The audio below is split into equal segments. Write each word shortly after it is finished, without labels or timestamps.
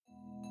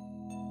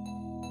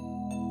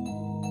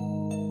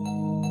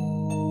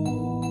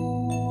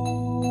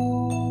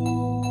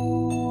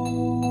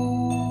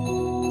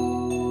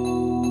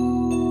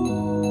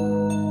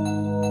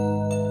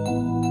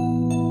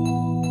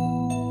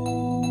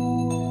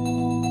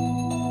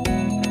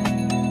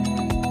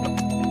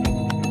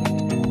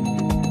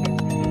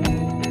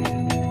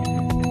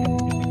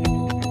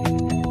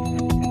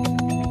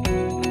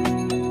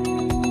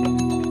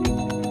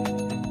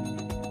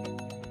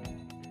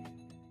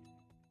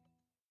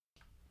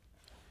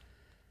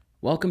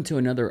Welcome to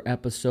another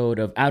episode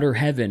of Outer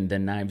Heaven, the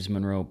Knives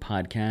Monroe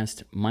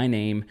podcast. My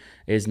name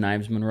is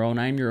Knives Monroe,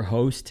 and I'm your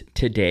host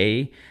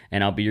today,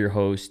 and I'll be your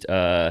host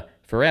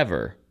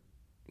forever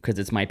because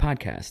it's my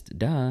podcast.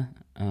 Duh.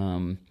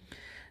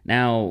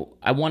 Now,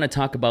 I want to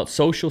talk about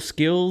social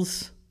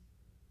skills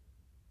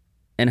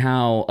and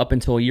how up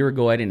until a year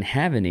ago I didn't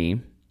have any.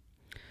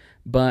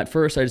 But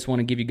first, I just want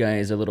to give you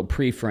guys a little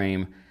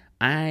pre-frame.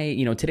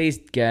 Today's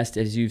guest,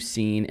 as you've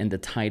seen in the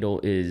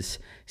title, is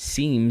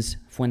Seams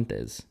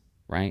Fuentes,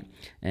 right?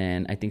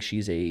 And I think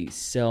she's a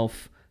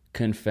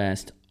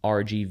self-confessed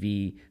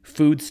RGV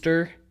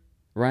foodster,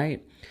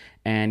 right?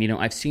 And,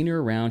 I've seen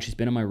her around. She's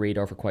been on my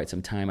radar for quite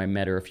some time. I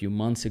met her a few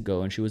months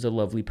ago, and she was a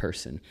lovely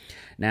person.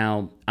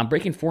 Now, I'm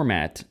breaking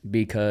format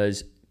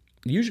because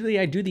usually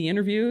I do the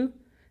interview,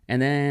 and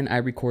then I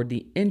record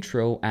the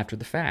intro after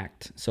the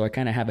fact. So I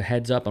kind of have a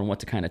heads up on what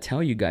to kind of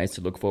tell you guys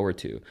to look forward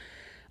to.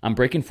 I'm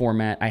breaking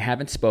format. I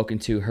haven't spoken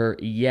to her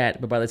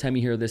yet, but by the time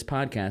you hear this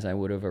podcast, I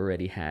would have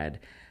already had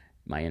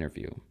my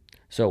interview.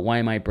 So why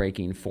am I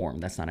breaking form?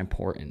 That's not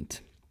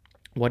important.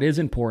 What is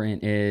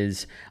important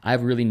is I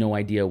have really no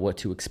idea what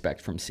to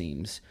expect from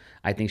Seams.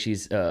 I think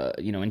she's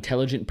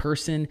intelligent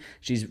person.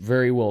 She's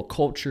very well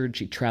cultured.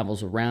 She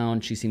travels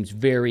around. She seems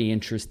very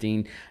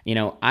interesting.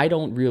 I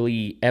don't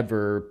really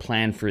ever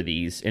plan for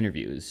these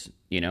interviews.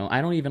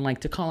 I don't even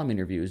like to call them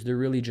interviews. They're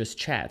really just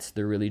chats.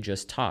 They're really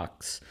just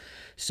talks.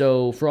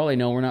 So for all I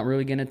know, we're not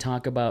really going to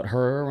talk about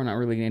her. We're not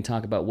really going to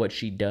talk about what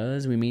she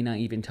does. We may not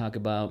even talk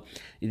about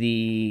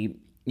the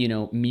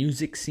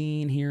music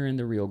scene here in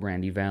the Rio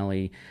Grande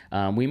Valley.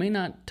 We may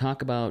not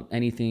talk about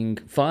anything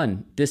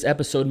fun. This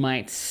episode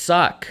might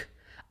suck.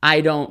 I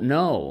don't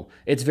know.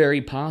 It's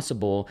very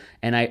possible,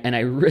 and I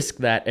risk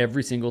that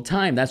every single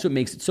time. That's what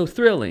makes it so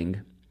thrilling,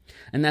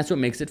 and that's what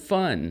makes it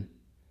fun.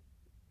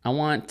 I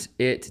want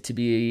it to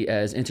be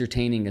as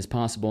entertaining as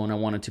possible, and I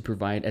want it to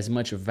provide as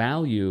much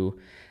value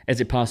as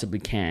it possibly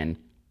can.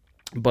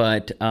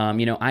 But,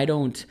 I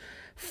don't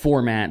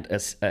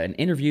format an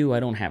interview. I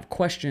don't have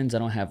questions. I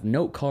don't have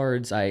note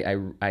cards.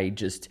 I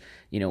just,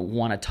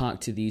 want to talk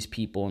to these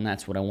people, and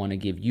that's what I want to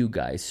give you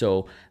guys.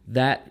 So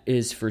that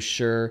is for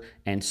sure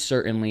and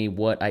certainly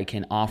what I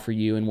can offer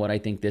you and what I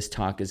think this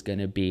talk is going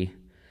to be.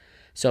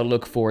 So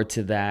look forward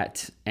to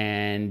that,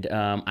 and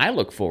I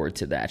look forward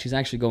to that. She's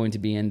actually going to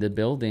be in the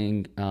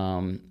building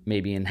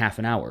maybe in half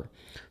an hour.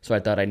 So I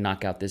thought I'd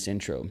knock out this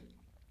intro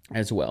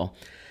as well.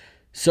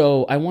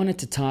 So I wanted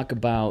to talk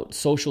about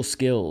social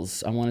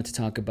skills. I wanted to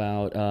talk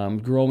about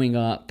growing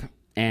up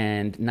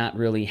and not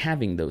really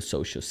having those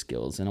social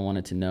skills. And I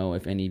wanted to know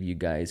if any of you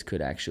guys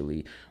could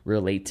actually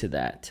relate to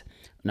that.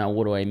 Now,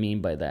 what do I mean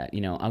by that?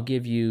 I'll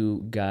give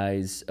you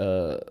guys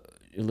a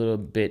little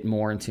bit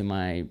more into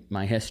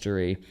my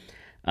history.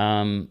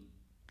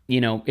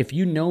 If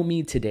you know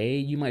me today,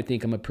 you might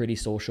think I'm a pretty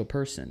social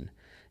person.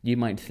 You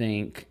might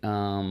think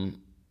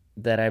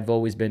that I've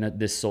always been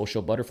this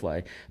social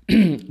butterfly.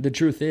 The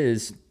truth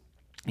is,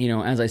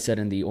 as I said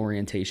in the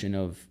orientation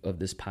of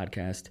this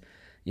podcast,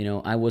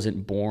 I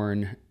wasn't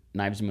born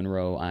Knives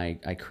Monroe.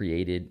 I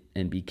created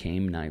and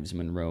became Knives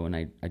Monroe, and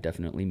I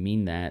definitely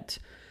mean that.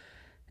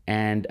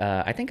 And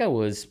I think I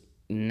was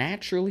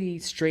naturally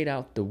straight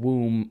out the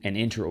womb an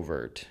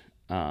introvert.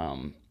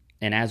 And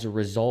as a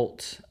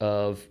result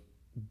of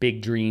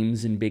big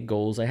dreams and big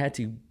goals, I had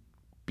to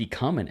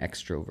become an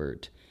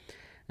extrovert.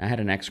 I had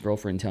an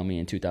ex-girlfriend tell me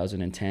in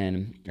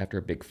 2010, after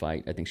a big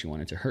fight, I think she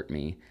wanted to hurt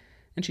me,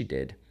 and she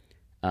did.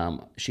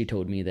 She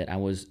told me that I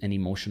was an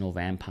emotional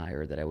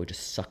vampire, that I would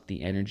just suck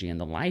the energy and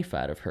the life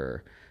out of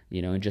her,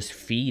 and just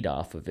feed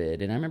off of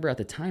it. And I remember at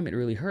the time it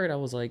really hurt. I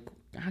was like,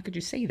 how could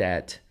you say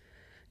that?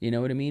 You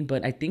know what I mean?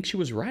 But I think she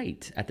was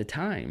right at the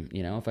time,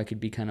 if I could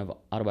be kind of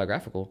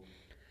autobiographical.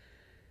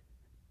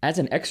 As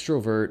an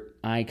extrovert,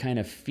 I kind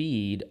of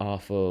feed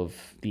off of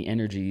the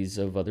energies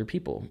of other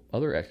people,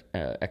 other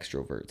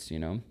extroverts,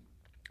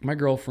 My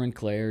girlfriend,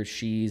 Claire,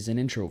 she's an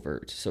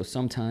introvert. So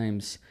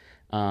sometimes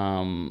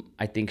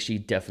I think she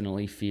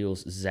definitely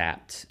feels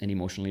zapped and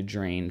emotionally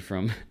drained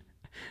from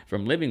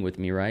living with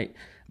me, right?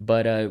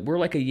 But we're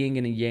like a yin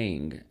and a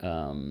yang.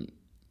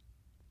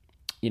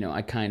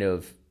 I kind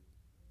of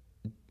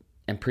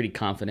am pretty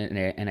confident,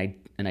 and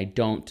I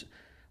don't,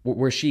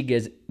 where she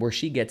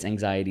gets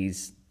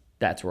anxieties,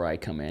 that's where I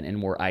come in, and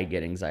where I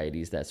get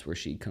anxieties, that's where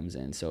she comes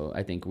in. So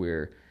I think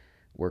we're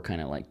kind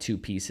of like two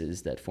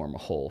pieces that form a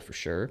whole for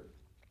sure.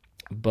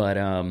 But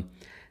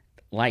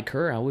like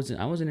her, I was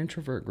an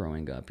introvert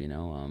growing up.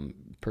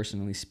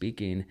 Personally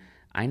speaking,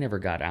 I never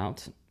got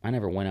out. I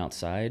never went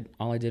outside.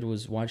 All I did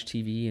was watch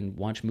TV and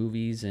watch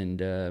movies.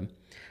 And I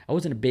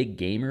wasn't a big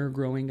gamer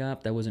growing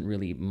up. That wasn't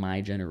really my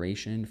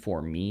generation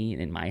for me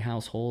in my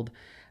household.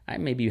 I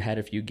maybe had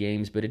a few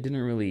games, but it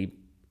didn't really.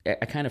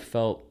 I kind of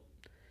felt.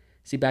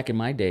 See, back in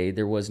my day,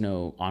 there was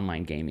no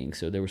online gaming,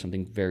 so there was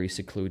something very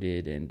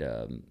secluded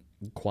and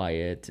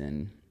quiet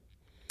and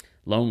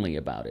lonely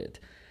about it,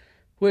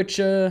 which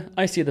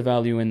I see the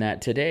value in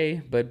that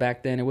today, but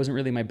back then it wasn't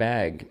really my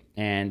bag,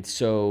 and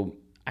so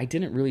I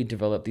didn't really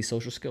develop these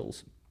social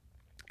skills.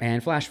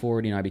 And flash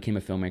forward, I became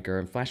a filmmaker.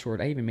 And flash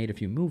forward, I even made a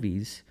few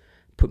movies,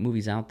 put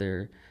movies out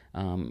there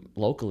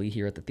locally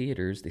here at the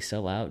theaters. They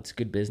sell out. It's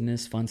good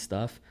business, fun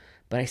stuff.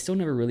 But I still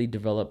never really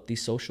developed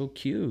these social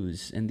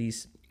cues and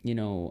these,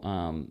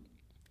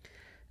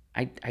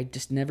 I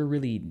just never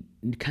really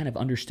kind of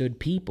understood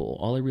people.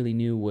 All I really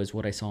knew was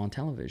what I saw on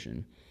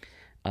television.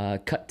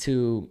 Cut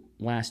to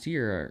last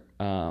year,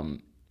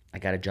 I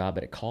got a job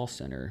at a call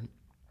center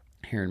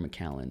here in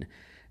McAllen.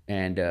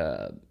 And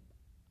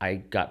I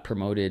got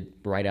promoted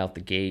right out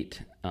the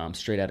gate,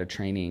 straight out of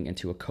training,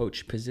 into a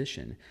coach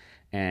position.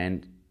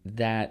 And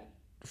that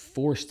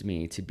forced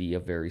me to be a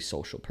very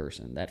social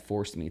person. That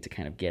forced me to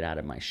kind of get out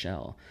of my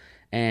shell.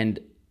 And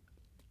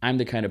I'm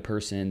the kind of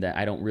person that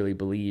I don't really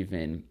believe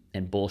in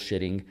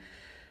bullshitting.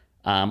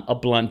 A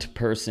blunt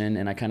person,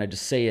 and I kind of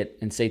just say it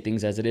and say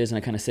things as it is, and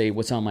I kind of say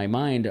what's on my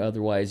mind.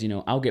 Otherwise,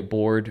 I'll get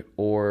bored,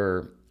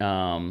 or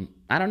I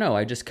don't know.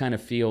 I just kind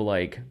of feel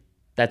like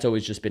that's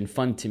always just been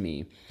fun to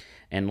me.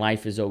 And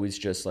life is always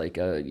just like,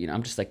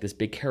 I'm just like this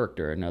big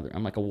character.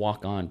 I'm like a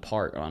walk-on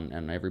part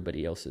on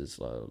everybody else's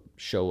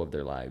show of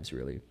their lives,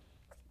 really.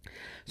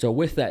 So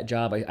with that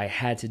job, I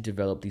had to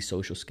develop these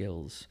social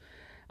skills.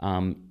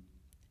 And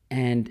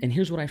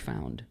here's what I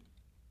found.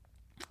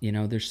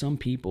 There's some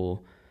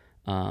people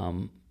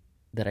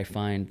that I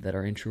find that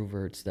are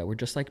introverts that were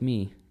just like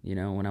me,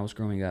 when I was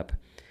growing up.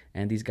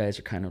 And these guys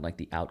are kind of like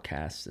the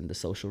outcasts and the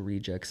social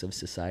rejects of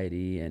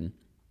society. And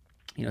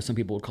some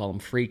people would call them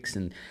freaks,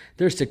 and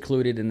they're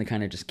secluded and they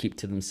kind of just keep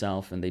to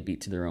themselves and they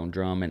beat to their own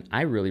drum. And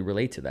I really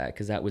relate to that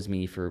because that was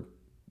me for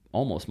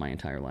almost my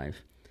entire life.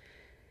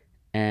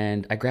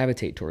 And I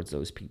gravitate towards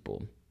those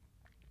people.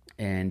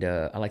 And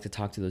I like to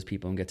talk to those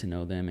people and get to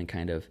know them and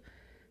kind of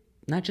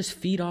not just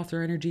feed off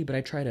their energy, but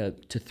I try to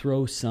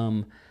throw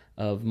some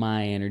of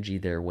my energy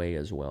their way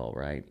as well,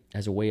 right?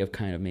 As a way of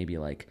kind of maybe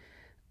like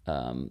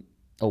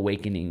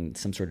awakening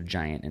some sort of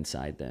giant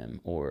inside them,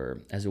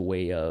 or as a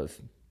way of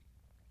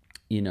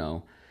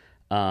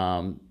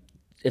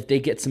if they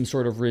get some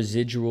sort of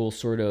residual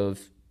sort of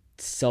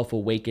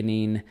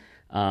self-awakening,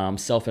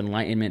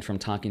 self-enlightenment from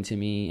talking to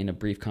me in a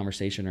brief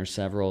conversation or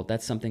several,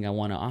 that's something I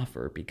want to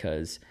offer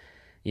because,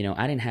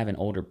 I didn't have an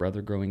older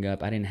brother growing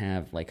up. I didn't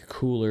have like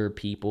cooler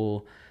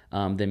people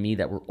than me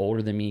that were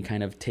older than me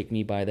kind of take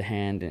me by the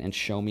hand and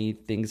show me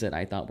things that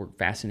I thought were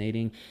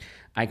fascinating.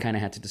 I kind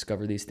of had to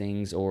discover these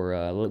things,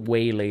 or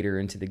way later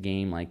into the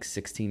game, like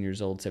 16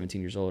 years old, 17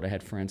 years old, I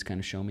had friends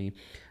kind of show me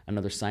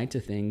another side to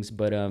things.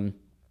 But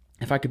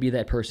if I could be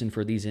that person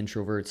for these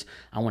introverts,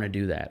 I want to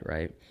do that,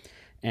 right?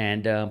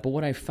 And but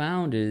what I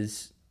found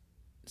is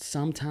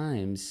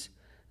sometimes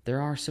there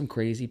are some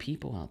crazy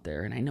people out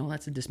there, and I know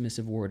that's a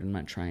dismissive word. I'm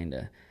not trying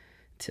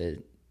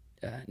to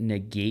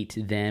negate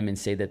them and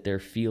say that their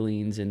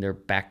feelings and their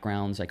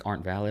backgrounds like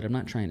aren't valid. I'm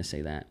not trying to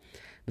say that.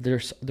 But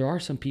there are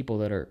some people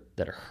that are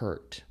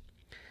hurt,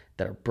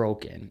 that are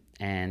broken,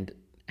 and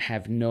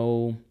have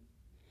no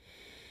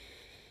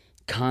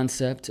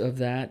concept of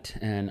that,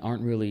 and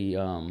aren't really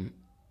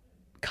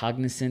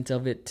cognizant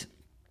of it,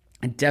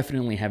 and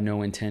definitely have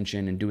no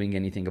intention in doing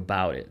anything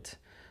about it,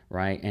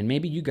 right? And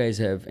maybe you guys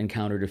have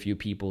encountered a few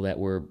people that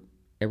were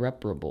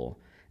irreparable.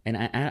 And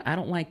I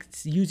don't like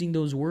using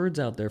those words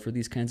out there for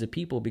these kinds of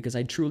people because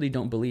I truly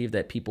don't believe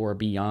that people are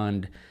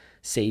beyond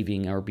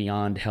saving or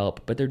beyond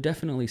help. But there are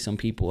definitely some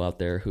people out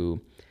there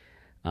who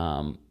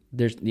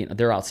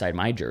they're outside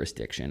my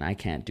jurisdiction. I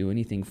can't do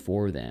anything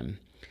for them,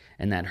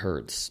 and that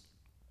hurts.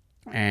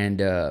 And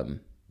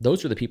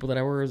those are the people that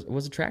I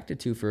was attracted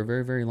to for a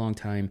very, very long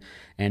time.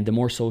 And the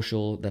more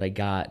social that I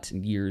got,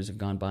 years have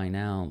gone by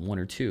now, 1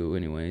 or 2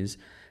 anyways,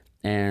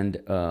 and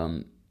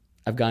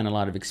I've gotten a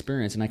lot of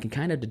experience, and I can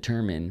kind of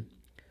determine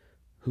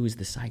who's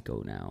the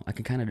psycho now. I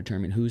can kind of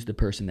determine who's the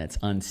person that's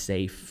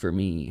unsafe for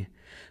me,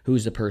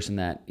 who's the person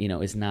that,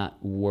 is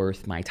not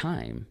worth my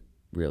time,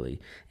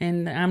 really.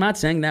 And I'm not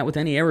saying that with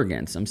any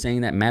arrogance. I'm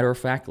saying that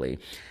matter-of-factly.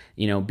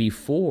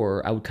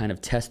 Before, I would kind of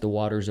test the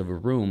waters of a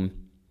room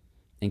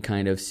and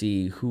kind of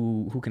see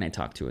who can I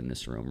talk to in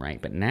this room,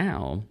 right? But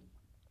now,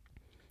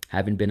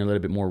 having been a little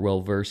bit more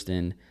well-versed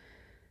in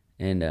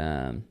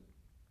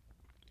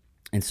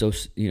so,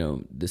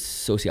 the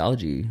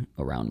sociology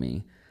around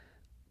me,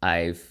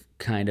 I've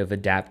kind of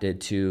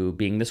adapted to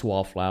being this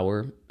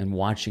wallflower and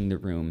watching the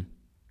room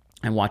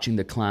and watching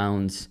the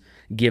clowns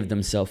give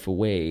themselves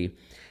away.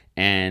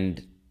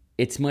 And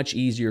it's much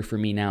easier for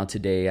me now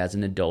today as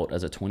an adult,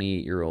 as a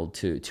 28-year-old,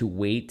 to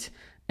wait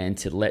and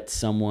to let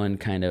someone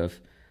kind of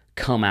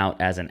come out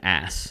as an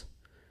ass,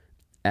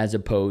 as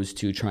opposed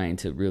to trying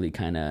to really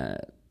kind of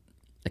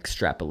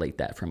extrapolate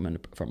that from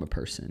a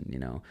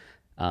person,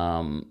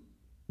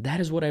 That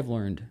is what I've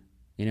learned,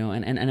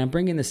 and I'm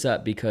bringing this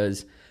up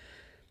because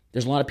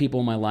there's a lot of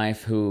people in my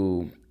life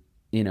who,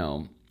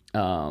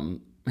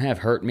 have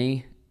hurt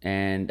me.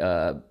 And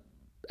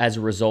as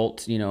a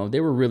result, they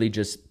were really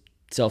just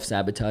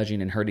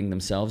self-sabotaging and hurting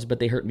themselves, but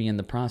they hurt me in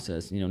the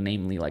process,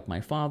 namely like my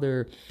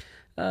father,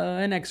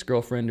 an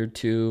ex-girlfriend or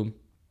two,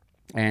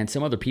 and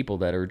some other people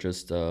that are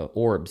just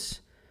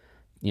orbs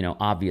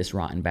obvious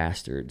rotten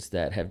bastards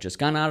that have just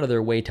gone out of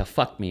their way to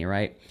fuck me,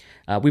 right?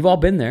 We've all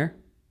been there.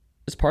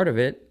 It's part of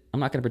it. I'm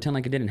not going to pretend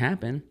like it didn't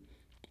happen.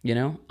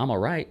 I'm all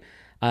right.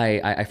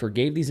 I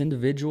forgave these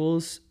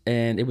individuals,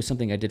 and it was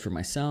something I did for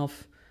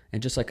myself.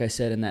 And just like I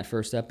said in that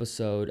first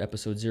episode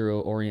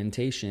 0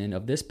 orientation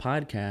of this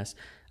podcast,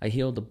 I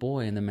healed the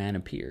boy and the man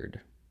appeared,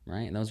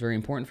 right? And that was very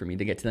important for me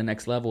to get to the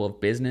next level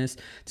of business,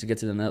 to get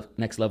to the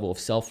next level of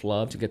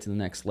self-love, to get to the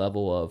next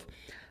level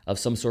of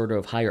some sort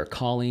of higher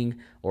calling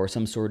or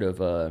some sort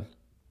of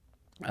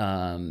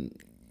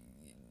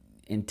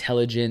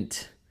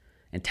intelligence,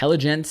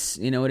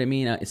 you know what I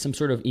mean? It's some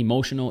sort of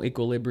emotional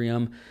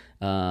equilibrium.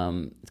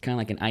 It's kind of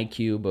like an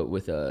IQ, but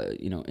with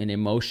an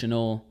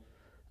emotional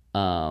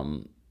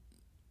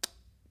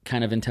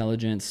kind of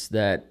intelligence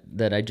that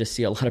I just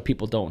see a lot of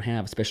people don't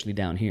have, especially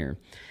down here.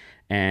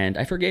 And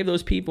I forgave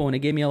those people, and it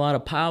gave me a lot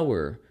of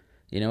power.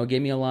 It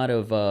gave me a lot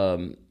of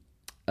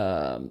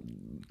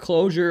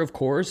closure, of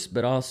course,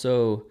 but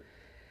also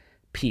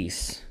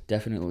peace.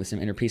 Definitely some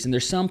inner peace. And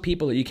there's some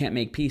people that you can't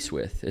make peace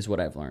with, is what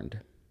I've learned.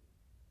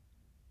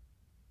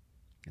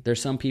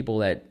 There's some people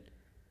that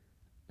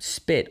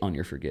spit on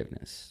your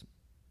forgiveness.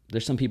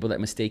 There's some people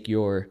that mistake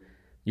your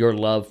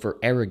love for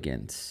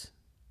arrogance.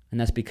 And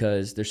that's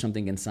because there's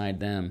something inside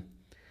them.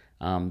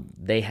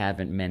 They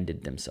haven't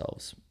mended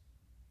themselves.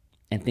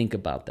 And think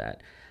about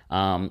that.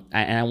 And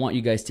I want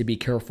you guys to be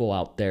careful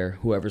out there,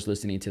 whoever's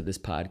listening to this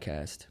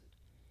podcast.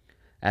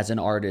 As an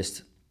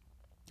artist,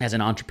 as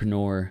an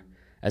entrepreneur,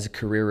 as a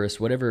careerist,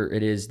 whatever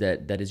it is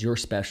that is your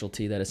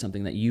specialty, that is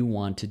something that you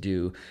want to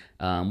do,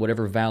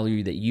 whatever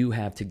value that you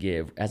have to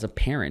give. As a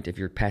parent, if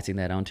you're passing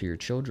that on to your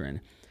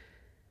children,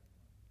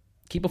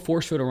 keep a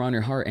force field around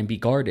your heart and be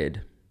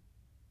guarded.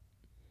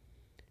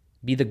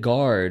 Be the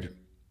guard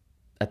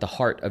at the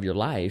heart of your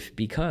life,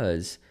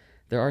 because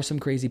there are some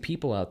crazy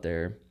people out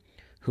there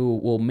who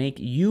will make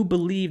you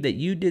believe that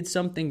you did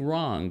something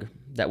wrong,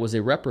 that was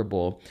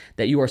irreparable,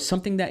 that you are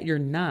something that you're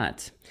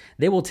not.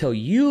 They will tell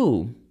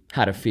you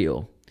how to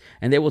feel,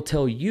 and they will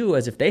tell you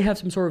as if they have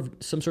some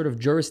sort of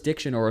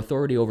jurisdiction or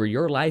authority over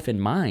your life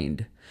and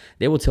mind.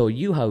 They will tell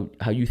you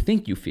how you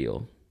think you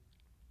feel.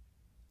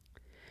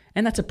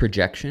 And that's a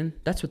projection.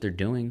 That's what they're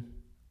doing,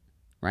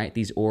 right?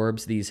 These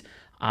orbs, these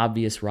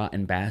obvious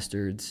rotten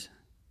bastards,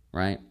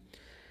 right?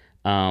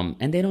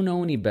 And they don't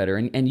know any better.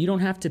 And you don't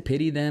have to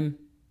pity them.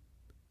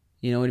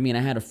 You know what I mean?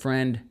 I had a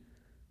friend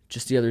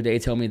just the other day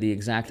tell me the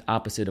exact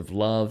opposite of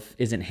love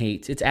isn't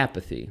hate, it's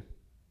apathy,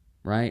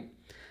 right?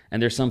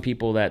 And there's some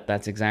people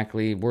that's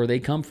exactly where they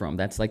come from.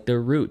 That's like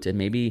their root. And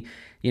maybe,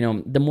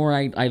 the more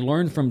I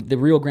learn from the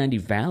Rio Grande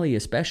Valley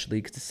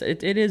especially, because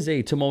it is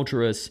a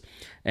tumultuous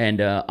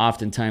and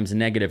oftentimes a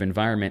negative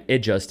environment. It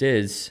just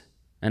is.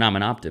 And I'm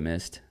an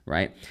optimist,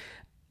 right?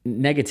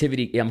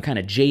 Negativity, I'm kind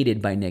of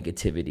jaded by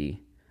negativity.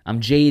 I'm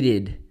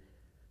jaded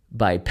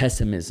by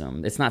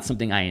pessimism. It's not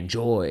something I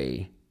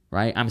enjoy,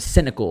 right? I'm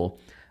cynical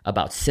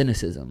about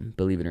cynicism,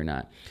 believe it or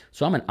not.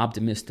 So I'm an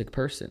optimistic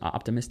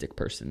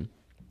person.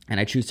 And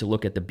I choose to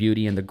look at the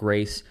beauty and the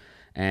grace,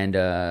 and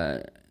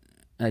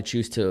I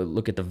choose to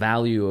look at the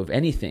value of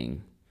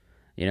anything,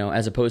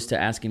 as opposed to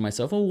asking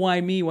myself, oh,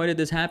 why me? Why did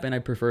this happen? I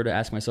prefer to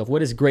ask myself,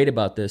 what is great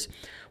about this?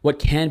 What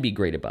can be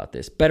great about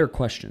this? Better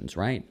questions,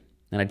 right?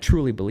 And I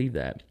truly believe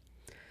that.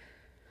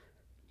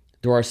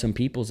 There are some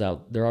people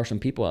out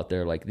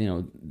there, like,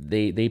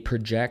 they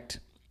project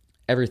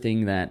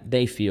everything that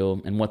they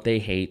feel and what they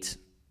hate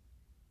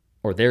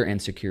or their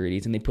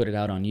insecurities, and they put it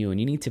out on you. And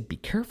you need to be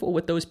careful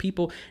with those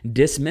people.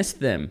 Dismiss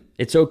them.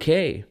 It's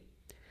okay.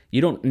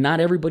 Not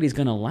everybody's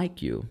going to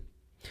like you.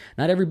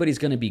 Not everybody's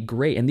going to be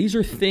great. And these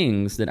are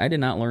things that I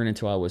did not learn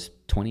until I was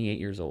 28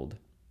 years old,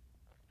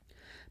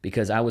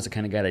 because I was the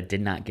kind of guy that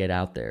did not get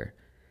out there.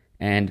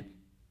 And,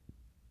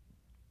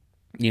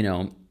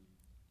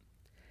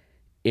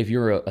 if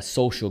you're a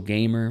social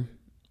gamer,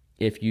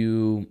 if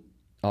you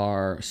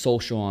are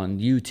social on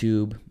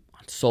YouTube,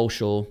 on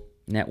social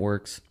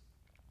networks,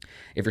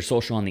 if you're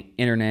social on the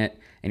internet,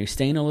 and you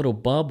stay in a little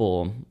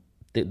bubble,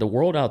 the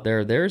world out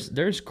there,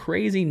 there's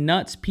crazy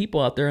nuts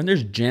people out there, and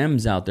there's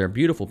gems out there,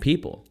 beautiful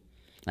people.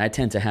 I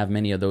tend to have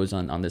many of those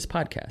on this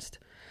podcast.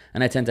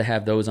 And I tend to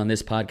have those on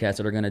this podcast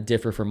that are going to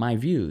differ from my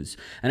views.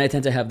 And I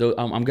tend to have those,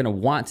 I'm going to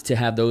want to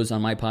have those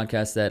on my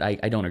podcast that I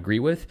don't agree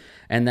with,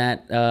 and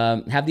that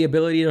have the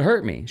ability to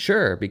hurt me.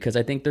 Sure, because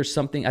I think there's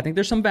some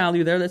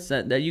value there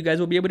that you guys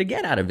will be able to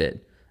get out of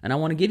it. And I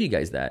want to give you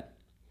guys that.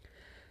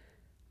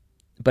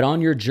 But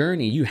on your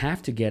journey, you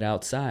have to get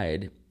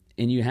outside,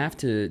 and you have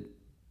to,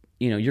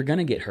 you're going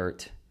to get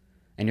hurt,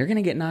 and you're going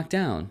to get knocked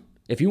down.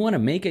 If you want to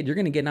make it, you're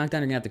going to get knocked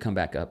down, you're going to have to come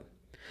back up.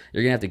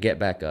 You're going to have to get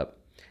back up.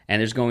 And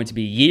there's going to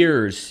be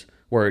years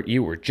where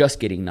you were just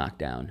getting knocked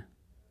down.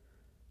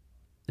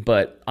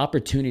 But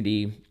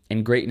opportunity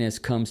and greatness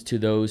comes to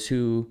those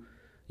who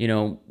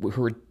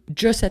are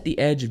just at the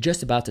edge of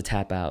just about to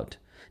tap out,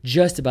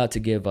 just about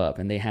to give up.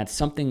 And they had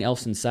something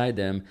else inside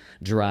them,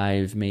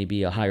 drive,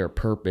 maybe a higher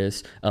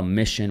purpose, a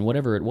mission,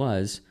 whatever it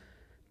was.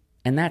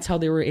 And that's how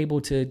they were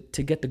able to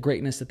get the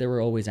greatness that they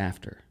were always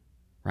after.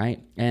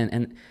 right?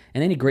 And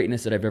any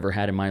greatness that I've ever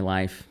had in my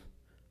life,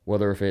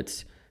 whether if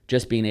it's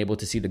just being able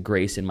to see the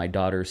grace in my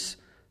daughter's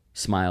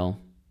smile,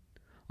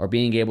 or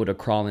being able to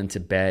crawl into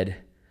bed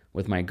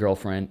with my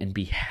girlfriend and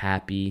be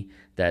happy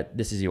that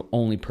this is the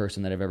only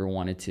person that I've ever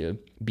wanted to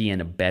be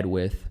in a bed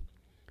with.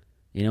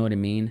 You know what I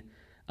mean?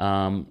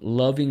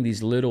 Loving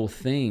these little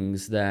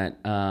things that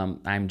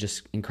I'm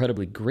just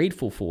incredibly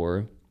grateful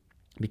for,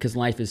 because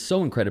life is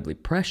so incredibly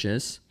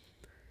precious.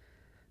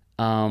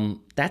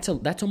 That's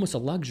almost a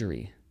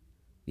luxury,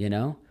 you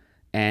know?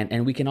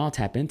 And we can all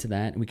tap into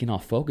that, and we can all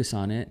focus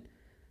on it.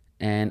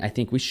 And I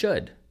think we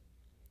should,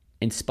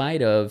 in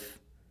spite of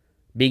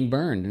being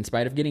burned, in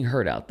spite of getting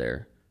hurt out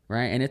there,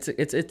 right? And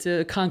it's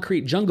a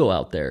concrete jungle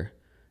out there,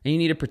 and you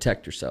need to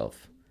protect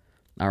yourself,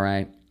 all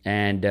right?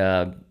 And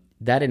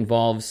that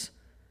involves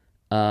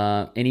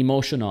an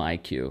emotional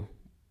IQ.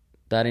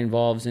 That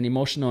involves an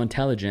emotional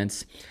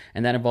intelligence,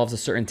 and that involves a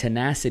certain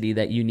tenacity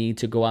that you need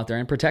to go out there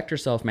and protect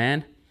yourself,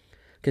 man.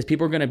 Because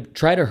people are going to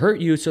try to hurt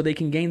you so they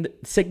can gain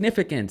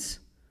significance.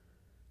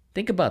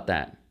 Think about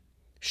that.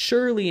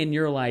 Surely in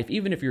your life,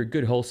 even if you're a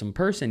good, wholesome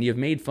person, you've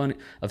made fun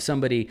of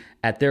somebody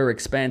at their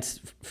expense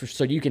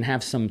so you can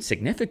have some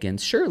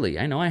significance. Surely,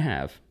 I know I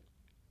have.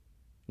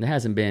 There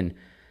hasn't been,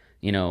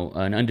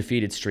 an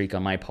undefeated streak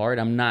on my part.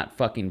 I'm not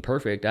fucking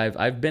perfect.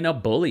 I've been a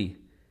bully,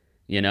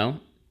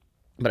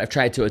 but I've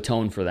tried to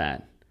atone for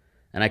that.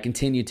 And I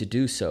continue to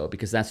do so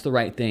because that's the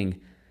right thing.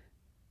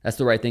 That's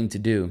the right thing to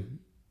do.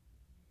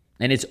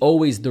 And it's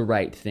always the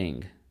right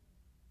thing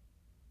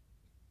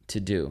to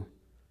do.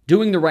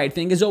 Doing the right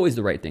thing is always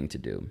the right thing to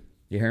do.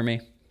 You hear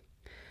me?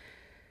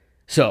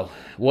 So,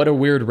 what a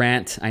weird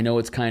rant. I know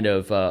it's kind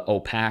of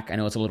opaque. I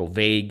know it's a little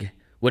vague.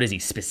 What is he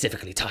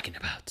specifically talking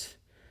about?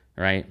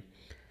 Right?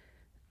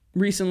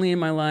 Recently in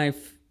my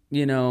life,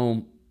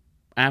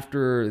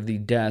 after the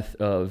death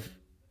of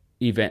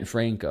Yvette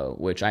Franco,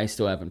 which I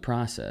still haven't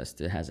processed,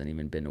 it hasn't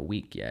even been a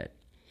week yet.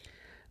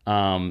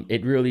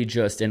 It really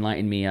just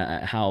enlightened me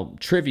how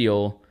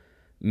trivial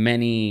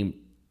many,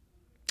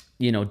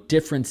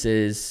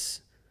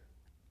 differences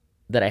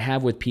that I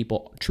have with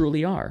people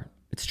truly are.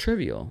 It's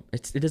trivial.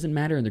 It doesn't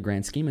matter in the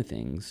grand scheme of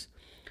things.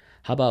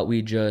 How about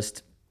we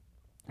just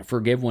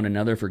forgive one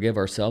another, forgive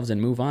ourselves,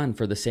 and move on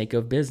for the sake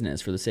of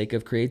business, for the sake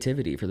of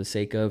creativity, for the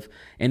sake of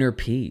inner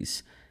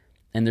peace.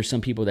 And there's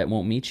some people that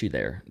won't meet you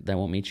there,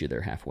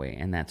 halfway,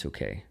 and that's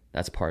okay.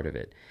 That's part of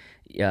it.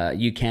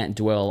 You can't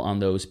dwell on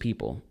those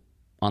people,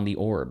 on the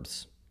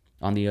orbs,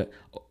 on the,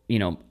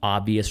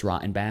 obvious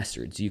rotten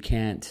bastards. You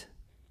can't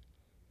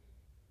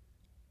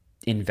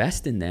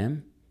invest in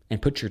them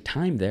and put your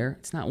time there.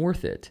 It's not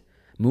worth it.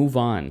 Move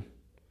on.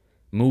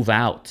 Move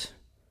out.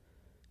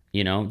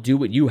 Do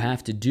what you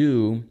have to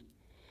do.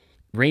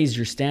 Raise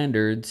your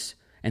standards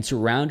and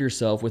surround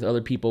yourself with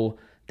other people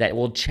that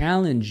will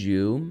challenge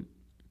you,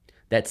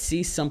 that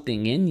see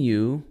something in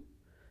you,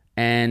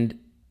 and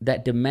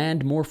that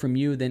demand more from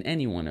you than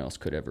anyone else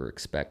could ever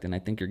expect. And I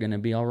think you're going to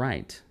be all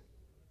right.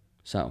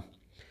 So,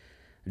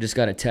 I just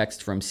got a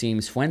text from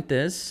Seams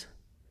Fuentes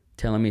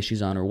telling me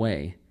she's on her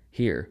way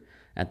here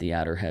at the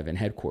Outer Heaven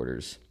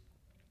headquarters.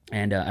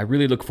 And I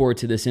really look forward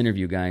to this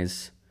interview,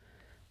 guys.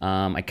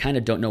 I kind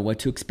of don't know what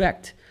to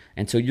expect.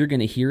 And so you're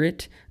going to hear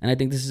it. And I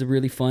think this is a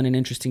really fun and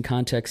interesting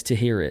context to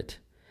hear it.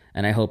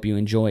 And I hope you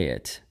enjoy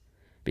it.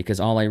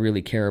 Because all I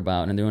really care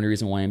about, and the only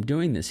reason why I'm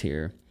doing this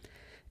here,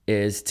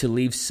 is to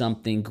leave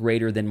something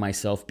greater than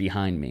myself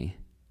behind me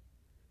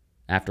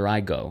after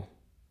I go.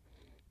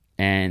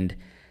 And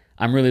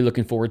I'm really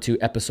looking forward to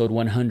episode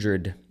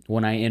 100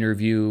 when I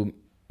interview,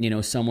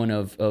 someone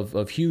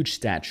of huge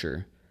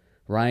stature,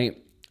 right?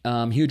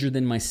 Huger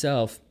than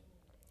myself.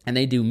 And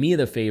they do me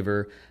the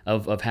favor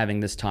of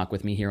having this talk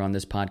with me here on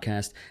this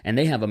podcast. And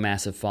they have a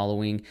massive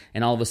following.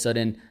 And all of a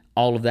sudden,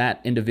 all of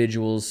that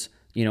individual's,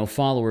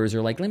 followers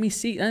are like, let me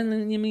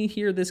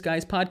hear this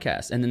guy's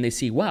podcast. And then they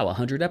see, wow,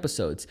 100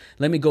 episodes.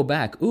 Let me go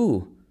back.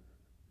 Ooh,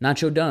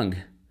 Nacho Dung,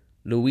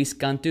 Luis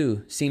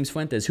Cantu, Seams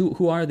Fuentes.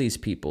 Who are these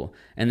people?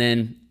 And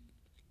then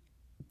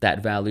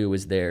that value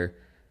is there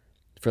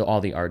for all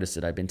the artists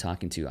that I've been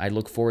talking to. I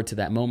look forward to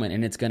that moment,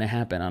 and it's going to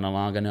happen on a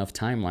long enough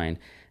timeline.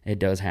 It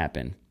does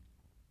happen.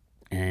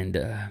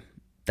 And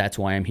that's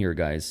why I'm here,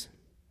 guys.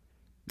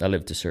 I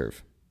live to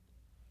serve.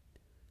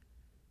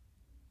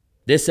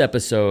 This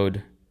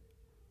episode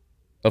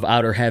of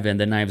Outer Heaven,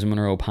 the Knives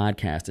Monroe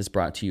podcast, is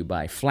brought to you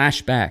by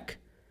Flashback,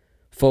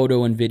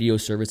 photo and video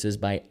services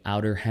by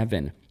Outer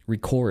Heaven.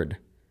 Record,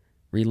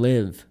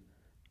 relive,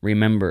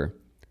 remember.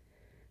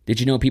 Did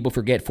you know people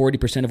forget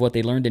 40% of what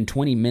they learned in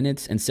 20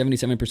 minutes and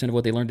 77% of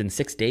what they learned in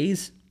 6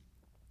 days?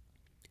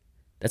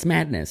 That's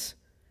madness.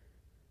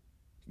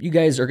 You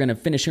guys are going to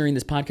finish hearing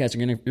this podcast.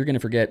 You're going to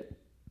forget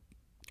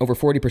over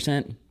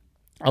 40%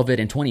 of it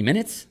in 20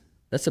 minutes?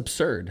 That's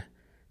absurd.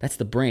 That's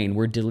the brain.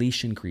 We're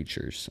deletion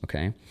creatures,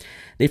 okay?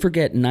 They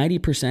forget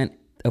 90%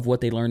 of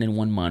what they learn in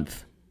 1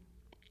 month.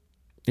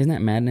 Isn't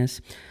that madness?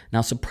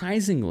 Now,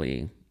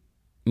 surprisingly,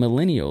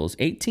 millennials,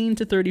 18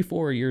 to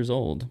 34 years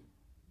old,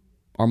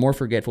 are more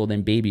forgetful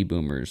than baby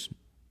boomers,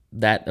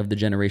 that of the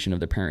generation of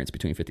the parents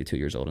between 52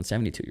 years old and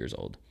 72 years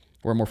old.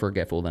 We're more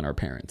forgetful than our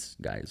parents,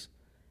 guys.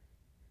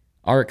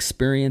 Our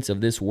experience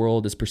of this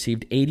world is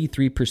perceived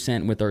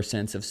 83% with our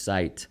sense of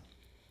sight.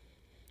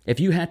 If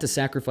you had to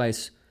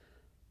sacrifice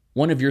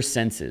one of your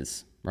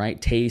senses,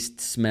 right? Taste,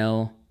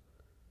 smell,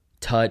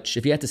 touch.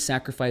 If you had to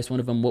sacrifice one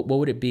of them, what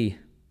would it be?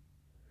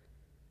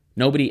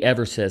 Nobody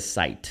ever says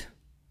sight.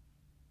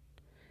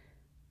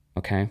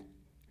 Okay?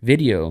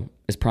 Video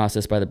is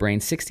processed by the brain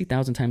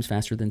 60,000 times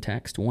faster than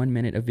text. 1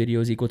 minute of video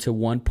is equal to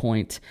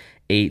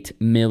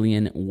 1.8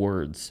 million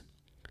words.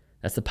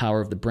 That's the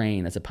power of the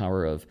brain. That's the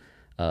power of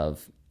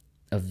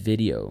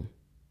video,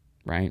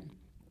 right?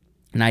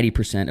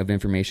 90% of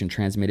information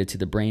transmitted to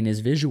the brain is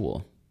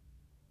visual.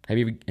 Have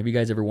you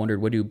guys ever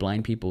wondered, what do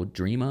blind people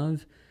dream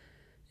of?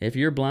 If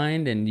you're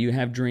blind and you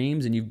have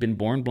dreams and you've been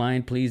born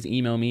blind, please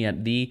email me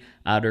at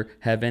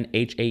theouterheaven,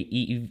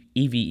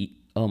 H-A-E-V-E,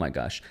 oh my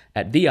gosh,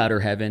 at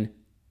theouterheaven,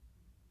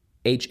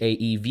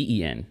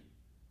 H-A-E-V-E-N.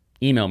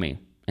 Email me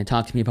and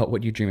talk to me about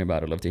what you dream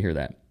about. I'd love to hear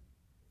that.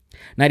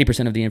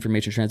 90% of the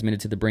information transmitted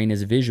to the brain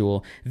is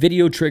visual.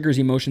 Video triggers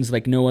emotions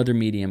like no other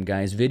medium,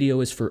 guys.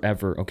 Video is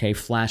forever, okay?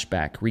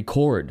 Flashback,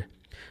 record,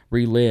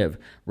 relive,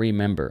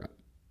 remember.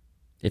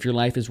 If your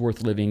life is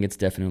worth living, it's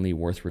definitely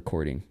worth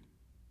recording.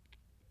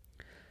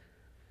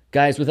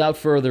 Guys, without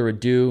further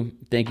ado,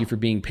 thank you for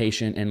being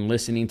patient and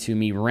listening to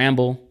me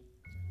ramble.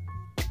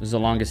 This is the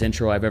longest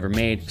intro I've ever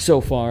made so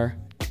far,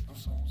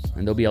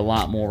 and there'll be a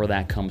lot more where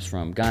that comes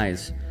from.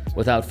 Guys,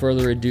 without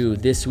further ado,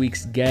 this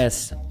week's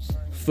guest,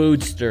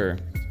 foodster,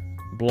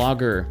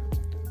 blogger,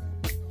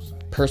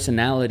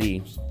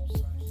 personality,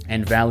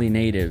 and Valley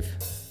native,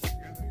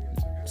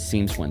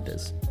 Seems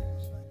Fuentes.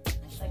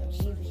 Like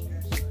amazing.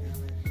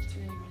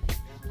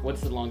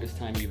 What's the longest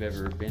time you've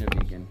ever been a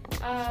vegan?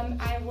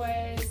 I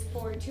was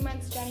for 2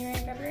 months, January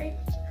and February.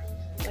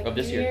 Like of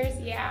this year?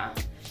 years, yeah.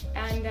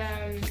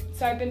 And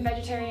so I've been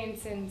vegetarian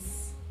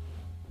since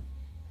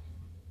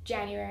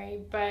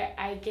January, but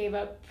I gave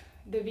up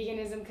the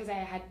veganism because I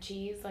had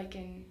cheese, like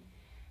in.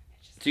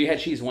 So you had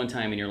cheese one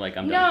time and you're like,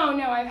 I'm done.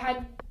 No, I've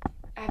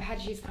had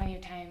cheese plenty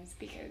of times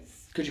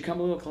because. Could you come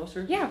a little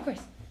closer? Yeah, of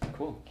course.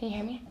 Cool. Can you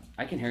hear me?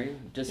 I can hear you.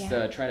 Just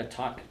try to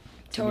talk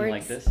to me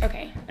like this.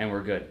 Okay. And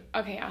we're good.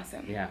 Okay,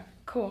 awesome. Yeah.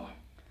 Cool.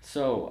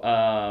 So,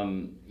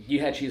 you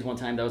had cheese one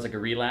time, that was like a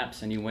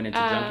relapse and you went into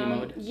junkie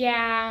mode?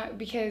 Yeah,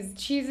 because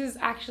cheese is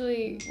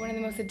actually one of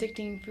the most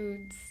addicting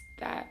foods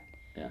that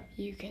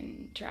you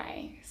can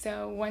try.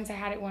 So once I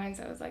had it once,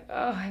 I was like,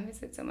 oh, I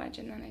miss it so much,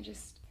 and then I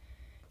just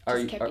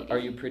kept eating. Are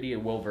you pretty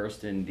well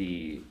versed in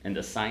the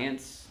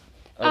science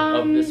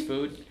of this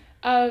food?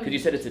 Because you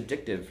said it's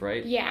addictive,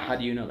 right? Yeah. How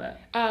do you know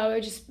that? I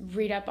just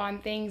read up on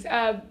things.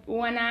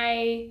 When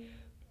I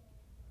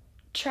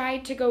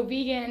tried to go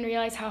vegan and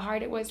realized how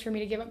hard it was for me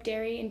to give up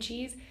dairy and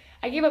cheese,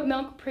 I gave up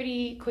milk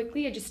pretty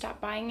quickly. I just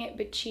stopped buying it,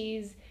 but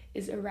cheese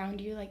is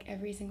around you like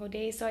every single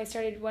day. So I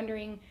started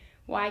wondering,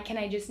 why can't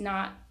I just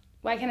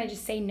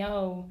say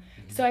no?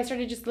 Mm-hmm. So I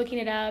started just looking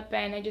it up,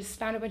 and I just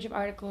found a bunch of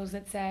articles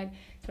that said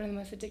it's one of the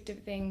most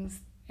addictive things,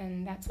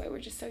 and that's why we're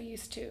just so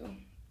used to.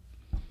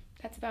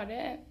 That's about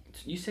it.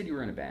 You said you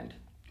were in a band.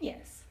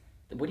 Yes.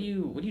 What do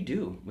you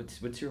do?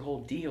 What's your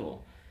whole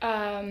deal?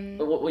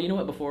 Well, you know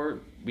what? Before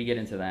we get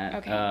into that,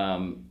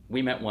 okay.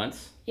 We met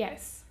once.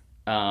 Yes.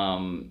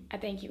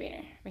 At the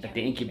incubator. At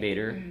the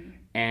incubator, mm-hmm.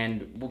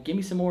 And give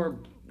me some more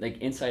like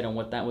insight on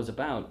what that was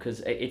about, because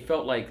it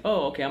felt like,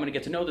 oh, okay, I'm gonna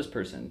get to know this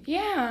person.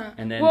 Yeah.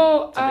 And then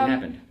something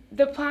happened.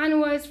 The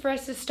plan was for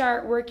us to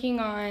start working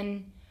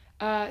on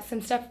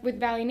some stuff with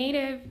Valley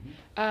Native,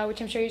 mm-hmm.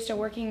 Which I'm sure you're still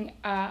working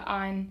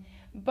on,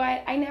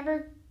 but I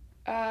never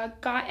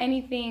got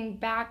anything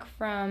back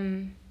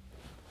from.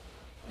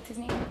 What's his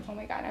name? Oh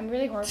my God, I'm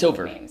really horrible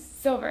Silver. with names.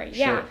 Silver,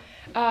 yeah. Sure.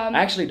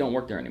 I actually don't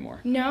work there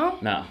anymore. No?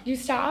 No. You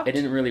stopped? It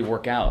didn't really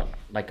work out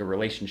like a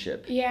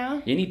relationship.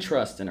 Yeah. You need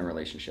trust in a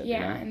relationship. Yeah,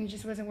 you know? and it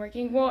just wasn't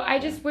working. Well, I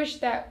just wish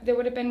that there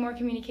would have been more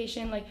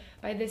communication, like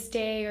by this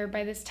day or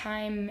by this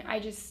time. I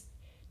just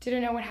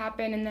didn't know what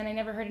happened, and then I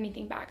never heard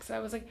anything back. So I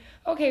was like,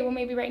 okay, well,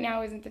 maybe right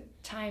now isn't the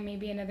time.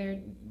 Maybe another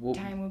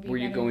time will be Were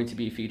you better. going to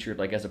be featured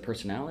like as a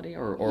personality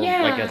or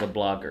yeah. like as a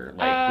blogger?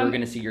 Like we were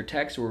going to see your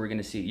text, or we were going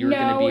to see you were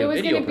going to be it a was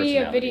video going to be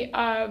personality?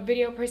 a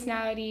video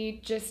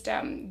personality. Just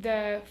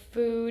the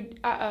food,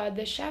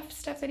 the chef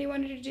stuff that he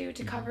wanted to do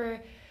to mm-hmm.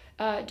 cover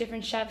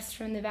different chefs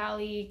from the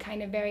Valley,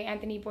 kind of very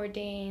Anthony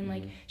Bourdain, mm-hmm.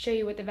 like show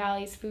you what the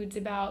Valley's food's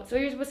about. So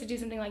we were supposed to do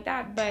something like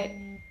that, but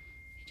it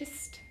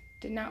just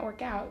did not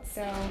work out.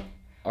 So.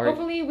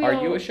 Hopefully we'll...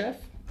 Are you a chef?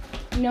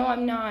 No,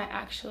 I'm not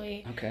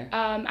actually. Okay.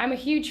 I'm a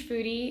huge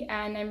foodie,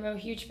 and I'm a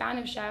huge fan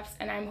of chefs,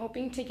 and I'm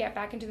hoping to get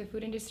back into the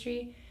food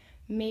industry,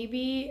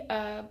 maybe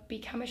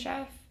become a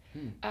chef,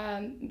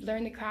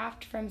 learn the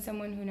craft from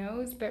someone who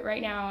knows, but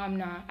right now I'm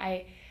not.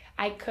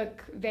 I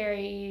cook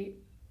very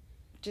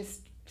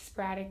just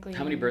sporadically.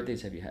 How many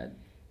birthdays have you had?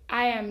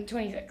 I am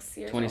 26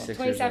 years 26 old.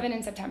 27 years old.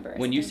 in September.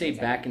 When you say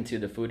back into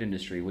the food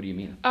industry, what do you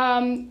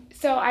mean?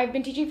 So I've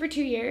been teaching for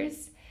 2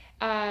 years.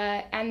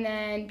 And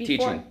then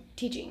before... Teaching?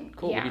 teaching.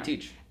 Cool. Yeah. What do you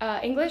teach?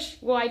 English.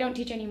 Well, I don't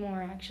teach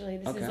anymore, actually.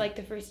 This Okay. is like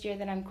the first year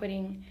that I'm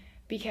quitting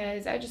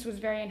because I just was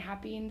very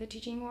unhappy in the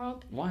teaching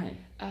world. Why?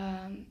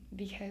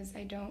 Because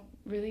I don't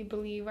really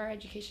believe our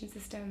education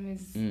system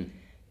is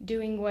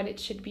doing what it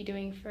should be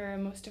doing for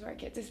most of our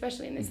kids,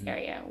 especially in this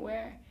area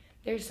where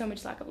there's so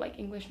much lack of like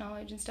English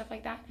knowledge and stuff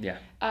like that.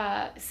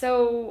 Yeah.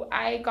 So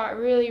I got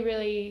really,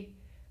 really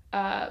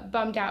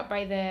bummed out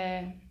by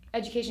the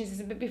education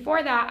system. But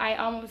before that,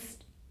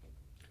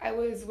 I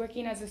was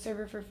working as a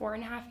server for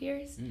 4.5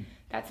 years.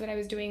 That's what I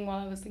was doing while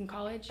I was in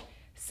college.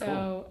 So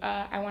Cool.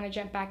 I want to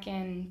jump back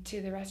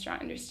into the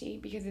restaurant industry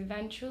because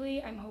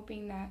eventually I'm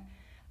hoping that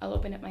I'll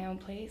open up my own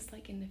place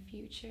like in the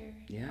future,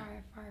 Yeah.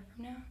 far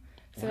from now.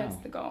 So Wow. that's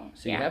the goal.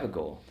 So you have a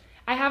goal.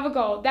 I have a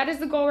goal. That is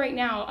the goal right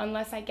now,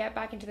 unless I get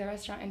back into the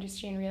restaurant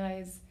industry and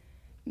realize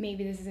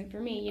maybe this isn't for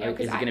me. You know,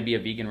 Is it going to be a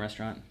vegan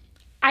restaurant?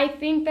 I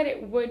think that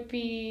it would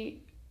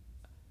be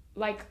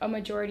like a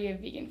majority of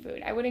vegan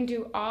food. I wouldn't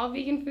do all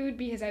vegan food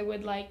because I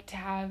would like to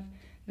have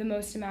the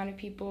most amount of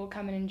people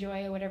come and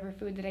enjoy whatever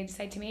food that I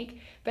decide to make.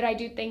 But I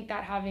do think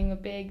that having a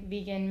big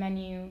vegan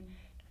menu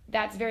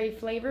that's very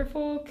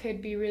flavorful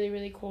could be really,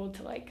 really cool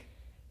to like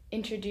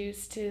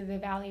introduce to the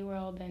Valley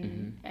world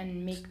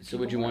and make. So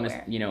would you want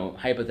to, you know,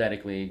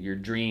 hypothetically, your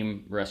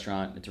dream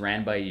restaurant, it's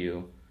ran by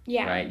you,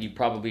 Yeah. right? You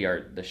probably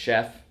are the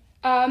chef.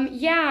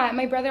 Yeah,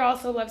 my brother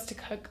also loves to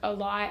cook a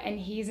lot, and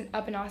he's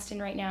up in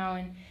Austin right now,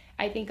 and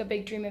I think a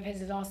big dream of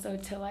his is also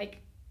to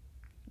like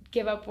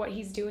give up what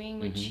he's doing,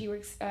 which he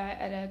works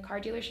at a car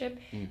dealership,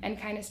 and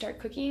kind of start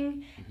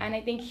cooking. And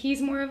I think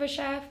he's more of a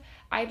chef.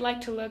 I'd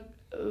like to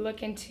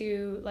look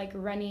into like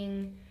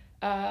running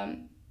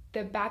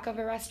the back of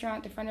a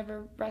restaurant, the front of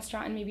a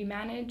restaurant, and maybe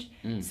manage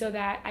so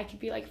that I could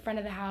be like front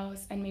of the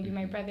house, and maybe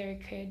my brother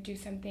could do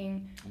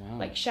something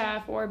like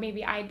chef, or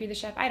maybe I'd be the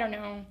chef. I don't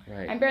know.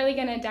 Right. I'm barely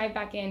gonna dive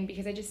back in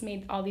because I just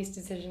made all these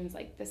decisions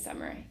like this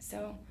summer.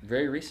 So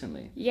Very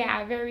recently.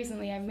 yeah, very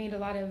recently I've made a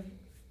lot of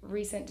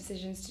recent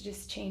decisions to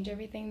just change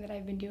everything that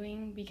I've been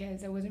doing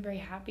because I wasn't very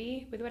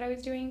happy with what I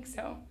was doing.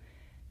 So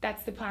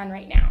that's the plan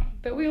right now.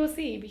 But we will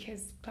see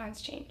because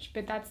plans change.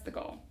 But that's the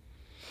goal.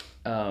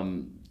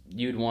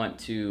 You'd want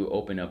to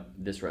open up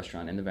this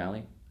restaurant in the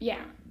Valley?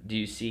 Yeah. Do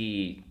you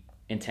see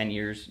in 10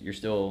 years you're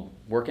still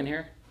working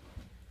here?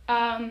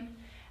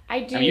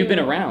 I do. I mean, you've been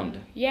around.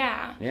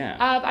 Yeah. Yeah.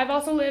 I've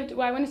also lived,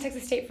 well, I went to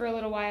Texas State for a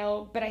little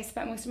while, but I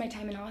spent most of my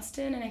time in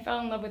Austin, and I fell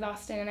in love with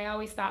Austin, and I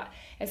always thought,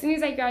 as soon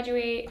as I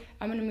graduate,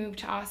 I'm going to move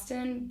to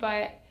Austin,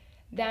 but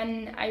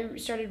then I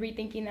started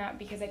rethinking that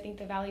because I think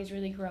the Valley is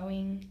really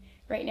growing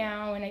right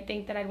now, and I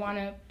think that I'd want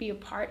to be a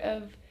part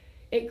of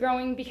it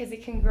growing because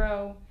it can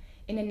grow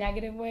in a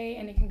negative way,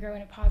 and it can grow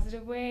in a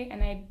positive way,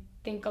 and I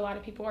think a lot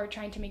of people are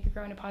trying to make it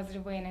grow in a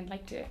positive way, and I'd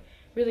like to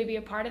really be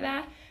a part of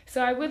that.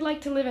 So I would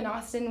like to live in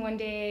Austin one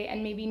day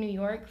and maybe New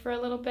York for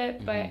a little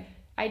bit, but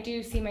I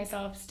do see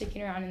myself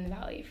sticking around in the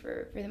Valley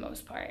for the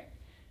most part.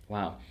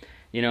 Wow.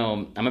 You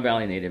know, I'm a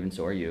Valley native, and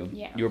so are you.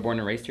 Yeah. You were born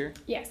and raised here?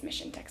 Yes,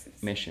 Mission,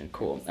 Texas. Mission,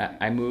 cool.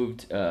 I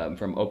moved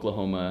from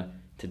Oklahoma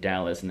to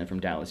Dallas, and then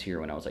from Dallas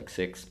here when I was like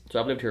 6. So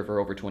I've lived here for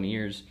over 20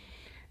 years.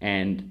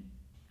 And,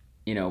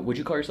 you know, would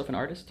you call yourself an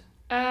artist?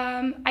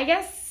 I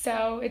guess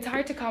so. It's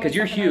hard to call myself Because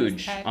you're an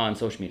artist, huge but on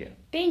social media.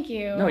 Thank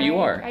you. No, you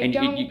are, I and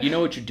don't... you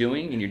know what you're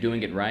doing, and you're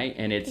doing it right,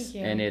 and Thank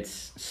you.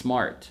 it's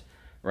smart,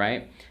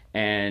 right?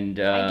 And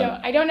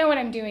I don't know what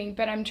I'm doing,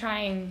 but I'm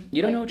trying.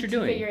 You don't know what you're to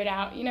doing. Figure it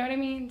out. You know what I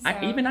mean? So...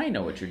 even I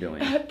know what you're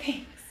doing.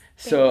 Thanks.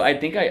 So I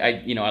think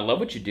I you know, I love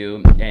what you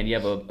do, and you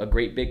have a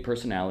great big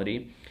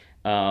personality.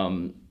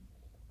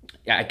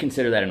 I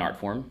consider that an art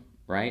form,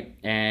 right?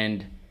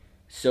 And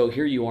so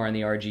here you are in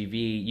the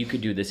RGV. You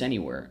could do this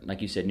anywhere,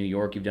 like you said, New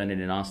York. You've done it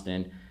in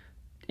Austin.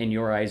 In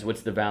your eyes,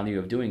 what's the value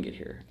of doing it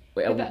here?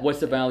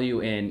 What's the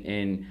value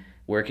in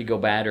where it could go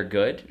bad or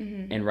good?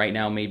 And right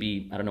now,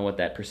 maybe I don't know what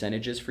that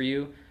percentage is for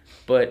you,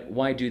 but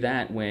why do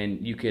that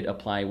when you could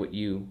apply what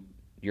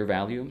your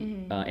value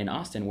in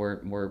Austin,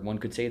 where one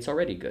could say it's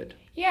already good?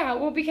 Yeah,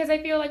 well, because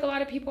I feel like a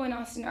lot of people in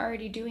Austin are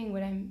already doing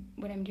what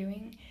I'm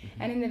doing,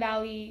 and in the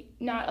Valley,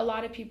 not a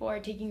lot of people are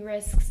taking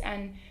risks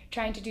and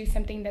trying to do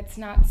something that's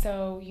not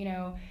so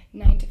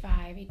 9 to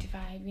 5, 8 to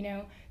 5,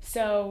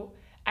 So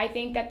I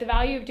think that the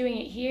value of doing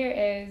it here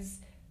is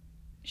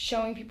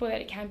showing people that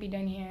it can be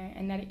done here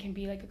and that it can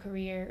be like a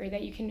career, or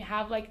that you can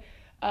have like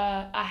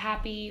a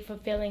happy,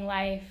 fulfilling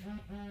life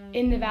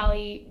in the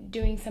Valley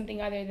doing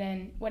something other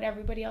than what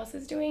everybody else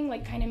is doing,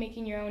 like kind of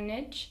making your own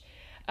niche.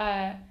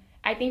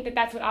 I think that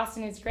that's what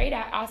Austin is great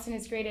at. Austin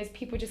is great as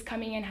people just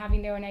coming in,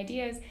 having their own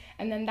ideas,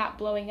 and then that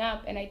blowing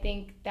up. And I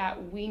think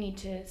that we need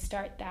to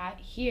start that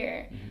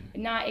here.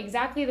 Not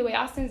exactly the way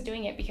Austin's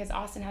doing it, because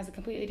Austin has a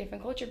completely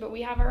different culture, but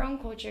we have our own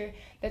culture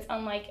that's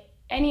unlike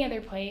any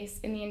other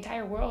place in the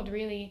entire world,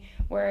 really,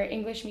 where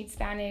English meets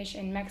Spanish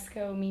and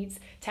Mexico meets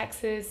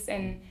Texas.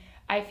 And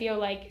I feel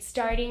like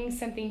starting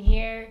something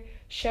here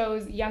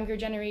shows younger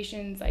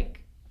generations,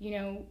 like, you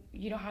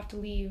don't have to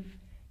leave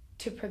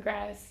to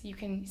progress. You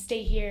can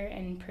stay here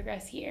and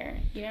progress here,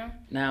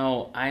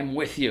 Now, I'm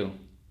with you.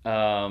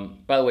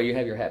 By the way, you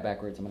have your hat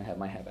backwards. I'm gonna have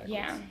my hat backwards.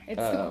 Yeah, it's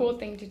the cool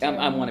thing to do.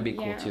 I want to be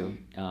cool Yeah. too.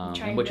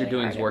 Trying And what you're really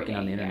doing is hard working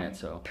on every the day,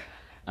 internet.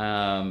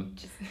 yeah. So,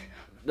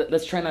 Just,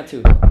 let's try not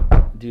to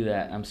do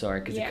that. I'm sorry,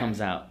 because it Yeah.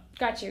 comes out.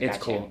 got you. It's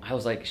got cool. You. I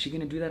was like, is she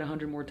gonna do that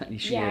 100 more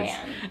times? She Yeah,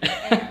 is.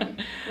 I am.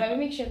 Let me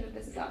make sure that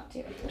this is off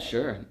too.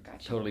 Sure.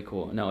 Gotcha. Totally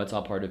cool. No, it's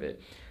all part of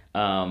it.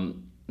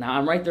 Now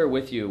I'm right there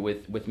with you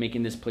with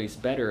making this place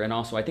better, and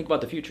also I think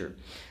about the future.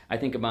 I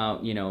think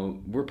about,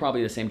 we're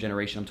probably the same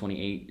generation. I'm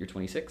 28, you're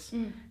 26,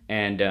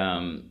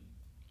 and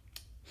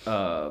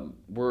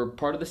we're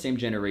part of the same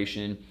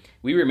generation.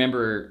 We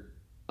remember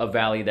a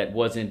valley that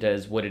wasn't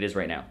as what it is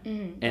right now,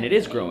 and it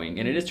is growing,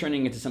 and it is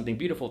turning into something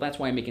beautiful. That's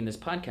why I'm making this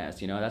podcast.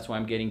 That's why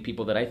I'm getting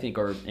people that I think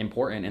are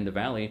important in the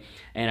valley,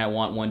 and I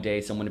want one day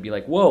someone to be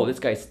like, "Whoa,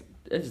 this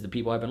is the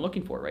people I've been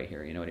looking for right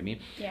here." You know what I mean?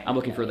 Yeah, I'm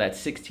looking for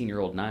definitely. that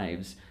 16-year-old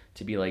Knives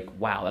to be like,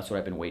 wow, that's what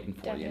I've been waiting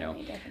for.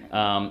 Definitely.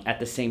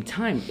 At the same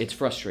time, it's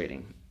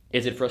frustrating.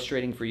 Is it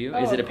frustrating for you?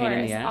 Oh, Is it a of pain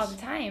in the course, ass? all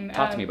the time.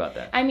 Talk to me about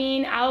that. I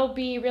mean, I'll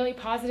be really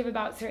positive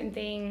about certain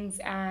things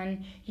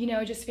and,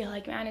 just feel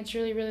like, man, it's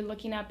really, really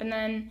looking up. And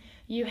then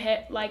you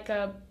hit like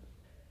a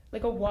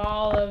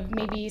wall of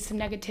maybe some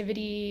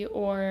negativity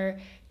or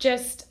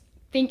just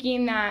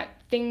thinking that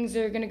things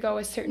are going to go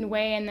a certain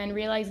way and then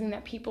realizing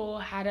that people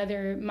had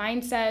other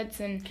mindsets.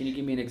 And Can you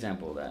give me an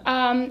example of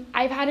that?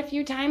 I've had a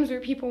few times where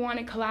people want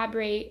to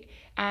collaborate,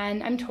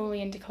 and I'm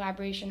totally into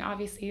collaboration.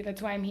 Obviously,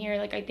 that's why I'm here.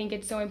 Like, I think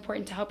it's so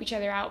important to help each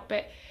other out,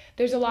 but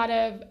there's a lot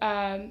of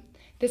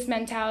this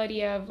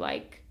mentality of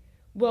like,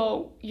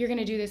 well, you're going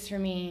to do this for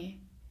me,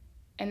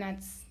 and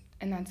that's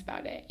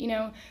about it,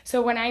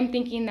 So when I'm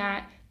thinking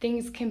that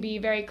things can be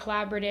very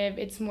collaborative,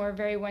 it's more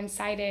very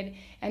one-sided,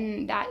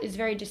 and that is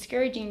very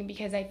discouraging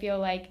because I feel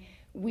like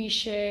we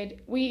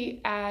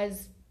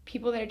as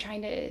people that are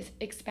trying to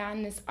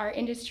expand this art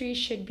industry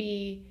should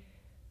be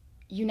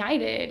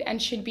united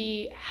and should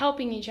be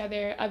helping each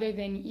other other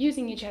than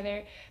using each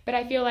other. But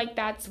I feel like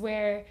that's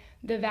where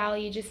the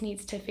valley just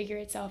needs to figure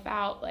itself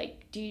out.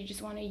 Like, do you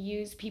just want to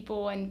use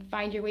people and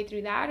find your way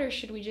through that, or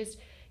should we just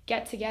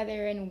get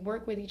together and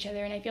work with each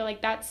other? And I feel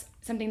like that's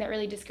something that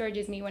really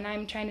discourages me when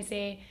I'm trying to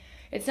say,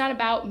 it's not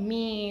about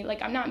me,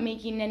 like I'm not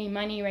making any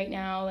money right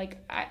now, like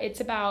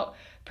it's about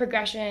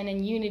progression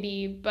and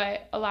unity,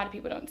 but a lot of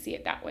people don't see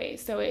it that way.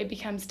 So it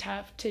becomes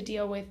tough to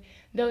deal with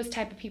those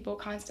type of people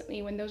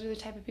constantly when those are the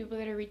type of people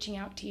that are reaching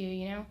out to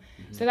you,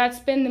 So that's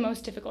been the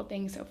most difficult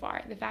thing so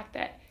far, the fact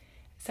that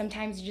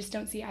sometimes you just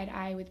don't see eye to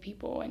eye with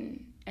people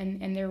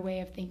and their way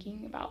of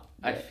thinking about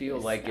I feel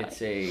like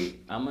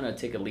I'm going to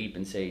take a leap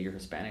and say you're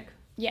Hispanic.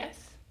 Yes.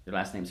 Your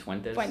last name's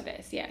Fuentes?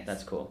 Fuentes, yes.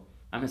 That's cool.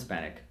 I'm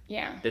Hispanic.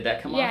 Yeah. Did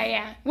that come off?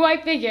 Yeah. Well,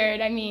 I figured,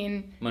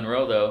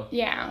 Monroe, though.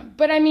 Yeah.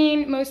 But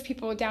most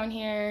people down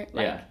here,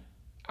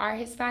 are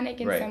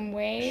Hispanic in some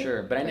way.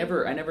 Sure, but I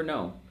never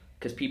know.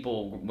 Because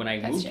people, when I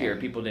moved here,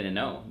 people didn't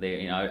know.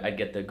 They, I'd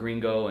get the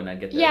gringo and I'd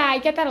get the... Yeah, I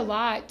get that a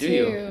lot, too. Do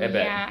you? I bet.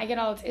 Yeah, I get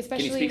all...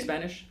 Especially... Can you speak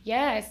Spanish?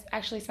 Yes.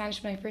 Actually, Spanish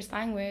is my first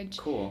language.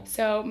 Cool.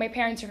 So, my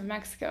parents are from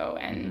Mexico,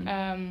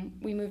 and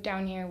we moved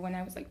down here when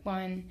I was, 1.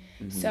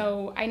 Mm-hmm.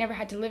 So, I never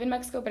had to live in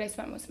Mexico, but I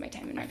spent most of my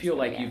time in Mexico. I feel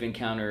like you've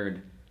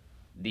encountered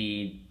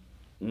the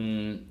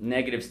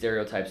negative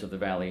stereotypes of the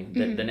Valley,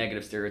 the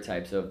negative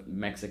stereotypes of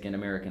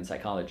Mexican-American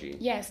psychology.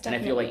 Yes, definitely.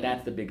 And I feel like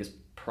that's the biggest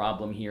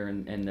problem here,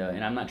 and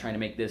I'm not trying to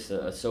make this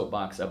a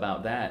soapbox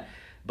about that,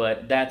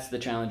 but that's the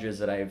challenges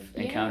that I've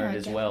encountered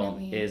as well,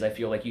 is I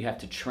feel like you have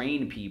to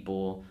train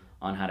people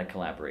on how to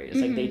collaborate.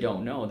 It's like they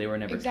don't know. They were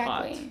never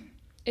taught.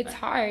 It's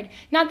hard.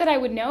 Not that I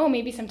would know.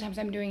 Maybe sometimes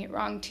I'm doing it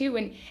wrong too.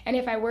 And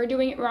if I were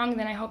doing it wrong,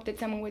 then I hope that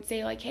someone would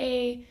say like,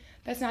 hey,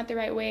 that's not the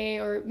right way,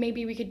 or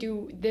maybe we could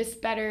do this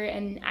better,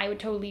 and I would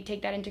totally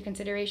take that into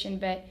consideration.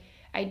 But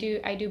I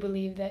do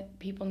believe that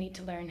people need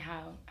to learn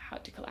how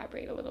to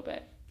collaborate a little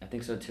bit. I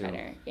think so too.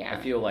 Better. Yeah.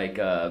 I feel like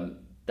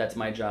that's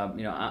my job.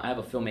 I have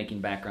a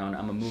filmmaking background.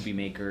 I'm a movie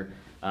maker.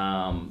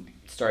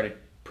 Started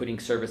putting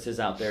services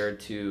out there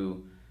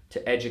to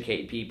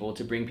educate people,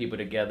 to bring people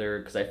together,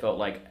 because I felt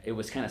like it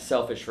was kind of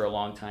selfish for a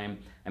long time.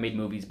 I made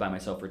movies by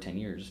myself for 10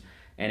 years.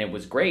 And it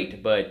was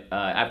great, but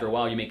after a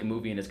while you make a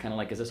movie and it's kind of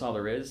like, is this all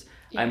there is?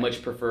 Yeah. I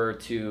much prefer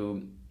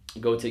to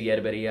go to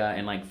Yerberia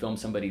and film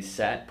somebody's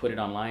set, put it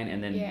online,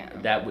 and then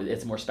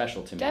it's more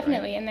special to me.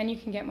 Definitely, right? And then you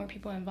can get more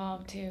people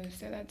involved too.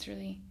 So that's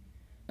really.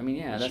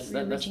 That's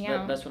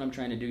what I'm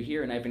trying to do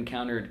here, and I've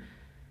encountered.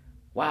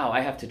 Wow,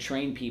 I have to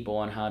train people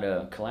on how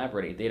to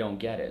collaborate. They don't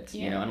get it,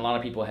 and a lot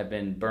of people have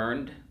been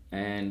burned,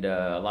 and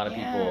a lot of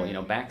people,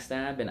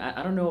 backstab, and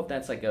I don't know if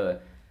that's like a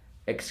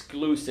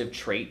exclusive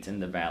trait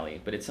in the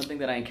Valley, but it's something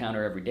that I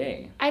encounter every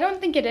day. I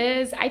don't think it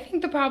is. I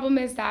think the problem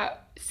is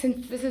that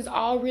since this is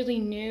all really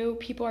new,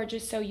 people are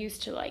just so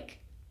used to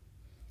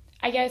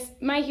I guess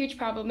my huge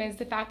problem is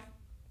the fact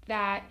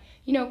that,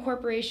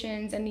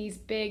 corporations and these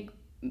big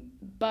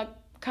buck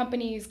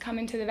companies come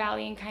into the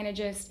Valley and kind of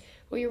just,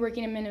 you're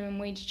working a minimum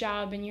wage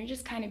job and you're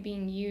just kind of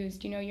being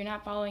used, you're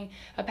not following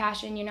a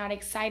passion, you're not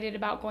excited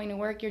about going to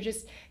work, you're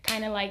just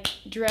kind of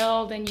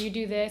drilled and you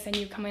do this and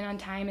you come in on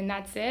time and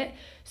that's it.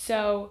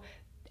 So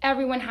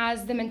everyone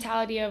has the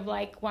mentality of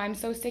like, well, I'm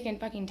so sick and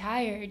fucking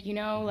tired, you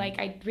know, like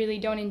I really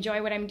don't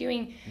enjoy what I'm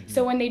doing.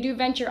 So when they do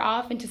venture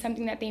off into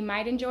something that they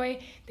might enjoy,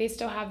 they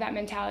still have that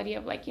mentality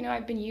of like, you know,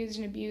 I've been used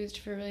and abused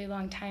for a really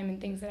long time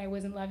and things that I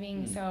wasn't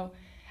loving. So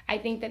I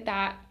think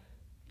that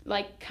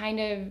like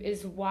kind of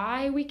is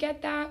why we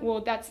get that.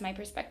 Well, that's my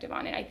perspective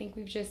on it. I think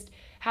we've just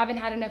haven't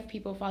had enough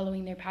people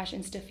following their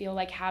passions to feel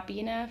like happy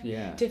enough,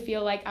 to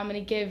feel like I'm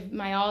going to give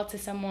my all to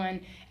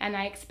someone and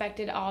I expect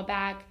it all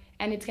back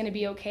and it's going to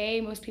be okay.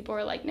 Most people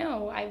are like,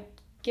 no, I've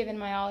given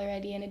my all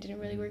already and it didn't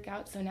really work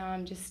out. So now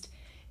I'm just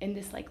in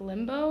this like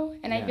limbo.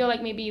 And I feel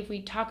like maybe if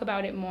we talk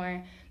about it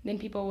more, then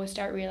people will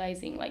start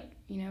realizing like,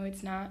 you know,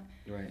 it's not,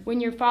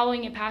 when you're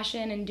following a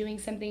passion and doing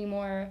something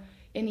more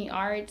in the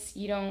arts,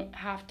 you don't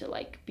have to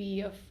like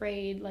be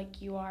afraid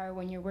like you are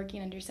when you're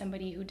working under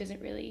somebody who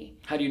doesn't really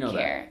How do you know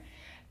care.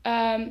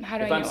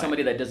 That? If I'm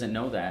somebody that doesn't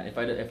know that,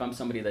 if I'm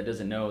somebody that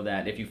doesn't know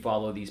that if you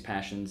follow these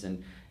passions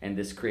and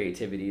this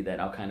creativity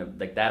that I'll kind of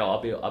like that I'll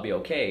be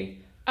okay.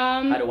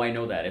 How do I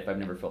know that if I've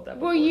never felt that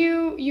before? Well,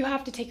 you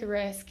have to take a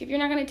risk. If you're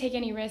not going to take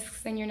any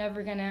risks, then you're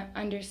never going to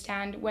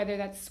understand whether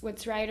that's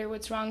what's right or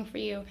what's wrong for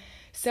you.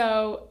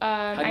 So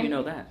how do you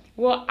know that?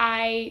 Well,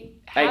 I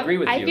agree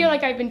with you. I feel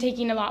like I've been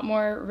taking a lot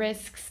more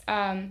risks.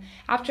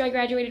 After I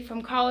graduated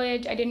from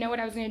college, I didn't know what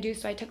I was going to do,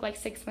 so I took like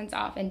 6 months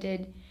off and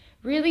did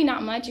really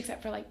not much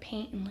except for like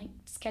paint and like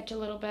sketch a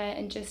little bit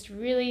and just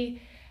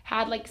really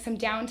had like some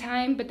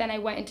downtime. But then I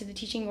went into the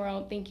teaching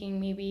world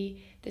thinking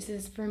maybe this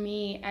is for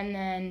me, and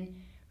then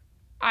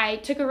I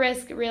took a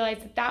risk,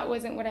 realized that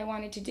wasn't what I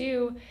wanted to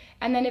do,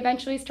 and then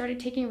eventually started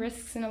taking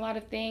risks in a lot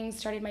of things,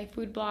 started my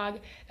food blog.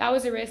 That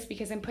was a risk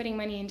because I'm putting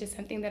money into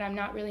something that I'm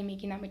not really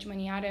making that much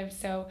money out of.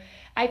 So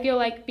I feel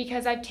like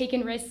because I've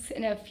taken risks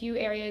in a few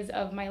areas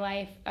of my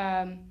life,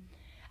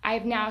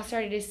 I've now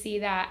started to see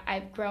that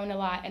I've grown a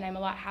lot and I'm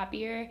a lot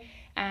happier.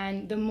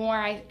 And the more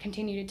I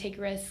continue to take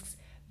risks,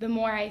 the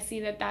more I see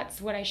that that's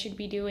what I should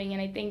be doing.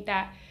 And I think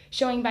that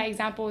showing by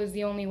example is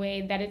the only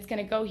way that it's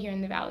going to go here in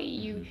the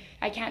Valley.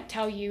 I can't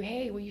tell you,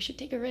 hey, well, you should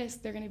take a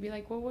risk. They're going to be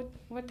like, well,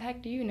 what the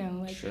heck do you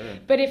know? Like, sure.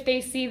 But if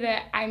they see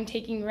that I'm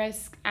taking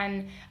risks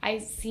and I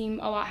seem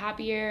a lot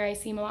happier, I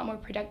seem a lot more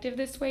productive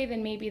this way,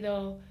 then maybe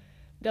they'll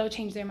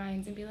change their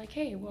minds and be like,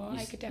 hey, well,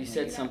 I could definitely You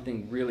said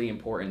something really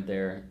important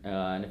there,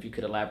 and if you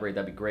could elaborate,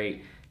 that'd be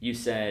great. You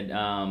said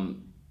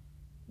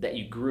that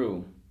you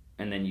grew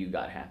and then you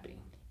got happy.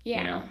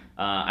 Yeah. You know?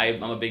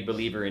 I'm a big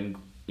believer in,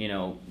 you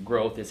know,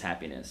 growth is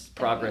happiness.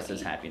 Progress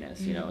is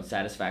happiness. You know,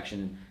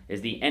 satisfaction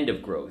is the end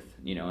of growth,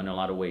 you know, in a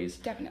lot of ways.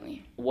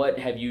 Definitely. What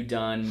have you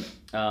done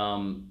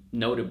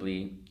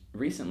notably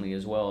recently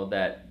as well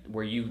that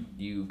where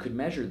you could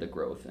measure the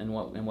growth and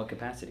what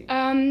capacity?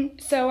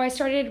 So I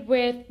started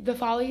with The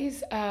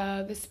Follies,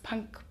 this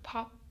punk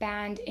pop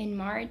band in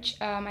March.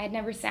 I had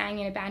never sang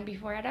in a band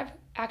before. I'd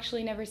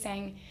actually never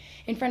sang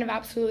in front of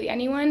absolutely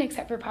anyone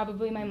except for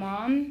probably my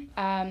mom.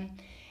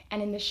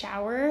 And in the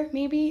shower,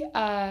 maybe.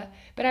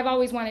 But I've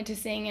always wanted to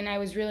sing, and I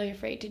was really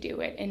afraid to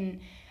do it.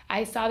 And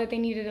I saw that they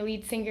needed a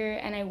lead singer,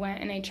 and I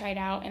went and I tried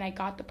out, and I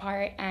got the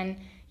part. And,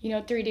 you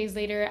know, 3 days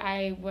later,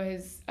 I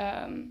was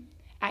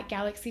at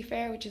Galaxy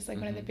Fair, which is like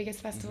one of the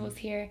biggest festivals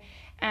here.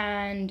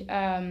 And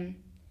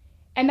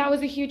that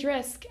was a huge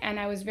risk, and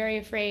I was very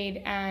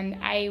afraid, and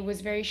I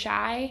was very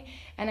shy,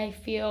 and I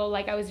feel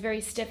like I was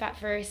very stiff at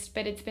first,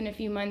 but it's been a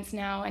few months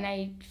now, and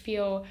I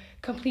feel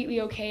completely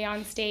okay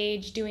on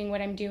stage doing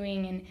what I'm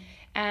doing,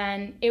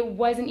 and it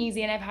wasn't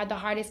easy, and I've had the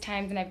hardest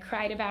times, and I've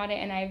cried about it,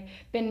 and I've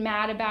been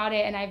mad about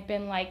it, and I've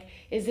been like,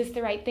 is this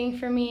the right thing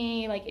for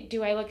me? Like,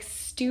 do I look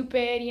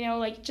stupid? You know,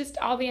 like just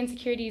all the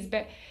insecurities,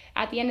 but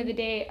at the end of the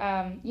day,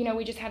 you know,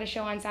 we just had a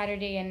show on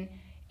Saturday, and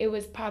it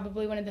was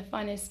probably one of the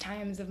funnest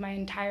times of my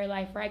entire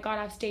life where I got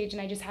off stage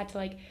and I just had to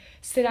like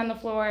sit on the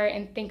floor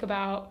and think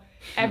about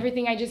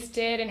everything I just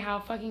did and how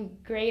fucking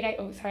great I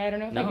don't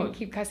know if I can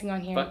keep cussing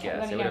on here. Fuck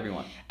yeah, say whatever you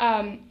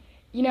want.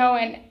 You know,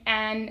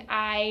 and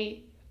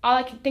all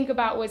I could think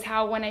about was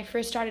how when I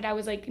first started I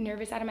was like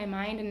nervous out of my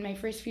mind, and my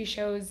first few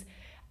shows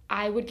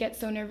I would get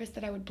so nervous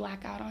that I would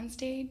black out on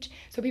stage.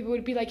 So people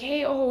would be like,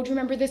 hey, do you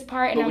remember this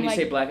part? And but when I'm you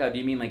say black out, do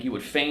you mean like you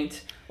would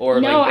faint?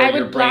 Or no, like I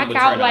would black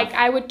out, like off?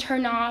 I would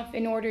turn off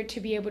in order to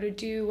be able to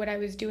do what I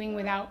was doing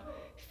without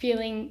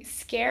feeling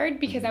scared,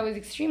 because I was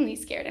extremely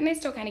scared. And I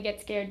still kind of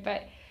get scared.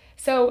 But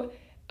so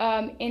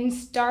in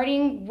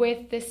starting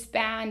with this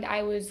band,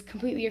 I was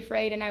completely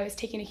afraid, and I was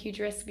taking a huge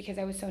risk because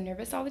I was so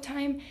nervous all the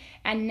time.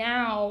 And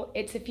now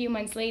it's a few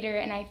months later,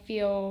 and I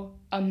feel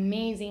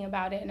amazing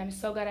about it, and I'm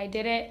so glad I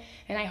did it.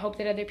 And I hope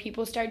that other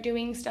people start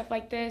doing stuff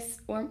like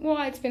this, or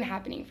well, it's been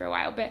happening for a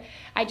while, but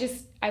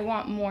I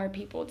want more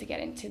people to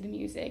get into the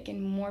music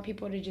and more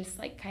people to just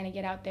like kind of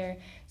get out there.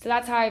 So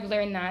that's how I've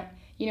learned that,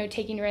 you know,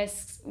 taking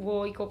risks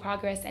will equal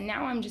progress. And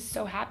now I'm just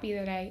so happy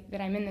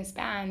that I'm in this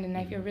band, and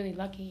I feel really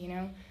lucky, you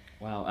know.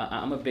 Wow,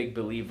 I'm a big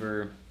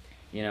believer,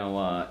 you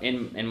know,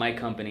 in my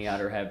company,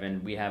 Outer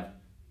Heaven, we have,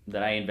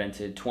 that I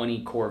invented,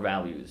 20 core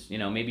values. You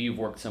know, maybe you've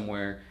worked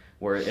somewhere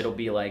where it'll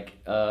be like,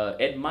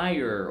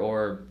 admire,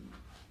 or,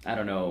 I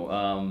don't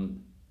know,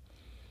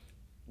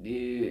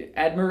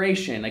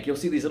 admiration. Like you'll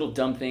see these little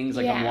dumb things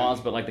like on Yeah.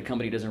 walls, but like the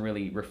company doesn't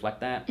really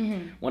reflect that.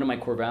 One of my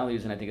core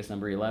values, and I think it's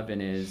number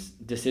 11, is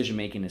decision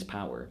making is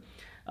power.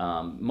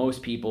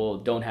 Most people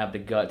don't have the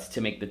guts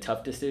to make the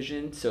tough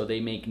decision, so they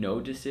make no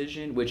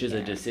decision, which is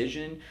a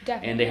decision,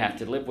 and they have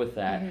to live with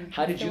that.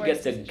 How did you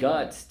get the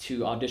guts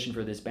to audition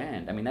for this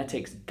band? I mean, that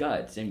takes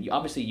guts, and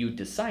obviously you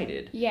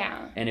decided.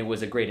 Yeah. And it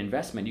was a great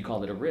investment. You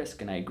called it a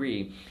risk, and I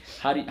agree.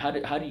 How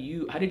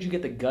did you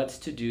get the guts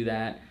to do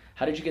that?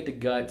 How did you get the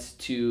guts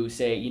to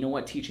say, you know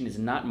what, teaching is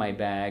not my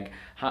bag?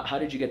 How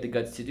did you get the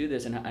guts to do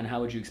this, and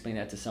how would you explain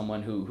that to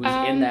someone who's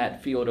in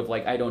that field of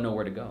like, I don't know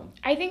where to go?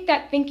 I think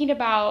that thinking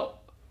about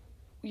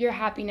your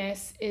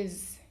happiness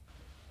is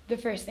the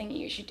first thing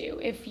you should do.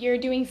 If you're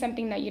doing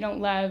something that you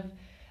don't love,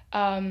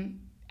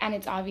 and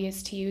it's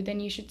obvious to you, then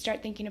you should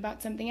start thinking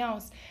about something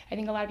else. I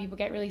think a lot of people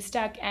get really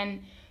stuck,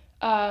 and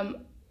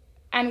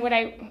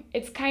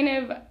it's kind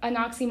of an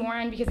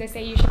oxymoron because I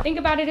say you should think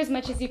about it as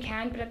much as you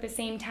can, but at the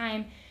same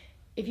time,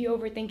 if you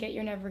overthink it,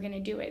 you're never going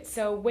to do it.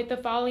 So with the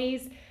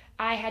Follies,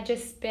 I had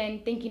just been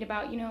thinking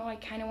about, I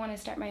kind of want to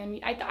start my own.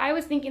 I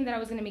was thinking that I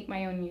was going to make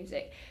my own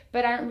music,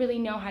 but I don't really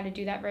know how to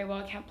do that very well.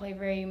 I can't play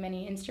very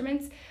many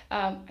instruments.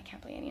 I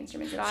can't play any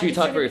instruments at all. So you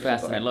talk very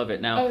fast, and I love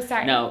it. Now,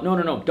 sorry. Now,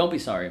 no, don't be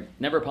sorry.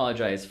 Never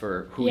apologize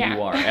for who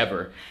you are,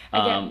 ever.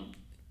 And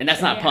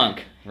that's not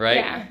punk, right?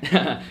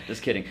 Yeah.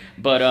 Just kidding.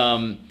 But,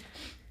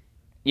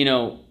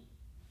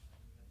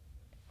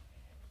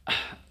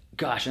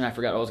 gosh, and I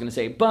forgot what I was going to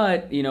say.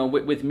 But,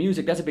 with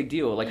music, that's a big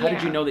deal. Like, how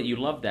did you know that you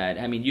loved that?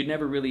 I mean, you'd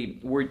never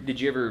really,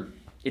 did you ever,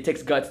 it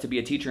takes guts to be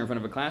a teacher in front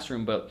of a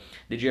classroom, but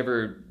did you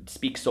ever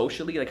speak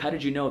socially? Like, how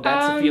did you know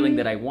that's the feeling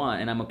that I want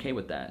and I'm okay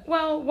with that?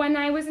 Well, when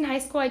I was in high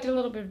school, I did a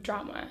little bit of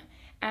drama.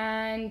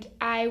 And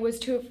I was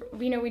too,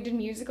 we did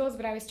musicals,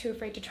 but I was too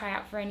afraid to try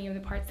out for any of the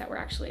parts that were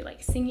actually,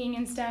 like, singing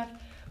and stuff.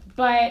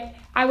 But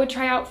I would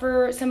try out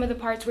for some of the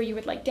parts where you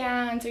would like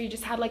dance or you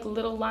just had like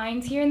little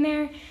lines here and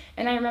there.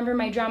 And I remember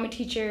my drama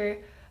teacher,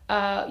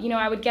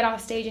 I would get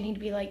off stage and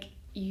he'd be like,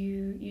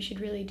 you should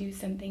really do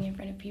something in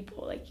front of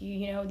people. Like,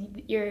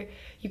 you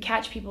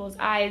catch people's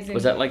eyes. And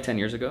was that like 10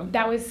 years ago?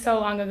 That was so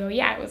long ago.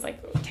 Yeah, it was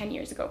like 10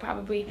 years ago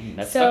probably.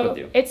 That stuck with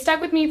you. It stuck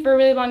with me for a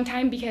really long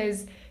time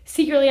because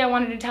secretly I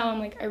wanted to tell him,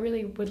 like, I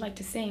really would like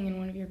to sing in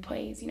one of your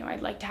plays.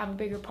 I'd like to have a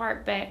bigger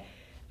part, but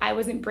I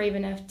wasn't brave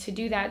enough to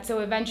do that. So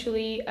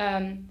eventually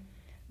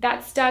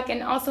that stuck.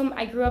 And also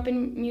I grew up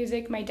in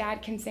music. My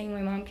dad can sing,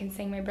 my mom can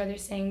sing, my brother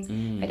sings.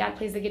 My dad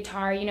plays the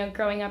guitar.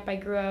 Growing up, I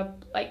grew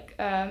up like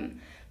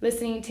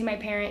listening to my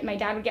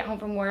dad would get home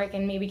from work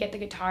and maybe get the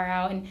guitar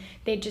out and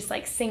they'd just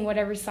like sing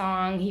whatever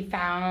song he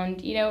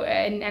found,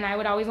 and I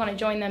would always want to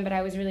join them, but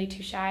I was really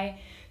too shy.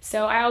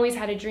 So I always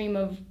had a dream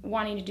of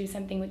wanting to do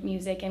something with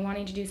music and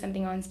wanting to do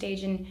something on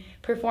stage and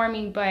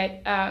performing,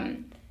 but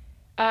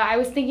I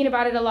was thinking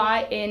about it a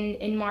lot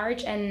in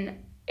March, and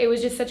it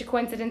was just such a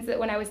coincidence that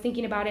when I was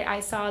thinking about it, I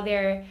saw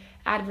their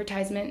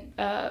advertisement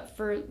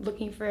for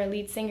looking for a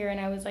lead singer, and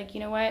I was like, you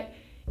know what?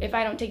 If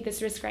I don't take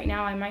this risk right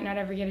now, I might not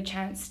ever get a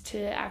chance to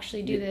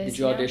actually do this. Did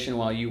you audition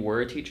while you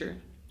were a teacher?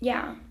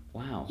 Yeah.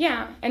 Wow.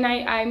 Yeah, and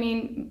I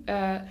mean,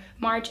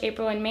 March,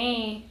 April, and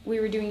May, we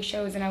were doing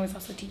shows, and I was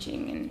also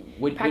teaching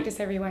and practice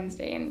every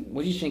Wednesday. And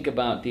what do you think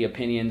about the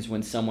opinions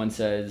when someone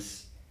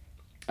says,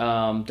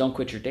 don't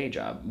quit your day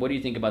job? What do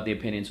you think about the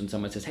opinions when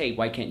someone says, hey,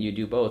 why can't you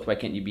do both? Why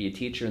can't you be a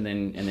teacher and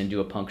then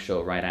do a punk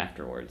show right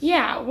afterwards?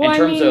 Yeah, well, in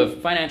terms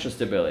of financial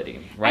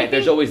stability, right?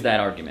 There's always that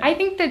argument. I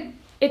think that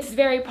it's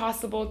very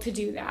possible to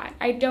do that.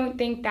 I don't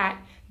think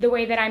that the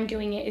way that I'm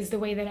doing it is the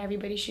way that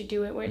everybody should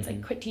do it, where it's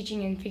like quit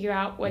teaching and figure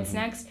out what's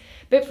next.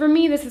 But for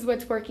me, this is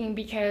what's working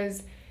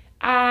because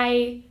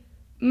my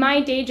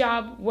day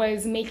job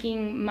was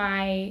making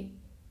my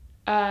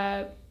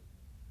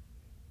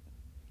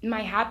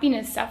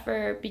happiness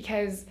suffer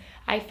because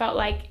I felt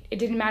like it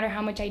didn't matter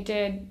how much I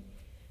did,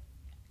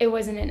 it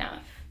wasn't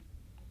enough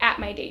at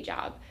my day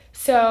job.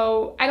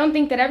 So I don't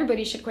think that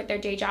everybody should quit their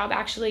day job.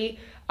 Actually,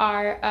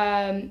 our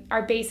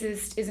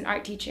bassist is an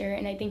art teacher,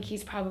 and I think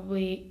he's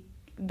probably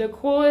the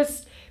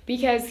coolest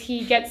because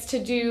he gets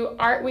to do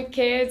art with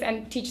kids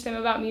and teach them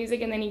about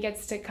music, and then he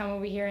gets to come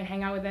over here and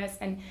hang out with us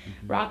and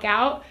rock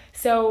out.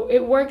 So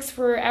it works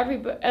for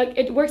everybody.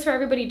 It works for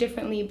everybody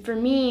differently. For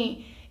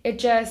me,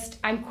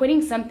 I'm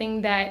quitting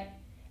something that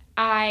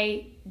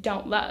I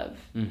don't love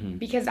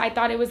because I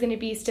thought it was going to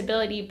be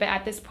stability, but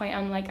at this point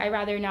I'm like, I'd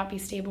rather not be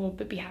stable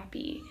but be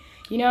happy.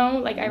 I'd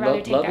rather take that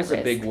risk. Love is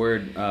a big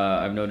word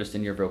I've noticed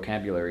in your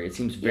vocabulary. It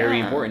seems very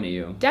important to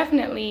you.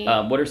 Definitely.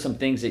 What are some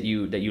things that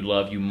you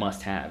love, you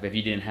must have? If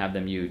you didn't have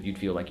them, you'd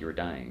feel like you were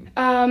dying.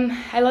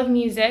 I love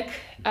music.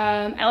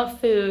 I love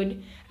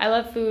food. I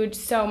love food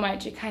so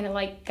much. It kind of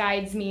like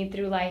guides me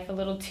through life a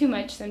little too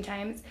much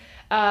sometimes.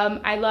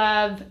 I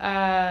love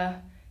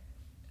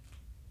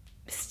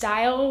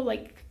style,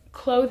 like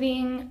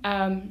clothing,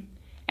 and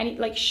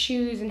like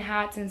shoes and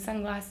hats and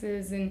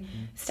sunglasses and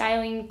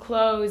styling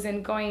clothes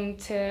and going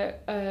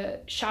to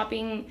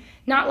shopping.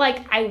 Not like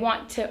I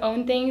want to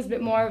own things,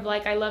 but more of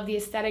like I love the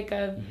aesthetic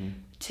of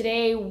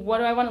today, what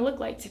do I want to look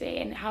like today,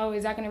 and how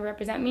is that going to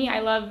represent me? I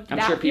love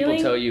that I'm sure people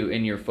feeling. tell you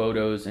in your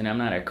photos, and I'm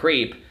not a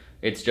creep,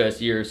 it's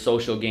just your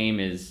social game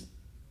is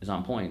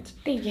on point.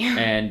 Thank you.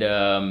 And,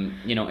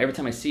 every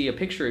time I see a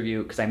picture of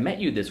you, because I met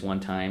you this one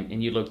time,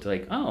 and you looked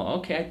like, oh,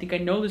 okay, I think I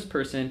know this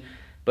person,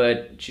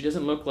 but she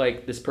doesn't look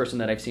like this person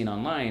that I've seen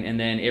online. And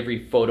then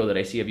every photo that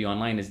I see of you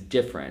online is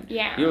different.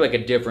 Yeah. You look like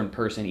a different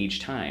person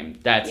each time.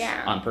 That's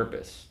on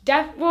purpose.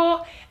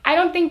 Well, I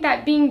don't think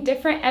that being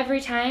different every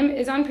time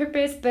is on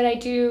purpose, but I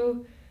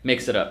do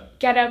mix it up.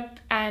 Get up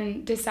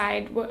and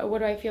decide what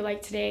do I feel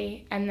like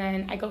today, and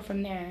then I go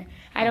from there.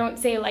 I don't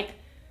say like,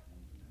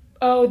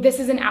 oh, this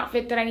is an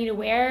outfit that I need to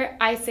wear.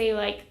 I say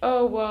like,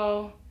 oh,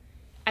 well,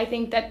 I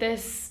think that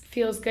this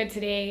feels good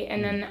today,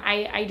 and then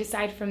I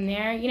decide from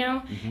there,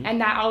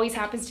 and that always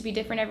happens to be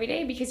different every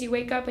day because you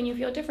wake up and you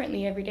feel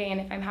differently every day.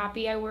 And if I'm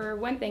happy, I wear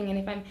one thing, and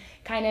if I'm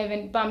kind of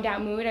in bummed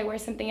out mood, I wear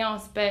something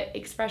else. But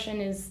expression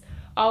is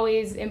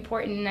always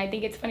important, and I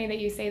think it's funny that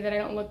you say that I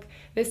don't look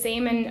the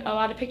same in a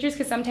lot of pictures,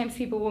 because sometimes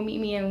people will meet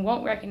me and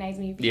won't recognize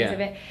me because of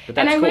it. But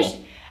that's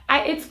cool.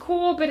 It's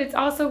cool, but it's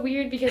also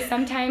weird because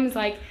sometimes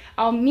like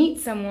I'll meet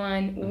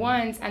someone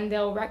once and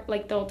they'll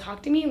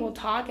talk to me and we'll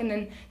talk, and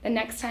then the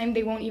next time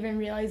they won't even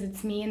realize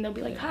it's me, and they'll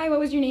be like, hi, what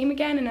was your name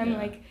again? And I'm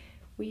like,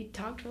 we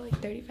talked for like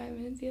 35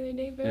 minutes the other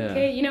day, but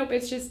okay, but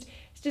it's just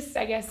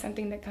I guess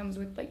something that comes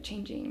with like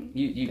changing.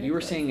 You were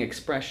saying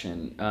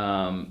expression.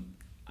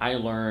 I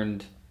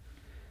learned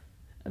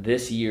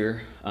this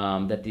year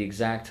that the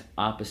exact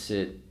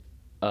opposite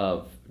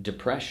of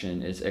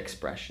depression is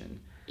expression.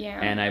 Yeah.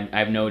 And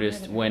I've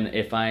noticed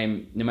if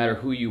I'm, no matter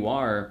who you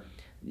are,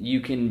 you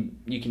can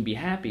be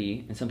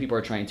happy, and some people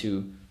are trying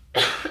to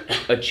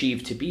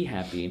achieve to be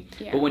happy.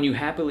 Yeah. But when you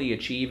happily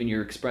achieve and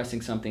you're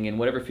expressing something in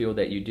whatever field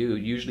that you do,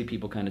 usually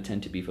people kind of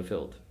tend to be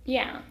fulfilled.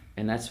 Yeah.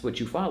 And that's what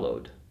you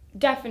followed.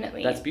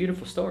 Definitely. That's a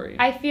beautiful story.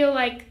 I feel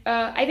like,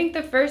 I think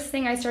the first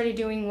thing I started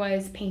doing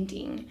was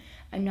painting.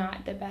 I'm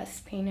not the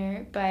best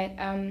painter, but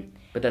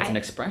that's an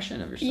expression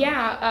of yourself.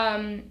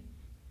 Yeah.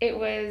 It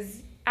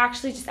was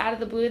actually just out of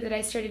the blue that I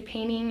started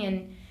painting,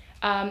 and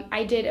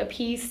I did a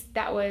piece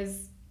that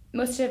was,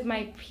 most of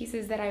my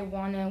pieces that I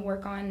want to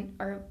work on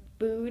are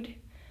food,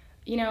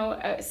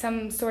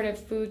 some sort of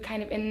food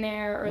kind of in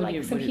there,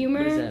 or some humor.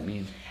 What does that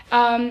mean?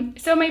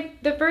 So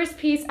the first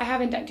piece, I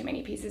haven't done too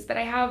many pieces, but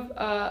I have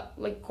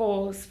like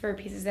goals for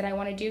pieces that I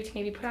want to do to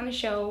maybe put on a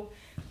show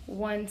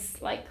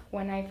once, like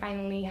when I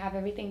finally have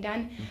everything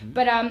done. Mm-hmm.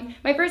 But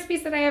my first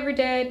piece that I ever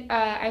did,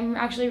 I'm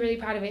actually really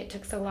proud of it. It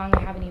took so long,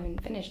 I haven't even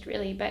finished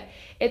really, but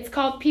it's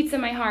called Pizza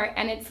My Heart,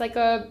 and it's like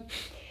a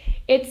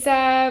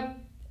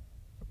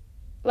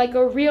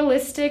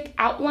realistic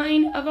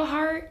outline of a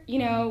heart,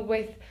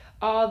 with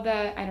all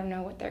the, I don't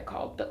know what they're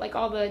called, but like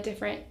all the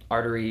different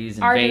arteries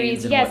and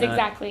veins and yes, whatnot.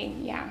 Exactly,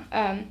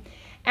 yeah.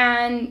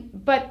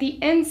 But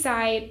the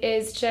inside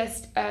is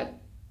just a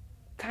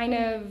kind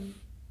of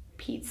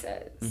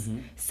pizzas. Mm-hmm.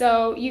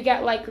 So you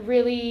get like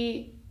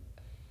really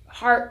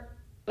heart,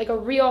 like a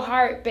real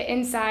heart, but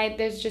inside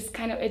there's just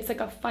kind of, it's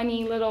like a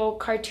funny little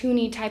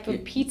cartoony type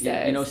of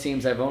pizza.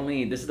 Seems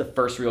this is the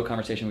first real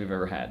conversation we've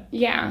ever had.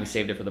 Yeah. And we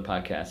saved it for the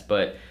podcast.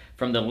 But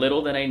from the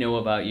little that I know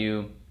about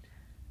you,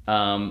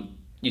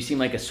 you seem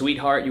like a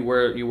sweetheart. You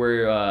wear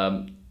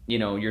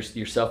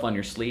yourself on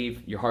your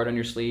sleeve, your heart on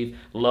your sleeve.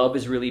 Love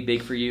is really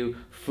big for you.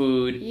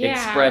 Food,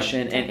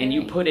 expression, and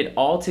you put it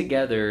all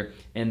together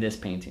in this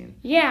painting.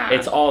 Yeah.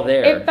 It's all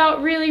there. It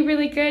felt really,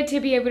 really good to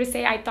be able to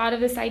say I thought of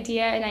this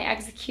idea and I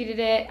executed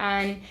it,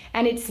 and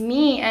it's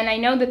me, and I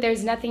know that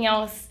there's nothing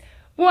else.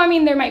 Well, I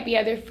mean, there might be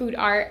other food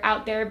art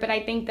out there, but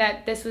I think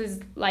that this was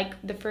like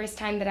the first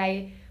time that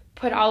I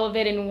put all of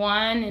it in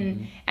one,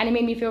 and it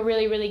made me feel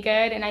really, really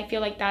good, and I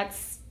feel like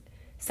that's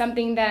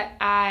something that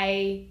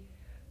I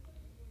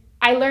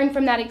learned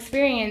from that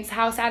experience,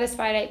 how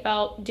satisfied I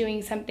felt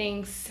doing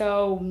something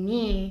so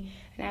me.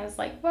 And I was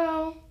like,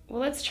 well,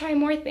 let's try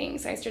more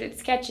things. So I started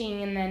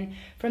sketching, and then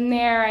from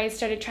there I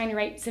started trying to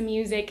write some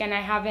music, and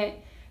I haven't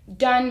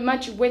done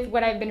much with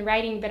what I've been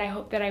writing, but I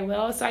hope that I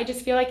will. So I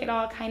just feel like it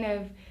all kind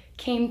of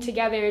came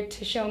together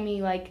to show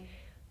me like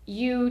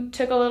you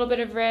took a little bit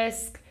of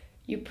risk,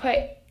 you put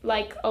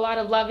like a lot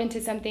of love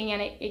into something,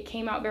 and it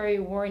came out very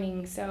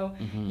rewarding. So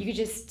you could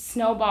just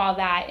snowball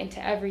that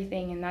into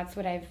everything, and that's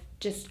what I've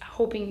just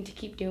hoping to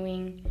keep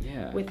doing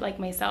with like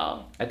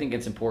myself. I think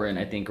it's important.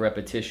 I think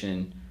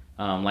repetition,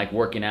 like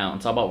working out,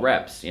 it's all about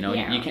reps. You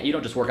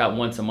don't just work out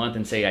once a month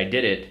and say I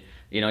did it.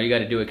 You got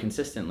to do it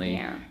consistently.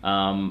 Yeah.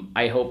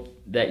 I hope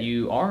that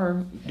you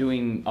are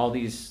doing all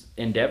these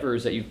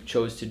endeavors that you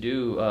chose to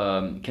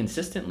do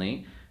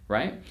consistently.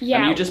 Right? Yeah. I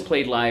mean, you just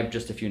played live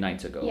just a few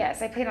nights ago.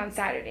 Yes, I played on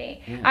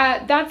Saturday.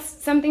 Yeah. That's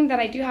something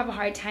that I do have a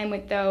hard time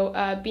with,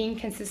 though, being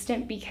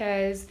consistent,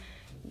 because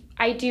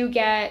I do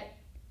get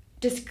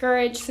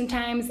discouraged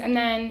sometimes. And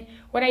then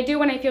what I do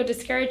when I feel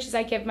discouraged is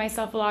I give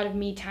myself a lot of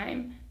me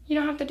time. You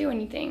don't have to do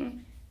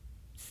anything.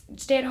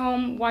 Stay at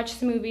home, watch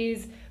some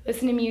movies,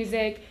 listen to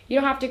music. You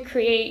don't have to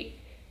create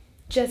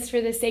just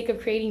for the sake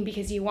of creating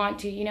because you want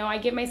to. I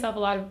give myself a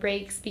lot of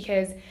breaks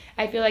because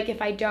I feel like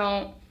if I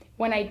don't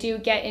when I do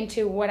get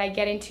into what I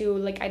get into,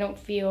 like I don't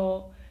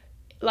feel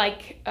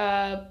like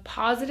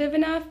positive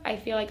enough. I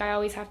feel like I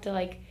always have to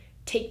like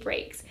take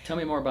breaks. Tell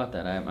me more about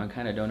that. I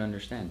kind of don't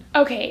understand.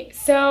 Okay,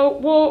 so,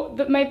 well,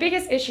 my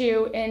biggest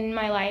issue in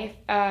my life,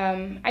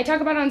 I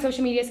talk about it on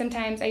social media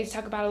sometimes. I used to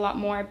talk about it a lot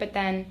more, but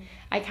then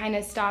I kind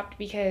of stopped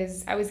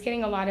because I was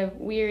getting a lot of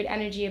weird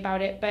energy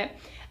about it. But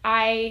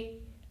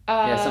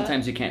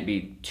sometimes you can't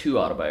be too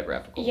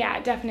autobiographical. Yeah,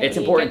 definitely. It's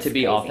important to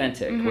be crazy.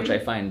 Authentic, which I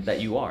find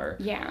that you are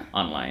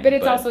online. But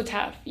it's also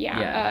tough.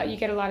 Yeah. You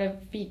get a lot of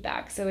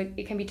feedback, so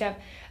it can be tough.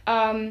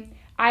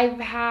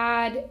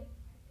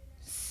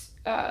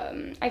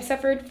 I've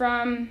suffered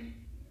from,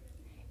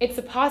 it's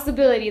a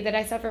possibility that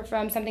I suffer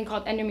from something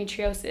called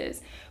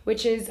endometriosis,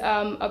 which is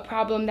a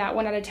problem that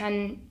 1 out of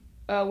 10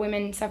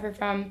 women suffer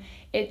from.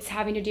 It's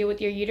having to deal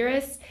with your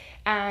uterus,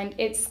 and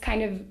it's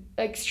kind of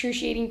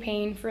excruciating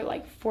pain for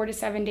like 4 to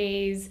 7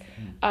 days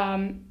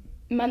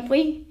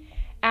monthly.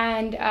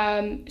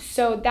 And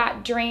so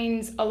that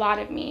drains a lot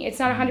of me. It's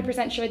not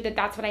 100% sure that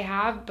that's what I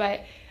have,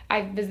 but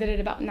I've visited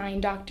about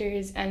 9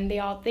 doctors and they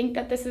all think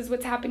that this is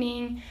what's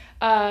happening.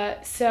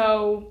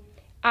 So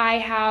I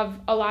have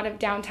a lot of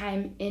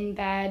downtime in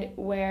bed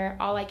where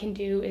all I can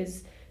do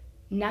is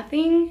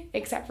nothing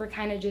except for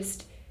kind of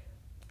just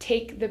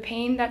take the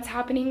pain that's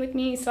happening with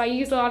me. So I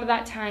use a lot of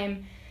that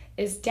time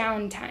as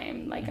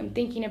downtime. Like I'm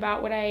thinking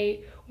about what I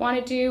want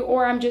to do,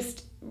 or I'm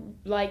just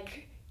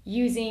like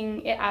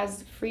using it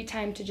as free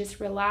time to just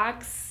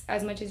relax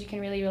as much as you can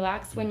really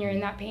relax when you're in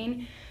that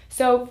pain.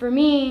 So for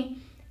me,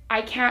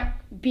 I can't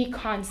be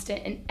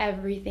constant in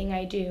everything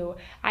I do.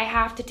 I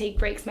have to take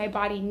breaks. My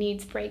body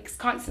needs breaks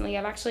constantly.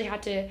 I've actually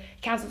had to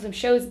cancel some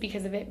shows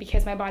because of it,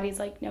 because my body's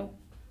like, no,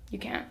 you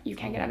can't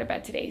get out of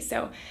bed today.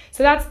 So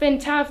that's been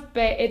tough,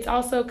 but it's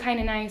also kind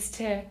of nice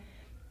to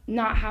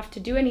not have to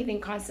do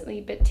anything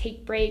constantly, but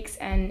take breaks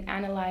and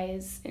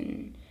analyze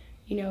and,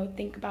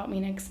 think about my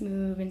next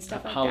move and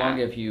stuff like that. How long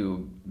have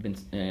you been,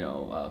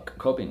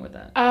 coping with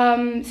that?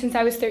 Since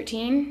I was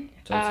 13.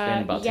 So it's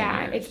been about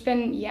 10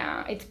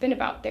 years. It's been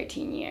about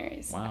 13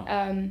 years. Wow.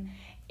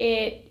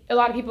 A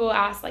lot of people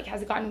ask, like,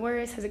 has it gotten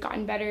worse? Has it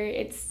gotten better?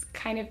 It's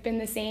kind of been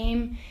the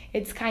same.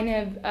 It's kind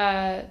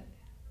of,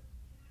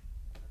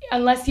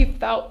 unless you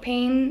felt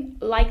pain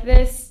like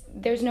this,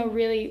 there's no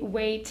really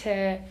way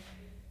to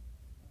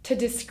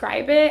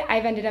describe it.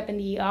 I've ended up in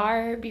the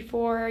ER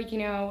before,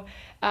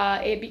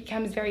 it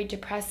becomes very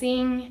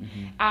depressing.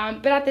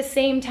 But at the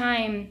same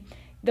time,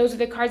 those are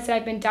the cards that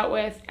I've been dealt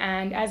with,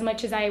 and as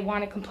much as I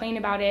want to complain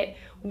about it,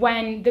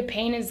 when the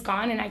pain is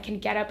gone and I can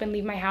get up and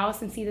leave my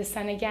house and see the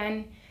sun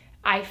again,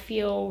 I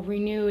feel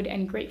renewed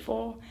and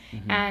grateful.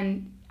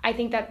 And I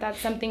think that that's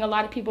something a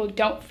lot of people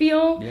don't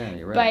feel. Yeah,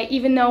 you're right. But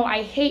even though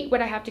I hate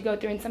what I have to go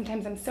through, and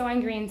sometimes I'm so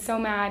angry and so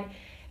mad,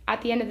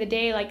 at the end of the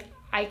day, like,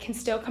 I can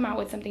still come out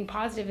with something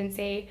positive and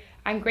say,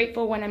 I'm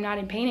grateful when I'm not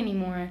in pain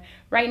anymore.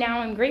 Right now,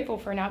 I'm grateful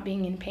for not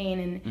being in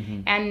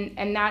pain.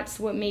 And that's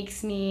what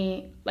makes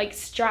me, like,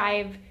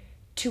 strive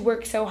to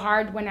work so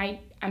hard when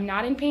I'm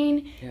not in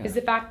pain, is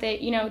the fact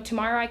that,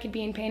 tomorrow I could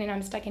be in pain and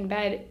I'm stuck in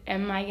bed.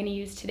 Am I going to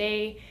use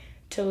today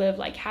to live,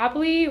 like,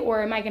 happily?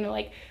 Or am I going to,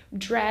 like,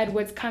 dread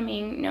what's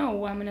coming?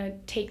 No, I'm going to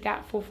take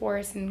that full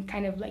force and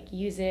kind of, like,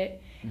 use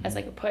it as,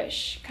 like, a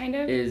push, kind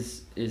of.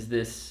 Is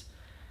this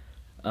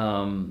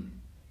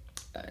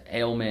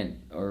ailment,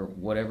 or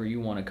whatever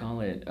you want to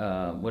call it,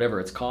 whatever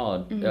it's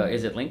called,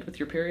 is it linked with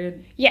your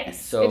period?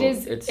 Yes, so it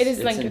is. It is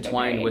linked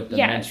entwined with the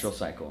menstrual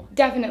cycle.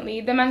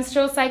 Definitely, the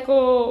menstrual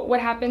cycle. What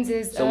happens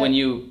is. So when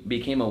you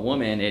became a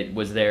woman, it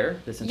was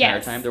there this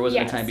entire time. There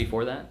wasn't a time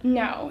before that.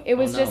 No, it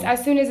was just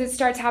as soon as it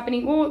starts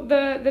happening. Well,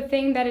 the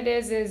thing that it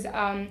is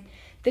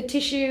the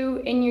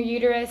tissue in your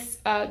uterus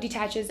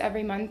detaches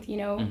every month.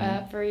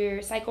 For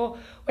your cycle.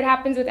 What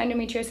happens with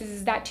endometriosis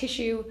is that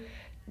tissue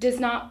does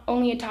not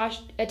only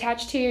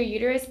attach to your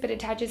uterus, but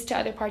attaches to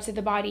other parts of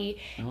the body.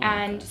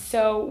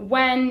 So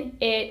when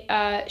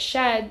it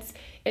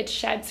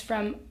sheds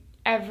from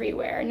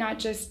everywhere, not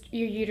just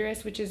your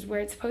uterus, which is where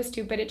it's supposed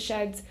to, but it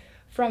sheds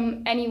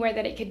from anywhere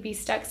that it could be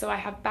stuck. So I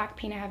have back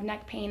pain, I have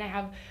neck pain, I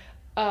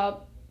have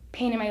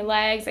pain in my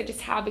legs, I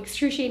just have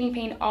excruciating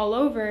pain all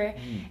over.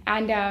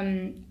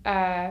 And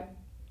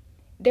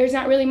there's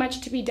not really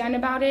much to be done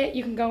about it.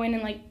 You can go in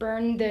and, like,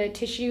 burn the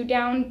tissue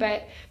down,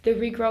 but the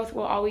regrowth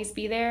will always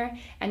be there.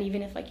 And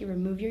even if, like, you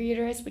remove your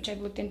uterus, which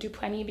I've looked into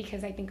plenty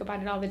because I think about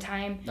it all the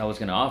time. I was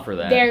going to offer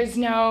that. There's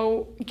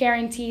no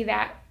guarantee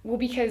that,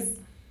 because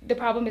the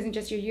problem isn't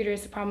just your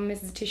uterus, the problem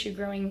is the tissue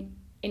growing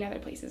in other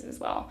places as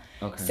well.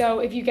 Okay. So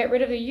if you get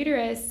rid of the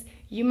uterus,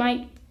 you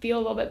might feel a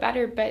little bit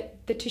better, but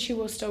the tissue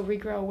will still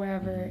regrow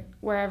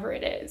wherever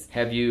it is.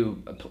 Have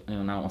you, I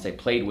don't want to say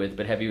played with,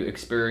 but have you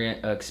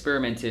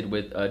experimented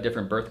with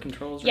different birth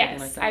controls or anything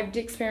like that? Yes, I've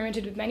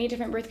experimented with many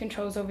different birth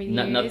controls over the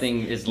years.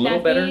 Nothing is a little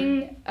better?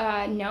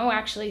 No,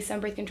 actually, some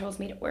birth controls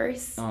made it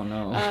worse. Oh,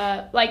 no.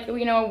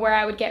 Where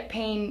I would get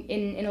pain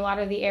in a lot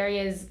of the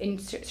areas, in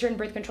certain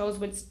birth controls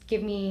would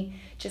give me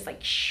just,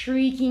 like,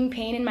 shrieking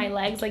pain in my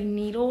legs, like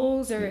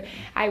needles, or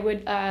I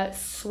would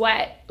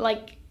sweat,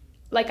 like,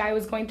 like I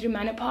was going through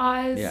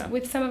menopause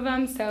with some of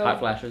them. So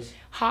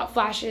hot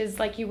flashes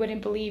like you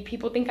wouldn't believe.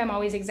 People think I'm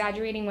always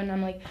exaggerating when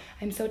I'm like,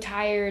 I'm so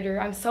tired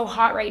or I'm so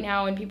hot right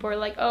now, and people are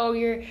like, oh,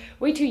 you're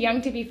way too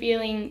young to be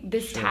feeling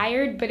this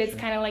tired. But it's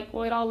kind of like,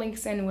 well, it all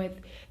links in with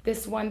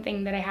this one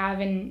thing that I have,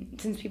 and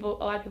since a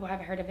lot of people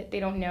haven't heard of it, they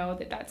don't know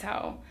that that's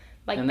how.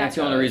 Like, and that's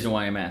the only reason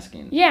why I'm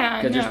asking.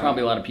 Yeah, because there's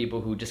probably a lot of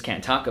people who just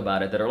can't talk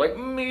about it that are like,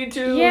 me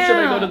too. Yeah. Should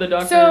I go to the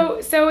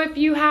doctor? So if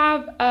you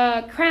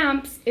have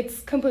cramps,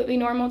 it's completely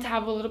normal to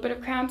have a little bit of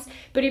cramps.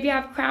 But if you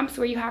have cramps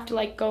where you have to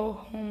like go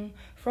home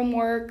from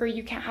work, or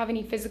you can't have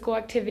any physical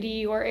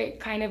activity, or it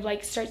kind of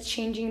like starts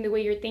changing the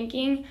way you're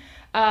thinking,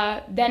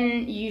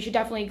 then you should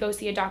definitely go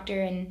see a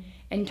doctor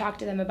and talk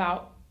to them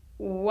about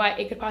what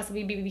it could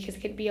possibly be, because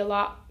it could be a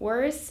lot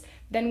worse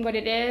than what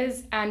it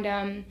is.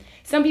 And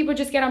some people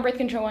just get on birth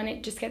control and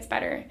it just gets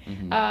better.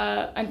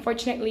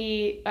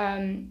 Unfortunately,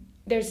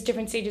 there's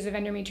different stages of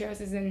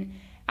endometriosis, and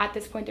at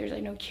this point there's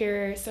like no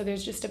cure, so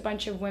there's just a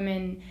bunch of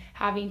women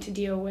having to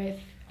deal with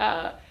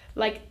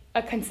like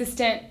a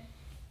consistent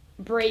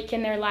break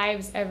in their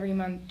lives every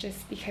month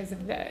just because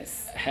of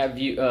this. Have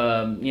you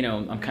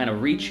I'm kind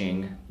of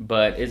reaching,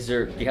 but do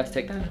you have to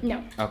take that?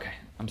 No. Okay,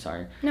 I'm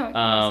sorry.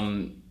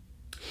 No.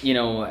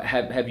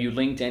 Have you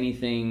linked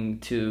anything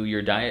to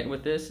your diet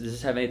with this? Does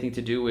this have anything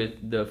to do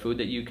with the food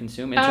that you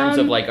consume in terms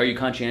of like, are you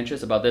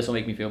conscientious about this will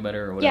make me feel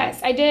better or whatever?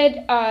 Yes, I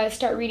did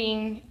start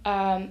reading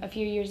a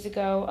few years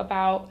ago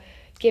about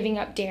giving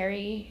up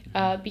dairy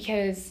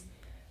because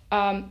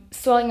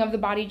swelling of the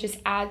body just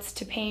adds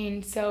to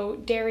pain. So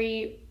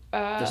dairy...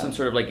 there's some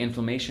sort of like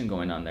inflammation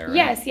going on there,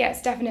 right?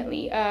 Yes,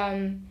 definitely.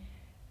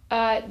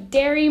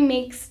 Dairy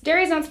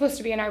is not supposed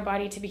to be in our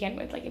body to begin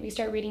with, like if you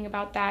start reading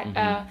about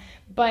that.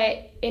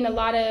 But in a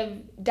lot of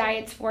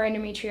diets for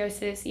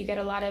endometriosis, you get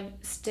a lot of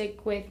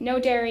stick with no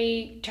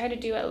dairy, try to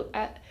do it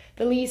at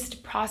the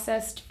least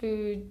processed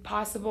food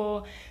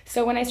possible.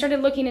 So when I started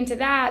looking into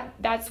that,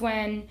 that's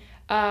when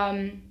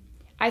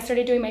I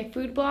started doing my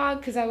food blog,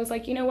 because I was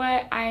like, you know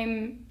what,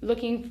 I'm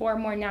looking for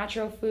more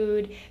natural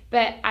food,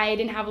 but I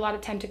didn't have a lot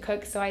of time to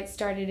cook, so I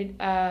started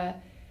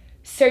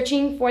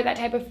searching for that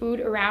type of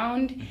food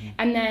around.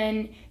 And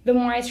then the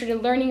more I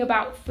started learning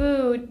about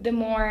food, the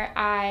more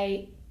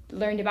I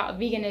learned about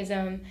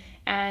veganism,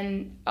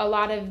 and a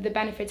lot of the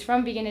benefits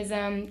from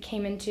veganism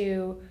came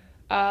into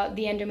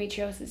the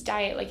endometriosis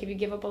diet. Like if you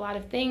give up a lot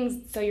of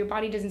things so your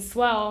body doesn't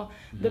swell,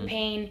 the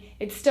pain,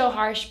 it's still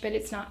harsh, but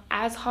it's not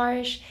as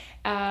harsh.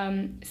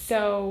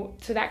 So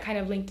that kind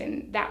of linked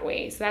in that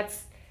way. So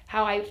that's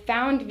how I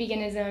found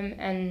veganism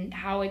and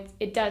how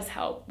it does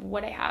help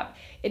what I have.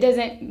 It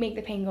doesn't make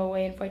the pain go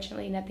away,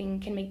 unfortunately. Nothing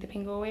can make the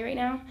pain go away right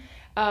now,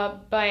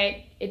 but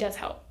it does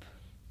help.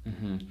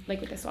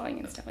 Like with the swelling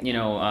and stuff like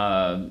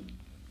that.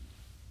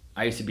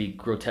 I used to be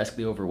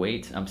grotesquely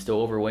overweight. I'm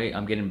still overweight.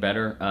 I'm getting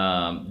better.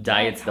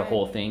 Diet's the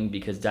whole thing,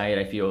 because diet,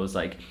 I feel, is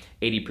like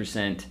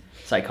 80%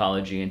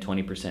 psychology and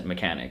 20%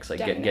 mechanics, like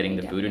getting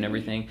the food and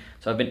everything.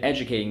 So I've been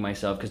educating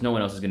myself, because no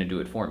one else is going to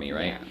do it for me,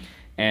 right? Yeah.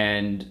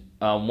 And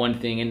one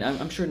thing, and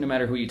I'm sure no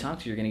matter who you talk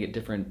to, you're going to get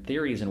different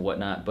theories and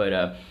whatnot,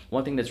 but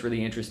one thing that's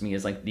really interested me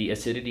is like the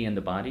acidity in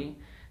the body.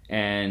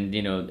 And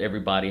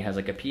every body has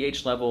like a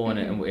pH level,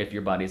 and if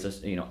your body's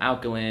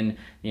alkaline,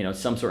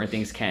 some certain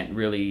things can't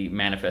really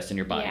manifest in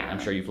your body. I'm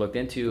sure you've looked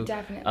into.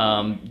 Definitely.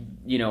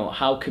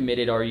 How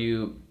committed are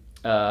you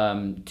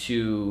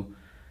to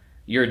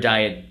your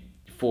diet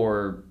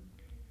for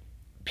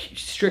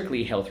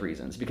strictly health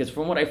reasons? Because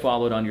from what I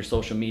followed on your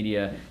social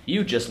media,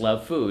 you just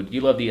love food.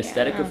 You love the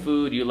aesthetic of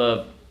food. You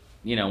love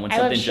when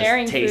something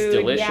just tastes food.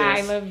 delicious. Yeah,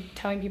 I love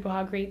telling people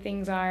how great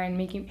things are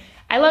and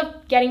I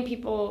love getting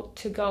people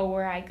to go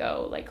where I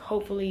go. Like,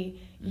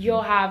 hopefully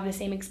you'll have the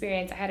same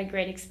experience. I had a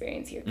great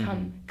experience here.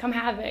 Come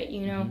have it,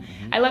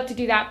 I love to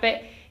do that,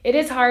 but it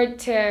is hard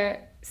to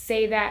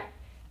say that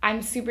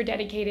I'm super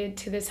dedicated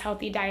to this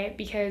healthy diet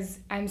because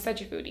I'm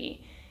such a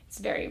foodie. It's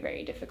very,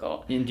 very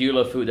difficult. And do you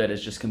love food that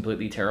is just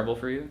completely terrible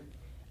for you?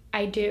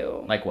 I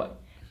do. Like what?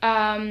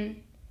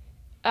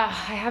 I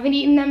haven't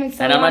eaten them in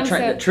so long. And I'm not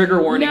trying to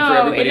trigger warning for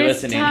everybody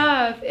listening.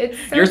 It's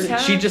so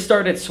tough. She just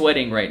started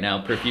sweating right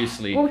now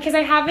profusely. Well, because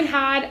I haven't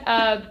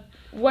had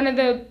one of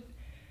the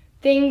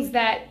things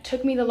that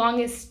took me the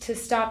longest to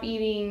stop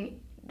eating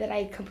that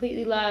I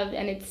completely loved,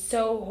 and it's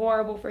so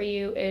horrible for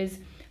you, is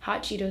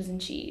hot Cheetos and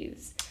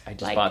cheese. I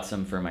just bought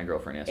some for my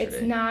girlfriend yesterday.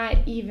 It's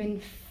not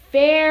even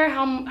fair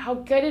how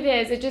good it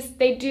is.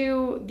 They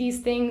do these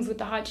things with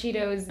the hot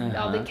Cheetos,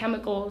 all the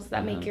chemicals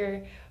that make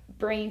your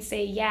brain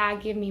say, yeah,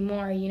 give me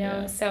more,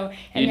 so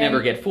you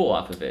never get full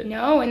off of it.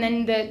 No, and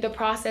then the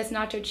processed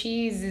nacho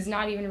cheese is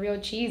not even real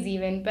cheese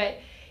even, but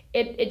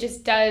it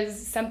just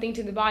does something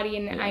to the body,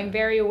 and I'm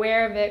very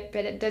aware of it,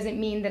 but it doesn't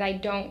mean that I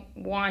don't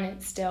want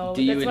it still.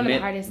 That's one of the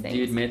hardest things. Do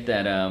you admit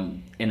that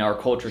in our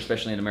culture,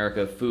 especially in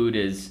America, food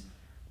is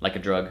like a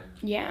drug.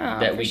 Yeah,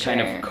 That for we sure. kind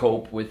of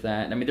cope with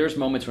that. I mean, there's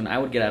moments when I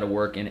would get out of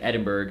work in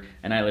Edinburgh,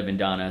 and I live in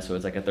Donna, so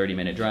it's like a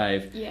 30-minute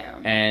drive. Yeah.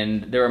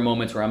 And there are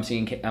moments where I'm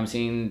seeing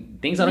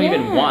things I don't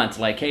even Yeah. want,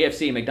 like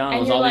KFC, And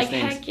McDonald's, you're all like,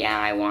 these things. heck yeah,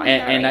 I want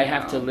And, that and I right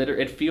have to now.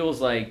 literally, it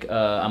feels like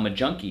I'm a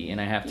junkie,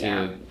 and I have to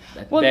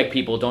Yeah. Well, beg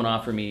people, don't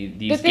offer me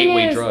The these thing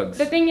gateway is, drugs.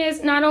 the thing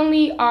is, not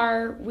only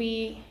are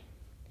we,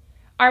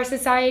 our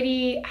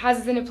society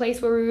has us in a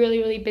place where we're really,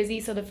 really busy,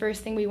 so the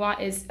first thing we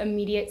want is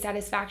immediate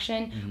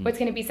satisfaction. Mm-hmm. What's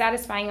going to be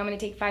satisfying? I'm going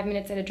to take 5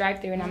 minutes at a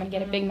drive-thru and I'm going to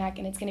get a Big Mac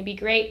and it's going to be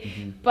great.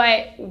 Mm-hmm.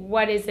 But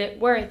what is it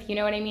worth? You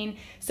know what I mean?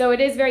 So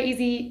it is very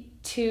easy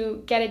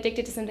to get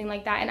addicted to something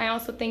like that. And I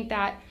also think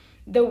that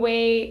the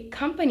way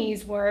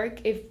companies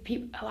work, a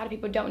lot of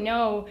people don't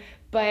know,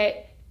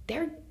 but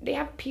they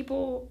have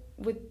people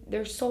with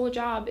their sole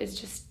job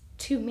is just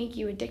to make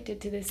you addicted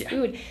to this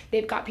food.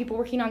 They've got people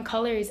working on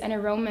colors and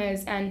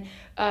aromas and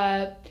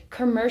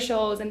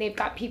commercials, and they've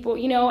got people,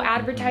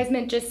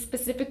 advertisement just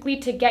specifically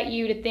to get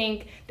you to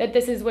think that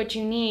this is what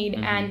you need.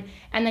 And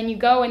then you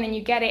go and then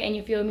you get it and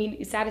you feel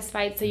immediately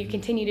satisfied, so you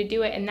continue to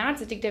do it, and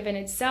that's addictive in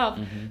itself.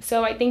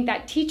 So I think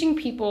that teaching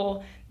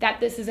people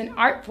that this is an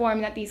art form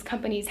that these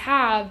companies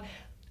have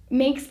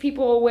makes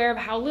people aware of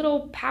how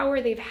little power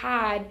they've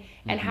had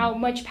and how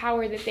much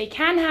power that they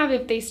can have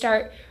if they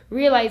start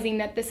realizing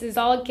that this is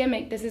all a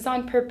gimmick, this is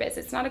on purpose.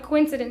 It's not a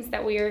coincidence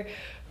that we're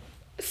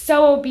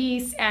so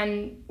obese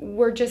and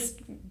we're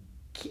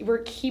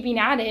keeping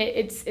at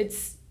it.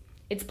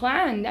 It's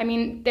planned. I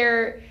mean,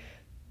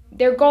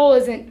 their goal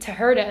isn't to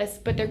hurt us,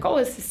 but their goal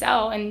is to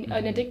sell, and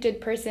an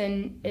addicted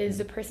person is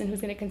a person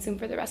who's going to consume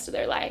for the rest of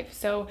their life.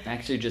 So I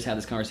actually just had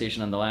this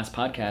conversation on the last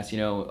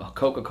podcast.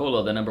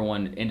 Coca-Cola, the number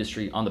one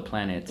industry on the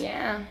planet,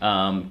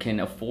 can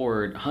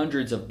afford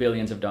hundreds of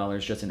billions of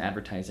dollars just in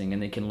advertising,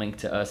 and they can link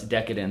to us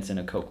decadence in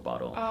a Coke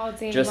bottle all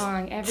day just,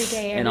 long, every day,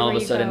 everywhere and all of a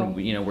you sudden,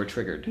 go. we're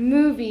triggered.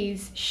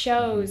 Movies,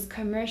 shows,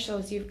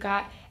 commercials, you've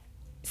got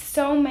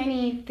so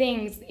many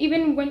things,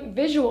 even when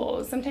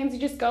visuals. Sometimes you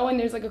just go and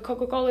there's like a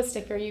Coca-Cola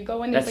sticker. You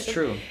go and there's That's like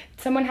true.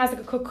 Someone has like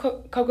a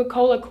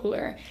Coca-Cola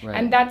cooler, Right.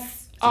 and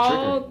that's a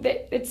all trigger.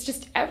 that. It's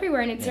just everywhere,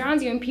 and it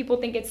surrounds you. And people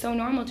think it's so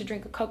normal to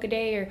drink a Coke a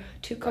day or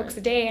 2 Cokes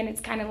a day, and it's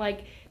kind of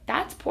like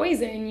that's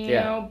poison, you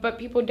know. But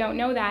people don't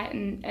know that,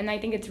 and I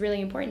think it's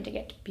really important to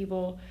get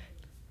people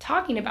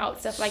talking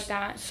about stuff like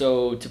that.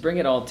 So to bring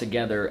it all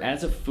together,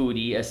 as a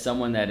foodie, as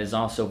someone that is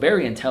also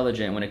very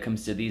intelligent when it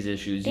comes to these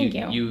issues, Thank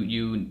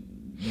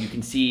you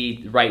can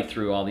see right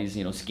through all these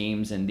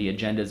schemes and the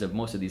agendas of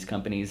most of these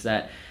companies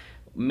that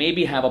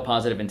maybe have a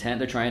positive intent.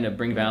 They're trying to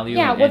bring value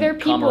and they're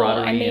people,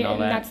 camaraderie and all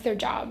and that. that's their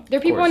job. They're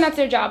people, and that's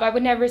their job. I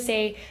would never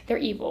say they're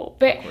evil.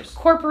 But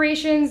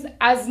corporations,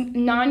 as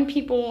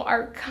non-people,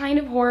 are kind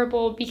of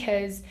horrible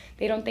because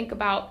they don't think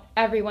about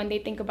everyone. They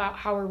think about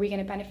how are we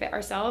going to benefit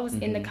ourselves.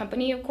 In the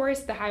company, of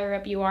course, the higher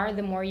up you are,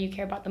 the more you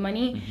care about the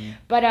money.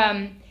 But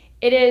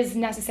it is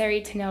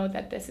necessary to know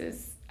that this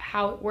is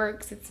how it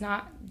works. It's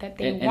not that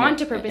they want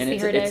to purposely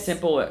hurt us. It's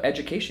simple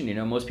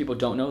education. Most people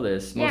don't know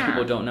this. Most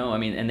people don't know. I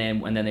mean, and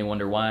then they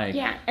wonder why.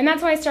 Yeah, and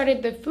that's why I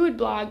started the food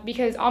blog,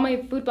 because all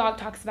my food blog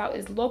talks about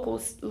is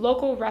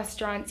local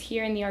restaurants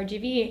here in the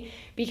RGV,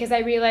 because I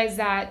realized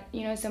that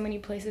so many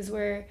places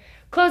were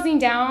closing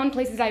down.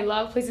 Places I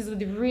love, places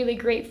with really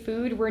great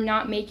food, were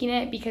not making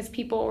it because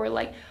people were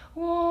like,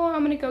 "Oh,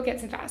 I'm gonna go get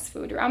some fast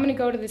food," or "I'm gonna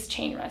go to this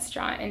chain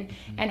restaurant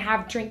and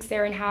have drinks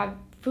there and have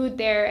food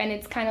there," and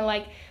it's kind of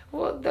like,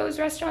 well, those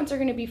restaurants are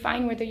going to be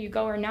fine whether you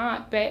go or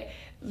not, but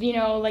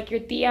like your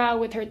tia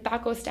with her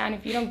taco stand,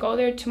 if you don't go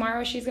there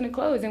tomorrow, she's going to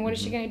close. And what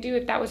is she going to do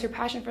if that was her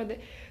passion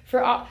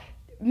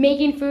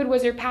making food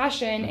was her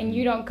passion, and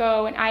you don't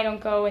go and I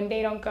don't go and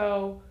they don't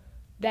go,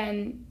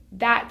 then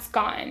that's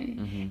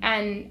gone.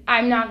 And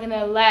I'm not going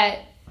to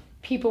let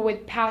people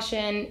with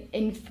passion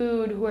in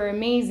food who are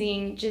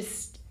amazing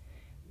just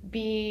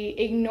be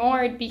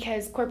ignored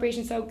because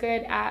corporations are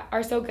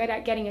so good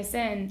at getting us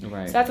in.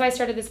 Right. So that's why I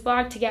started this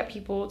blog, to get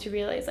people to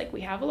realize, like,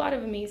 we have a lot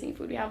of amazing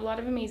food, we have a lot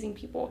of amazing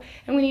people,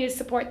 and we need to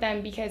support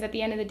them, because at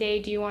the end of the day,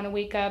 do you want to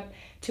wake up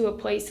to a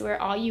place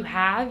where all you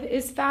have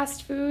is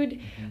fast food?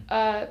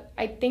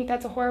 I think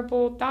that's a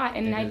horrible thought,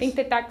 and I think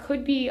that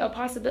could be a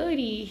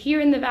possibility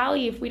here in the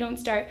Valley if we don't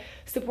start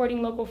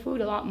supporting local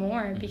food a lot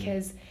more,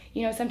 because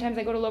sometimes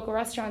I go to local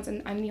restaurants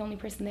and I'm the only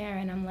person there,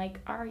 and I'm like,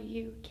 are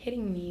you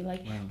kidding me?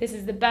 Like, this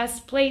is the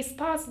best place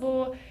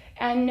possible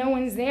and no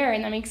one's there,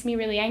 and that makes me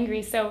really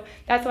angry. So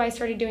that's why I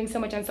started doing so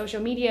much on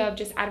social media, of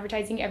just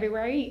advertising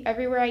everywhere I eat.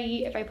 Everywhere I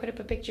eat, if I put up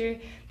a picture,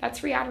 that's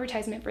free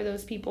advertisement for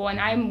those people, and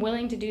I'm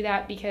willing to do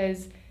that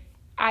because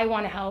I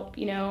want to help,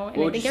 and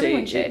I think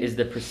everyone should. Is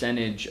the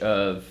percentage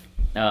of,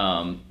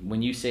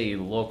 when you say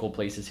local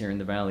places here in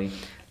the Valley,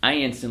 I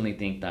instantly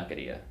think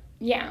taqueria.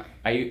 Yeah.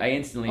 I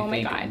instantly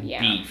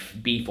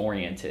think beef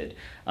oriented.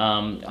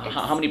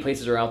 How many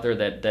places are out there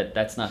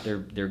that's not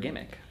their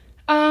gimmick?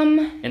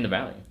 In the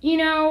Valley.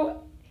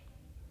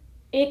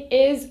 It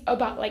is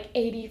about like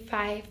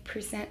 85%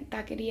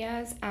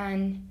 taquerias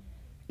and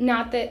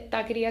not that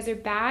taquerias are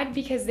bad,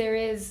 because there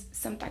is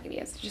some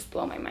taquerias that just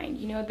blow my mind.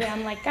 You know, that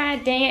I'm like,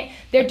 God dang it,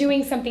 they're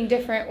doing something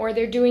different, or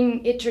they're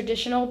doing it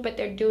traditional, but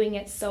they're doing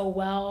it so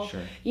well.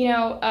 Sure. You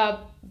know,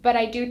 but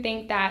I do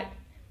think that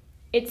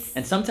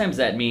and sometimes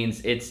that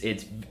means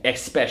it's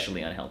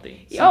especially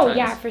unhealthy. Oh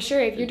yeah, for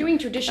sure. If you're doing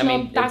traditional, I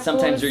mean,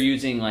 sometimes you're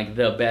using like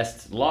the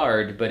best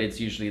lard, but it's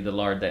usually the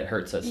lard that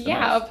hurts us the most.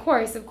 Yeah, of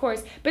course.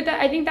 But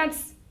I think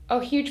that's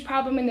a huge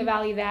problem in the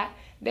Valley, that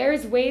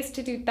there's ways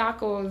to do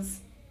tacos.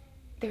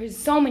 There's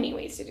so many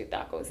ways to do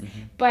tacos,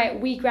 but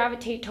we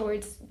gravitate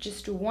towards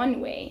just one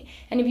way.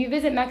 And if you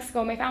visit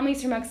Mexico, my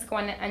family's from Mexico,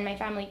 and my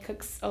family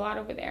cooks a lot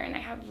over there, and I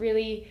have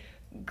really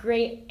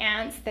great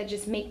aunts that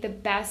just make the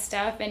best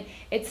stuff, and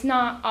it's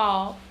not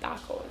all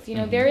tacos. You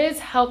know, there is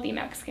healthy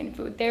Mexican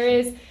food. There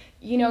is,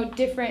 you know,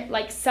 different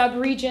like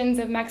sub-regions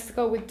of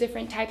Mexico with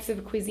different types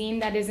of cuisine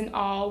that isn't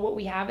all what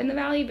we have in the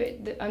Valley,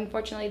 but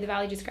unfortunately the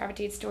Valley just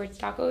gravitates towards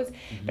tacos.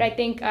 But I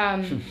think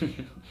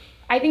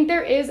I think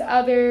there is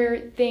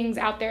other things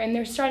out there, and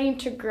they're starting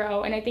to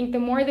grow, and I think the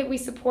more that we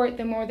support,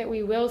 the more that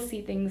we will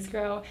see things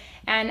grow.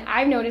 And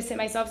I've noticed it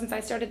myself since I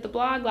started the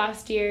blog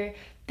last year.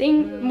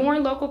 More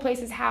local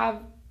places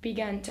have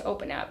begun to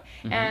open up,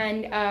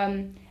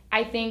 and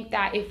I think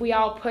that if we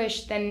all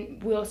push, then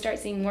we'll start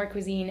seeing more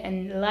cuisine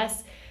and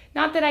less.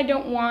 Not that I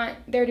don't want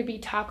there to be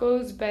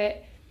tacos,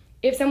 but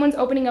if someone's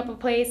opening up a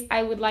place,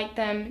 I would like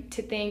them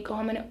to think, oh,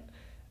 I'm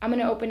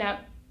gonna open up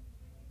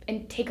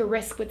and take a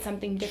risk with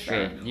something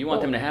different. Sure. You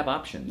want them to have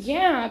options.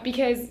 Yeah,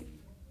 because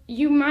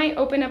you might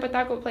open up a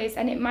taco place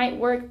and it might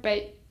work,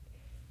 but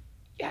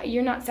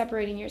you're not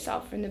separating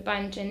yourself from the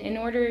bunch. And in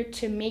order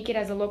to make it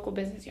as a local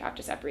business, you have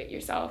to separate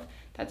yourself.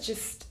 That's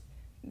just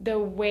the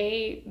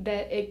way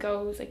that it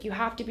goes. Like, you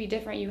have to be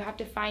different. You have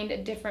to find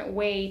a different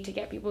way to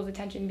get people's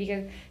attention,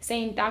 because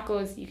saying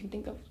tacos, you can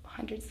think of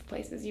hundreds of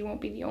places. You won't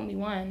be the only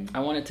one.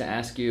 I wanted to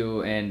ask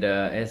you, and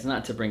it's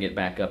not to bring it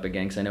back up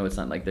again, because I know it's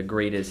not like the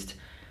greatest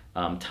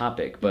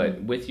topic,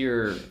 but with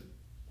your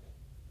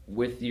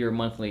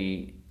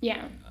monthly,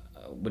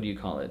 what do you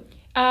call it?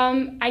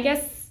 I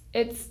guess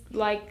it's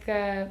like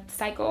a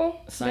cycle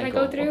that I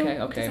go through.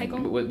 Okay.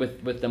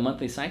 With the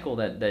monthly cycle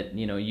that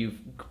you know, you've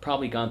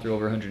probably gone through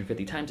over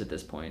 150 times at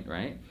this point,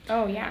 right?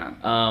 Oh yeah.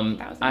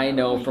 I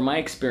know from my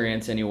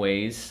experience,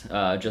 anyways,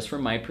 just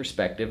from my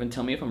perspective, and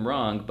tell me if I'm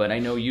wrong, but I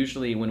know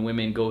usually when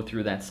women go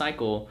through that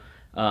cycle,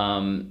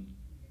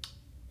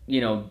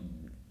 you know,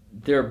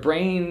 their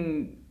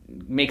brain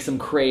makes them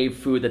crave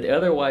food that they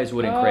otherwise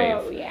wouldn't crave.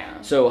 Oh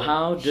yeah. So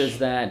how does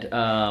that?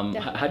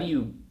 How do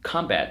you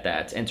combat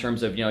that in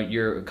terms of, you know,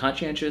 you're a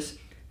conscientious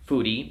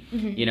foodie,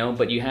 you know,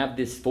 but you have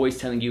this voice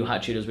telling you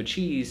hot Cheetos with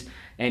cheese,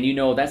 and you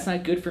know that's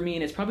not good for me,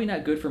 and it's probably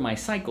not good for my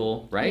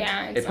cycle, right?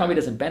 Yeah, it probably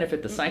doesn't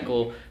benefit the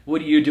cycle. What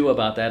do you do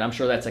about that? I'm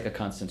sure that's like a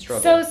constant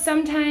struggle. So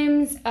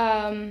sometimes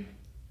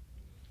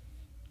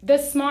the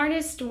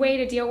smartest way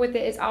to deal with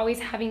it is always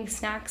having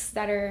snacks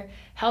that are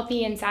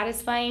healthy and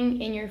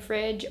satisfying in your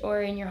fridge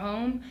or in your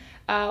home.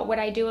 What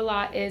I do a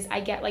lot is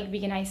I get like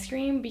vegan ice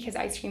cream, because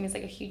ice cream is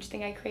like a huge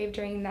thing I crave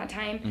during that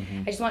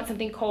time. I just want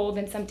something cold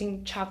and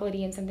something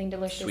chocolatey and something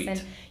delicious. Sweet.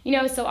 And, you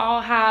know, so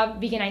I'll have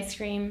vegan ice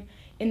cream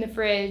in the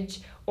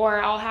fridge,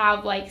 or I'll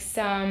have like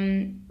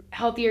some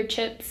healthier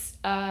chips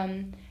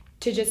to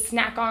just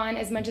snack on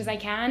as much as I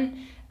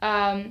can.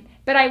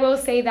 But I will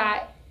say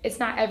that it's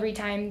not every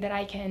time that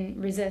I can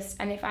resist.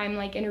 And if I'm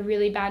like in a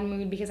really bad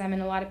mood because I'm in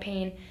a lot of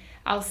pain,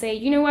 I'll say,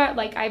 you know what,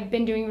 like I've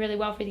been doing really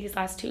well for these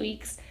last 2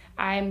 weeks.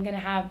 I'm going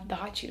to have the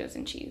hot Cheetos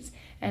and cheese.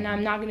 And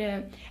I'm not going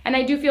to, and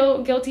I do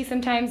feel guilty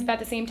sometimes, but at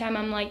the same time,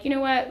 I'm like, you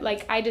know what,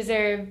 like I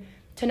deserve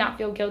to not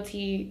feel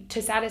guilty,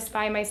 to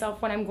satisfy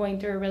myself when I'm going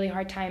through a really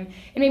hard time.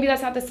 And maybe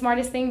that's not the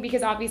smartest thing,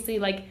 because obviously,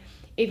 like,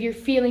 if you're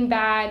feeling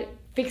bad,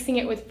 fixing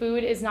it with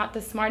food is not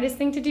the smartest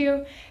thing to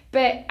do.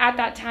 But at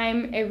that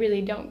time, I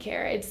really don't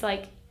care. It's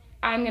like,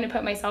 I'm going to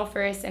put myself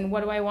first, and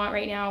what do I want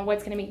right now?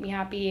 What's going to make me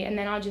happy? And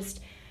then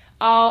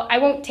I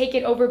won't take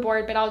it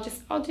overboard, but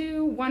I'll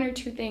do one or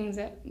two things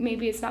that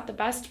maybe it's not the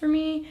best for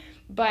me,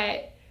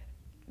 but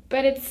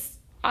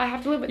I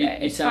have to live with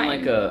it. You sound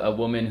like a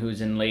woman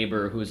who's in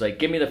labor who's like,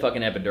 give me the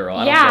fucking epidural.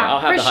 I don't care. I'll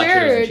have for the hot sure.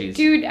 Cheetos and cheese.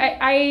 Dude,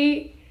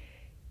 I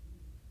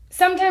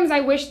sometimes I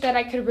wish that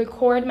I could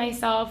record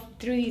myself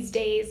through these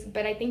days,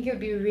 but I think it would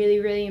be really,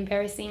 really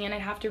embarrassing, and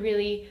I'd have to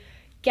really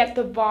get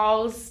the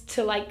balls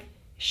to like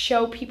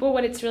show people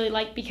what it's really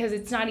like, because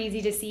it's not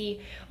easy to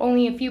see.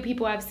 Only a few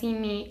people have seen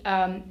me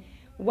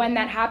when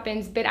that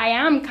happens, but I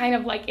am kind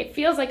of like, it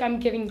feels like I'm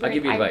giving great. I'll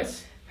give you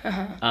advice.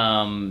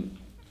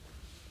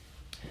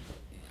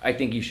 I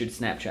think you should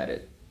Snapchat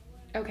it.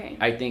 Okay.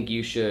 I think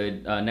you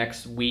should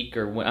next week,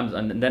 or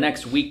the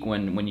next week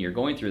when you're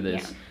going through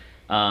this,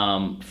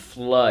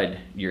 flood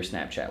your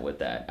Snapchat with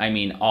that. I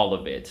mean, all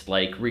of it.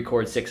 Like,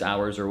 record 6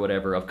 hours or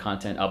whatever of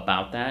content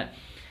about that.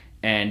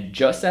 And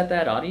just at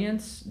that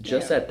audience,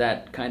 just Yeah. at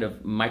that kind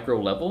of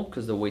micro level,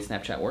 because the way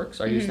Snapchat works.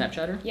 Are you a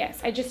Snapchatter?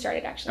 Yes, I just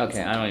started actually.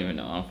 Okay, I don't even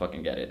know. I don't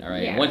fucking get it. All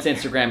right. Yeah. Once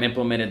Instagram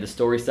implemented the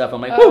story stuff, I'm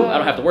like, whoo, I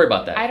don't have to worry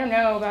about that. I don't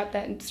know about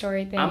that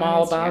story thing. I'm on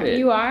all Instagram. about it.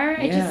 You are?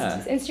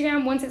 Yeah.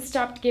 Instagram, once it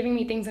stopped giving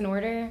me things in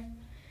order,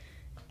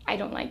 I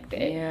don't like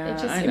it. Yeah,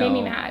 It made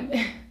me mad.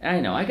 I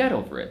know. I got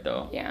over it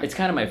though. Yeah. It's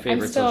kind of my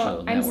favorite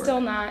social network. I'm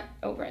still not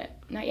over it.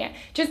 Not yet.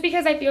 Just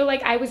because I feel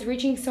like I was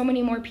reaching so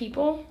many more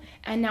people,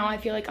 and now I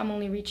feel like I'm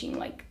only reaching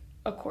like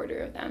a quarter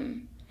of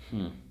them.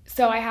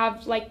 So I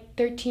have like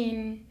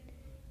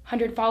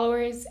 1,300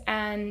 followers,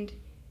 and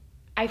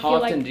I feel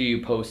like... How often do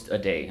you post a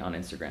day on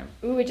Instagram?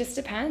 Ooh, it just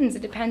depends.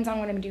 It depends on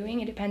what I'm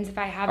doing. It depends if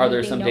I have Are there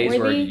anything some days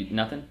noteworthy. where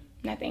nothing?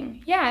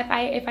 Nothing. Yeah, if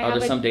I Are have there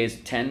like, some days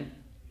 10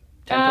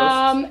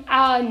 posts?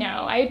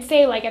 No, I'd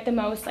say like at the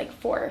most like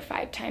 4 or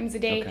 5 times a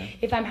day. Okay.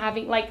 If I'm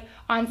having like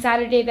on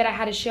Saturday that I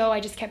had a show, I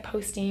just kept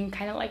posting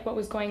kind of like what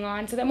was going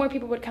on so that more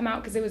people would come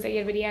out, because it was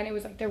a video and it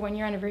was like their 1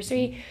 year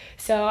anniversary.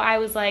 So I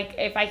was like,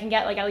 if I can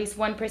get like at least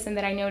one person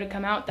that I know to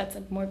come out, that's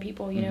like more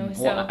people, you know.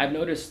 So Well, I've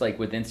noticed like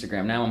with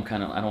Instagram now,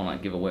 I don't want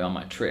to give away all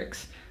my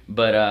tricks,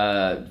 but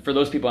for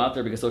those people out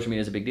there, because social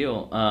media is a big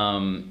deal,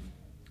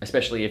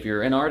 especially if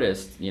you're an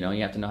artist, you know,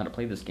 you have to know how to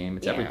play this game.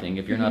 It's Yeah. everything.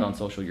 If you're not on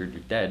social, you're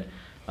dead,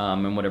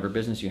 in whatever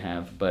business you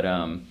have. But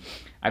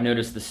I've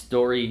noticed the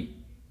story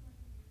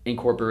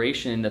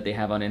incorporation that they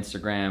have on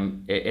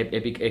Instagram,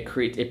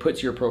 it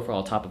puts your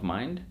profile top of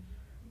mind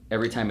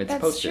every time it's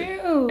That's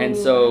posted. true. And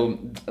so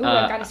Ooh,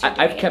 I've gotta start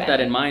I've doing kept it that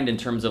then. in mind in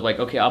terms of like,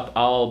 okay,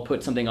 I'll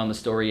put something on the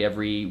story at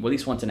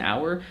least once an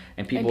hour,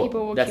 and people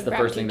will that's keep the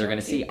first thing they're going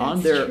to gravitating see on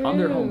towards their it.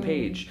 That's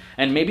homepage.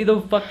 And maybe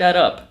they'll fuck that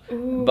up.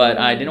 But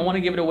I didn't want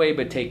to give it away,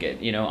 but take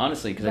it, you know,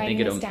 honestly, because I think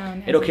Writing this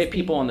down as it'll we keep speak.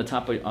 people on the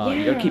top of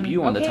it'll keep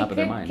you on the top of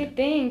their mind. Good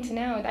thing to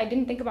know. I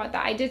didn't think about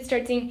that. I did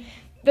start seeing.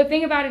 The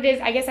thing about it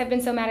is, I guess I've been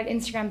so mad at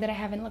Instagram that I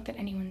haven't looked at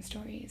anyone's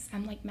stories.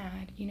 I'm like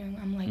mad, you know.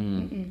 I'm like,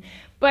 mm-mm.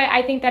 But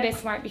I think that is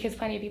smart because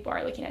plenty of people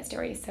are looking at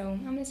stories. So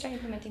I'm gonna start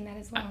implementing that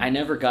as well. I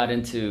never got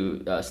into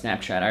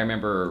Snapchat. I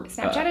remember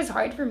Snapchat is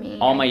hard for me.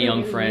 all my I feel young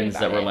really friends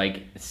weird that about were it.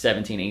 like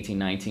 17, 18,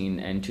 19,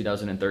 and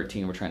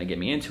 2013 were trying to get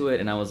me into it,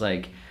 and I was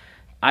like,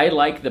 I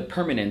like the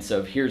permanence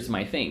of here's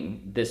my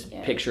thing, this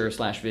picture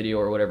 / video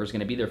or whatever is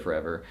going to be there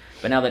forever.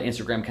 But now that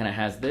Instagram kind of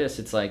has this,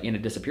 it's like, and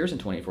it disappears in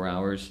 24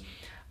 hours.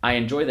 I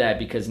enjoy that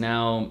because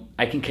now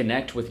I can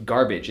connect with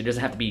garbage. It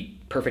doesn't have to be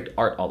perfect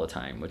art all the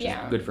time, which is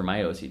good for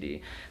my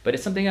OCD. But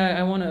it's something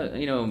I want to,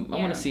 you know, I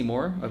want to see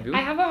more of you. I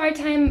have a hard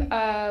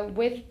time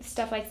with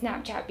stuff like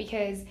Snapchat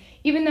because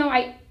even though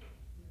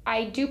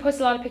I do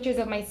post a lot of pictures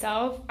of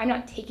myself, I'm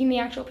not taking the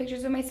actual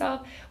pictures of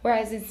myself.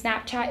 Whereas in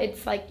Snapchat,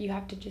 it's like you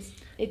have to just,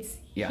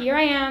 here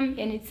I am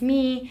and it's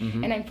me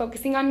and I'm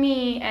focusing on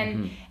me.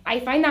 And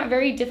I find that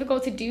very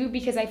difficult to do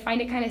because I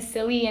find it kind of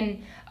silly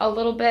and a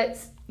little bit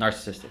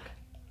Narcissistic.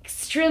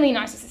 Extremely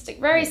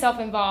narcissistic, very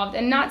self-involved,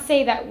 and not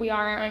say that we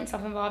aren't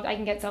self-involved. I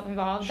can get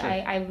self-involved. Sure.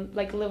 I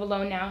like live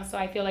alone now, so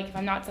I feel like if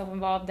I'm not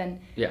self-involved, then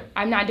Yeah.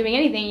 I'm not doing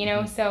anything, you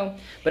know. So,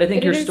 But I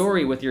think your it is-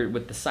 story with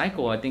the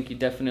cycle, I think you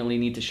definitely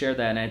need to share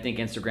that, and I think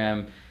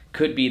Instagram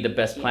could be the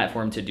best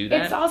platform to do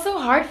that. It's also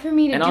hard for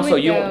me to and do also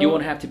it, you though.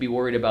 won't have to be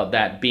worried about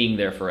that being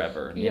there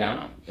forever. You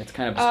know, it's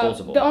kind of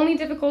disposable. The only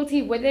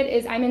difficulty with it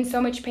is I'm in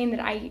so much pain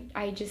that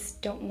I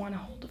just don't want to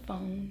hold a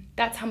phone.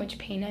 That's how much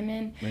pain I'm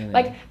in. Really?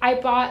 Like I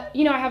bought,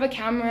 you know, I have a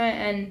camera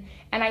and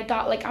I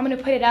thought like I'm gonna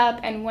put it up,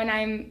 and when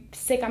I'm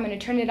sick I'm gonna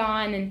turn it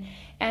on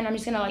and I'm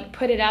just gonna like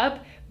put it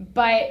up.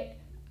 But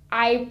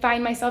I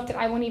find myself that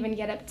I won't even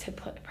get up to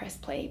press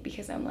play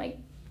because I'm like,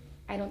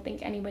 I don't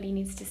think anybody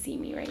needs to see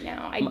me right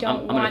now. I'm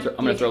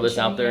gonna throw this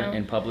out there you know?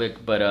 in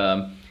public,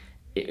 but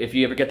if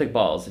you ever get the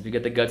balls, if you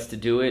get the guts to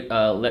do it,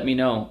 let me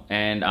know,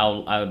 and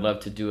I would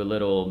love to do a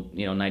little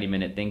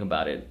 90-minute thing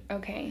about it.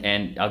 Okay.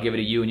 And I'll give it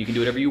to you, and you can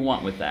do whatever you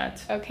want with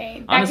that.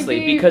 Okay.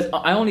 Honestly, because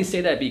I only say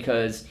that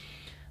because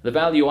the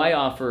value I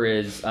offer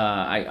is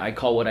I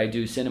call what I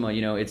do cinema.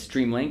 You know, it's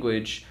dream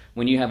language.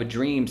 When you have a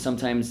dream,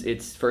 sometimes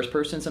it's first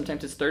person,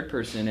 sometimes it's third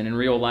person, and in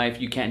real life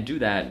you can't do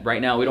that.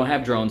 Right now we don't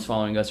have drones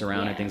following us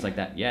around and things like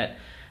that yet.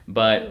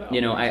 But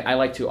you know, I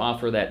like to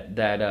offer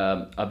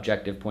that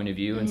objective point of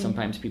view, and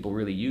sometimes people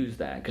really use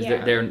that because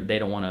they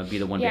don't want to be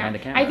the one behind the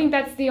camera. I think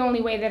that's the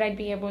only way that I'd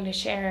be able to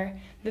share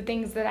the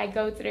things that I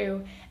go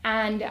through,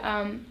 and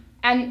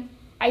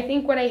I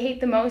think what I hate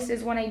the most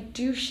is when I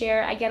do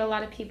share, I get a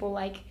lot of people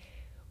like,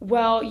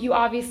 well, you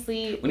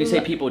obviously. When you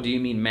say people, do you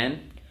mean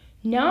men?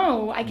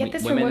 No, I get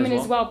this from women women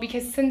as as well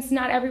because since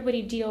not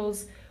everybody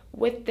deals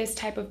with this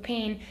type of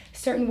pain,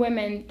 certain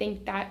women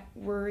think that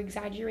we're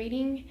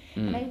exaggerating,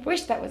 and I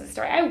wish that was a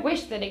story. I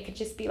wish that it could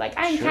just be like,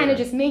 I'm kind of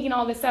just making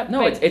all this up. No,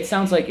 but it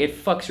sounds like it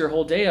fucks your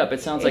whole day up. It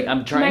sounds like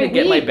I'm trying my to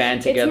get my week. band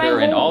It's my together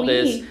and whole all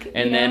this, week,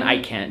 and you then know? I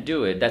can't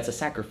do it. That's a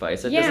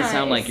sacrifice. That doesn't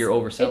sound like you're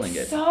overselling it's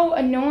it. so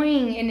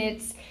annoying, and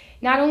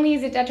not only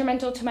is it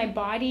detrimental to my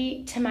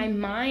body, to my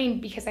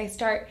mind, because I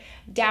start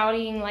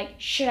doubting, like,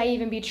 should I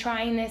even be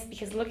trying this?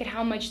 Because look at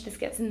how much this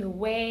gets in the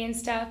way and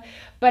stuff.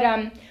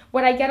 But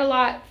what I get a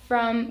lot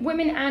from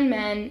women and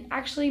men,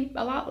 actually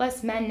a lot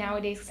less men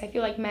nowadays, because I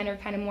feel like men are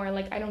kind of more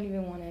like, I don't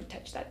even want to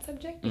touch that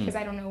subject because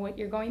I don't know what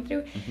you're going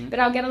through. But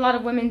I'll get a lot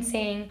of women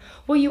saying,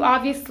 well, you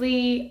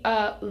obviously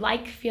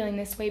like feeling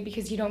this way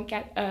because you don't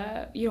go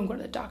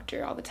to the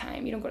doctor all the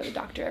time. You don't go to the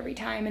doctor every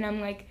time. And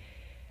I'm like,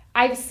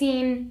 I've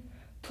seen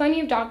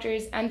plenty of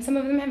doctors, and some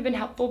of them have been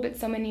helpful, but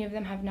so many of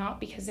them have not,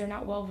 because they're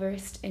not well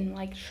versed in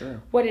like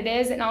what it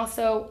is. And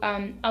also,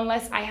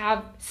 unless I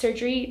have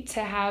surgery to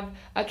have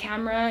a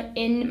camera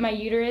in my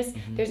uterus,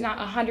 there's not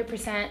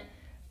 100%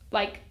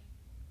 like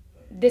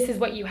this is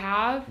what you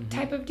have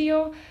type of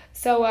deal.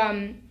 So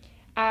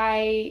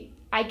I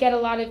get a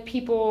lot of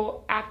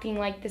people acting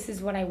like this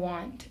is what I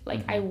want.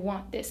 Like, I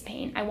want this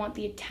pain. I want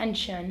the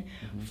attention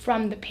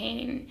from the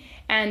pain.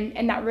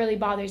 And that really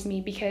bothers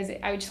me, because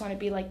I just want to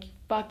be like,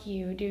 fuck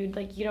you, dude.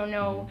 Like, you don't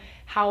know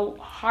how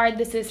hard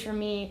this is for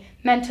me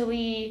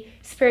mentally,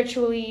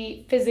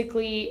 spiritually,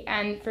 physically,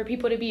 and for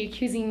people to be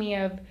accusing me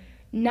of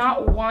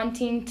not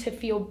wanting to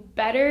feel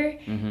better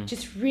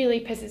just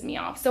really pisses me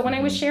off. So when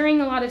I was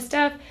sharing a lot of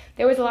stuff,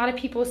 there was a lot of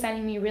people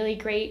sending me really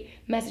great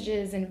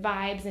messages and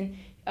vibes,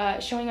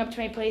 and showing up to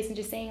my place and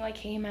just saying like,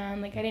 hey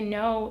man, like, I didn't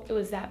know it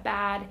was that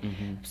bad.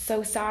 I'm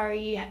so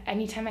sorry.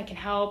 Anytime I can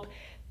help.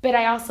 But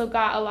I also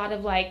got a lot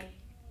of like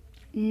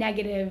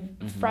negative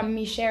from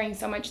me sharing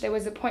so much. There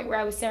was a point where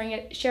I was sharing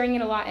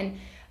it a lot, and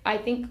I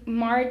think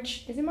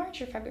March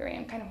or February?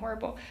 I'm kind of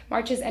horrible.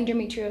 March is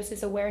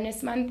Endometriosis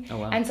Awareness Month. Oh,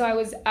 wow. And so I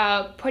was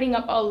putting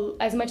up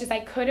as much as I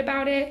could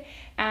about it,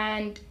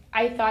 and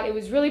I thought it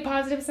was really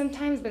positive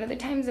sometimes, but other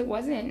times it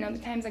wasn't. And other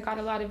times I got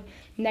a lot of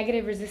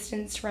negative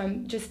resistance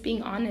from just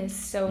being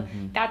honest. So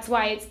that's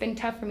why it's been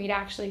tough for me to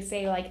actually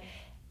say, like,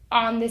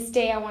 on this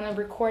day I want to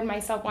record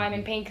myself while I'm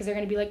in pain, because they're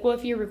going to be like, well,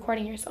 if you're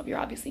recording yourself, you're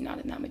obviously not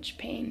in that much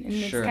pain. And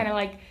it's kind of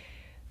like,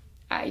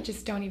 I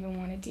just don't even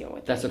want to deal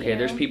with That's okay. You know?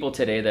 There's people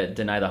today that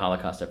deny the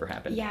Holocaust ever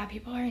happened. Yeah,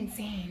 people are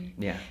insane.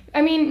 Yeah.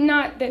 I mean,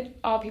 not that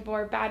all people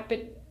are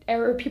bad,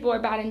 or people are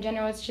bad in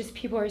general. It's just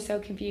people are so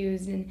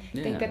confused and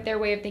think that their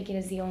way of thinking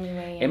is the only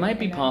way. It might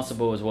be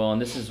possible as well,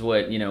 and this is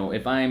what,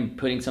 if I'm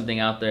putting something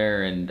out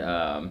there and,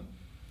 I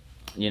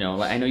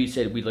know you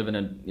said we live in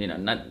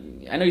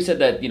I know you said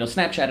that,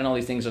 Snapchat and all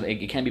these things,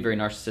 it can be very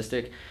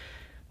narcissistic.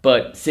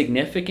 But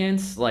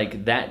significance,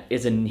 like, that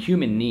is a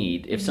human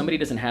need. If somebody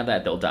doesn't have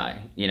that, they'll die,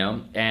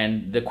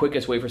 And the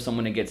quickest way for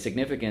someone to get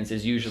significance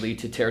is usually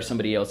to tear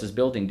somebody else's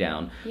building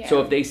down. Yeah. So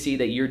if they see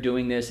that you're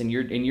doing this and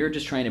you're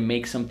just trying to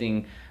make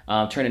something,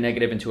 turn a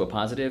negative into a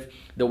positive,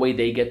 the way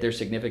they get their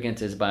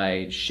significance is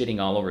by shitting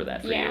all over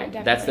that for you.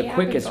 Definitely. That's the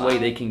quickest way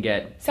they can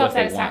get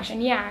self-satisfaction.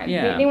 What they want.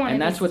 Yeah. They want, and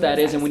that's what that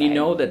is. And when you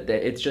know that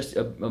it's just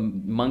a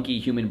monkey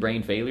human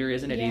brain failure,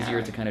 isn't it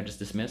easier to kind of just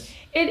dismiss?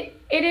 It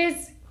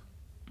is.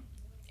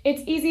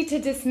 It's easy to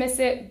dismiss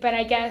it, but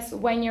I guess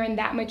when you're in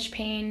that much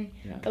pain,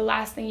 the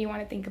last thing you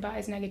want to think about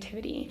is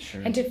negativity.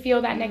 Sure. And to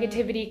feel that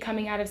negativity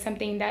coming out of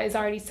something that is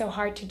already so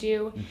hard to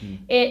do,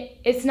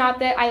 it's not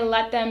that I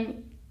let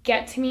them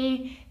get to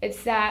me,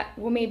 it's that,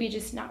 well, maybe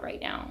just not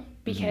right now,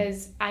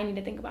 because I need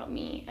to think about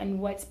me and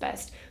what's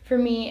best for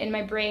me and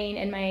my brain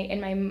and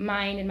my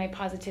mind and my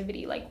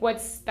positivity, like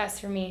what's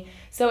best for me.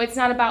 So it's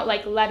not about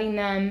like letting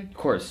them of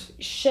course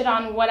shit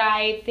on what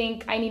I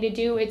think I need to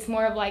do. It's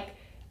more of like,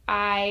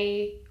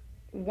 I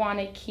want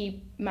to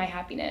keep my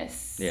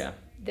happiness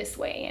this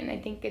way, and I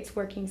think it's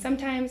working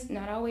sometimes,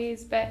 not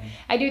always, but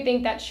I do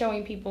think that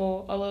showing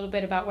people a little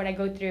bit about what I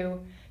go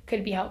through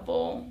could be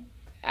helpful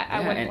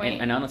at one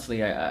point. And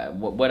honestly,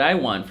 what I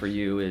want for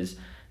you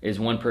is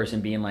one person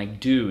being like,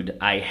 dude,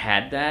 I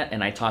had that,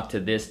 and I talked to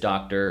this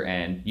doctor,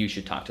 and you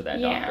should talk to that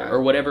doctor,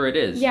 or whatever it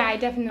is. Yeah, I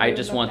definitely. I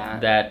just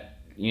want that.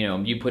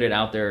 You put it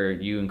out there,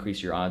 you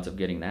increase your odds of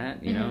getting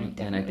that.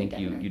 And I think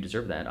you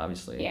deserve that,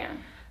 obviously. Yeah.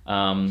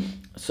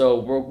 So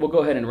we'll go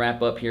ahead and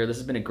wrap up here. This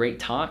has been a great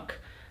talk.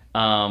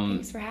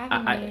 Thanks for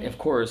having me. Of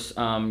course.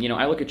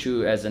 I look at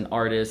you as an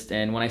artist,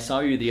 and when I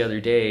saw you the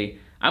other day,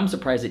 I'm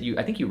surprised that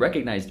I think you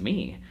recognized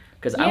me,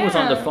 because I was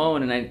on the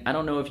phone, and I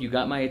don't know if you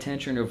got my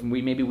attention, or if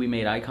we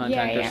made eye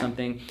contact or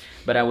something,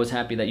 but I was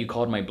happy that you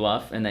called my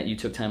bluff and that you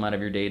took time out of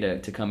your day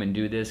to come and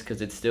do this,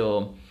 because it's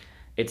still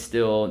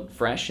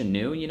fresh and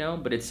new,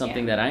 but it's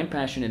something that I'm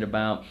passionate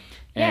about.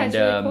 Yeah, it's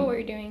really cool what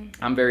you're doing.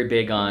 I'm very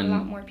big on, a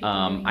lot more people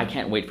I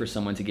can't wait for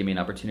someone to give me an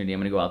opportunity. I'm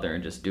going to go out there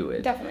and just do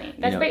it. Definitely.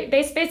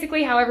 That's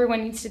basically how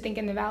everyone needs to think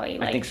in the Valley.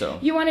 Like, I think so.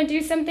 You want to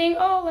do something?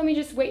 Oh, let me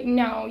just wait.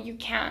 No, you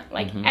can't.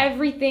 Like,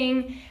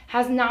 everything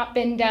has not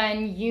been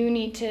done. You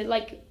need to,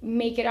 like,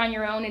 make it on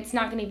your own. It's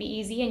not going to be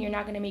easy, and you're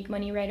not going to make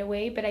money right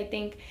away. But I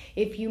think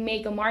if you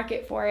make a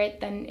market for it,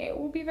 then it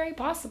will be very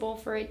possible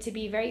for it to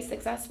be very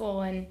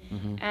successful.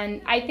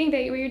 And I think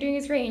that what you're doing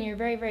is great, and you're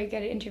very, very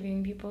good at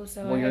interviewing people.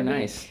 So well, you're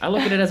nice. I look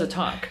Look at it as a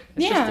talk.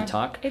 It's just a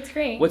talk. It's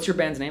great. What's your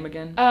band's name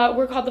again?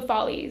 We're called The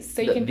Follies.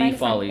 So you can find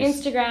us on Follies.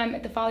 Instagram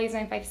at The Follies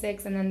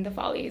 956 and then The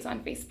Follies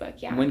on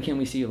Facebook. Yeah. When can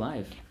we see you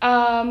live?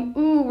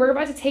 We're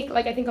about to take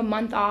I think a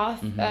month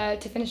off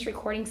to finish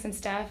recording some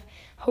stuff.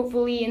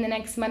 Hopefully in the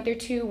next month or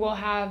two we'll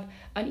have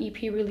an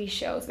EP release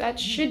show. So that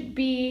should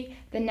be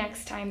the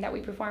next time that we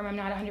perform. I'm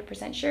not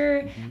 100%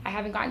 sure. I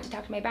haven't gotten to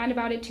talk to my band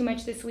about it too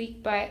much this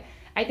week, but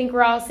I think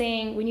we're all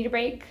saying we need a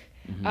break.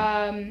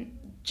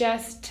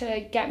 Just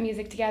to get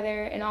music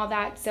together and all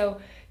that.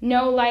 So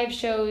no live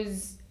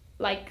shows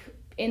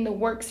in the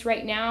works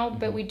right now,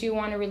 but we do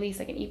want to release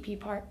an EP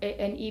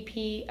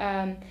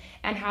and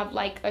have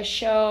a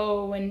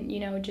show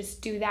and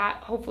just do that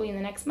hopefully in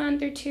the next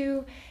month or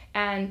two.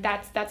 And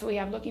that's what we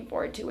have looking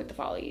forward to with The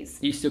Follies.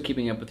 Are you still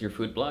keeping up with your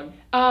food blog?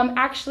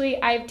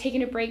 Actually, I've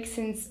taken a break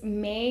since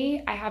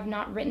May. I have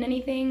not written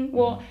anything.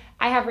 Well,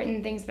 I have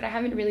written things, but I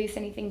haven't released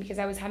anything because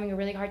I was having a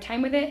really hard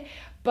time with it.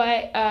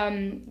 But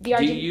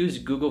do you use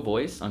Google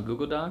Voice on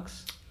Google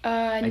Docs? No.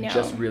 I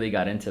just really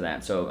got into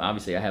that. So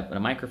obviously I have a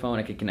microphone,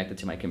 I could connect it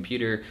to my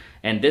computer,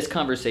 and this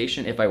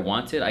conversation, if I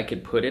wanted, I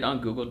could put it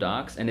on Google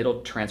Docs and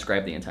it'll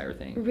transcribe the entire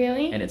thing.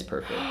 Really? And it's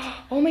perfect.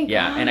 Oh my god.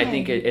 Yeah, and I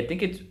think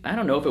it's I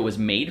don't know if it was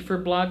made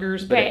for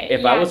bloggers, but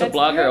if I was a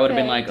blogger, perfect. I would have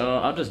been like, oh,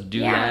 I'll just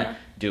do that.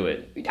 Do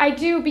it. I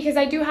do, because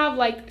I do have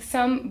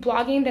some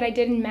blogging that I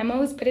did in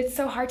memos, but it's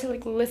so hard to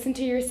listen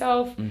to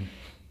yourself.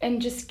 And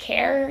just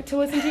care to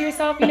listen to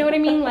yourself, you know what I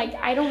mean?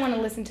 I don't want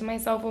to listen to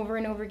myself over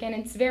and over again.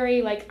 It's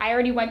very I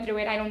already went through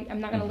it.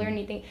 I'm not going to learn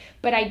anything,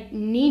 but I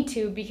need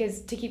to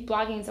to keep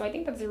blogging. So I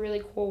think that's a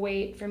really cool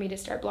way for me to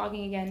start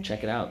blogging again.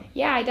 Check it out.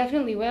 Yeah, I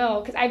definitely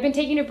will, because I've been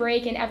taking a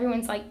break and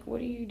everyone's like, "What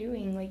are you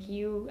doing?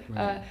 You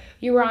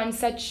were on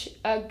such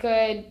a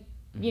good,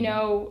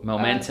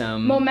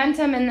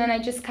 momentum, and then I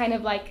just kind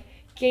of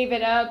gave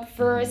it up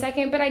for a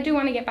second, but I do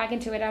want to get back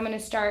into it. I'm going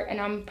to start,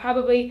 and I'm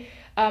probably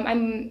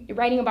I'm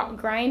writing about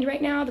Grind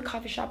right now, the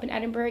coffee shop in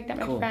Edinburgh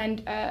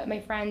that my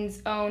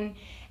friends own,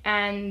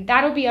 and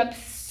that'll be up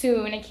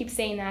soon. I keep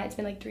saying that. It's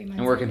been 3 months.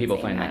 And where can people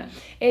find that?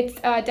 It's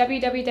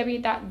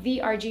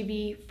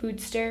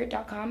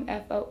www.thergbfoodster.com,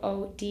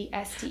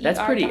 FOODSTER. That's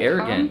pretty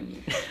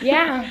arrogant.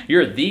 Yeah.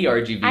 You're the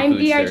RGB I'm Foodster.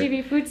 the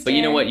RGB Foodster. But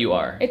you know what you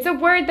are? It's a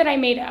word that I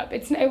made up.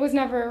 It was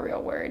never a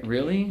real word.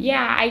 Really?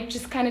 Yeah, I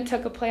just kind of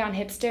took a play on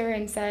hipster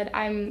and said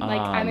I'm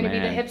going to be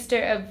the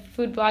hipster of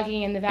food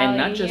blogging in the Valley.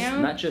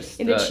 And not just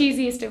in the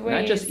cheesiest of ways.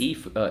 Not just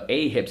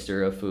a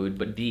hipster of food,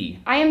 but the.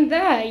 I am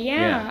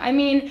I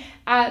mean,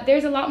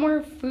 there's a lot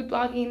more food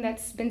blogging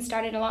that's been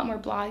started, a lot more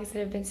blogs that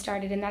have been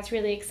started, and that's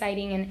really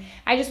exciting. And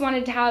I just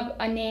wanted to have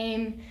a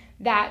name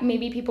that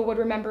maybe people would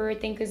remember or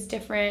think is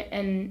different,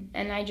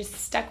 and I just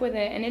stuck with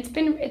it, and it's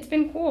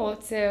been cool.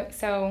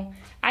 So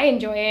I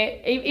enjoy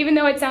it, even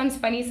though it sounds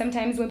funny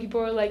sometimes when people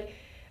are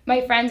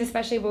my friends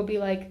especially will be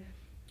like,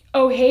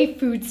 "Oh, hey,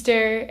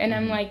 Foodster," and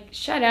I'm like,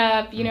 "Shut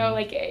up,"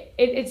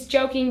 it's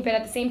joking, but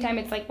at the same time,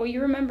 it's well,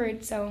 you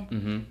remembered, so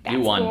that's you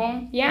won.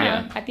 Cool.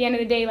 Yeah. At the end of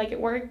the day, it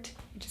worked,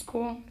 which is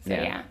cool. So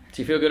yeah.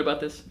 Do you feel good about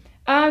this?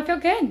 I feel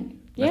good.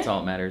 Yeah. That's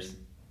all that matters.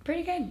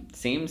 Pretty good.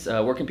 Seems.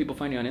 Where can people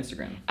find you on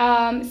Instagram?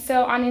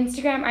 So on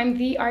Instagram, I'm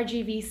the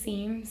RGV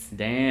Seams.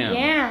 Damn.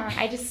 Yeah.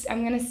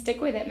 I'm gonna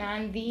stick with it,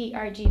 man. The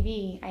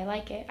RGV. I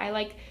like it.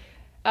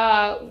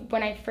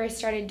 When I first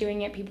started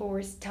doing it, people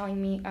were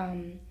telling me,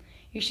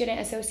 you shouldn't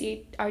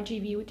associate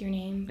RGV with your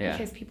name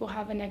because people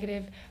have a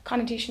negative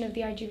connotation of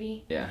the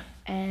RGV. Yeah.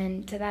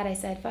 And to that I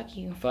said, fuck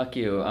you. Fuck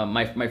you.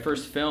 My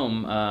first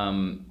film,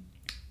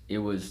 it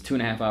was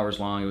 2.5 hours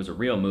long. It was a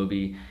real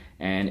movie.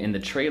 And in the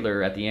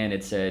trailer at the end,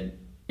 it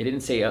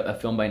didn't say a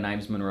film by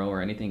Knives Monroe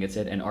or anything. It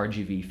said an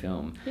RGV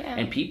film. Yeah.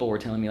 And people were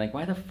telling me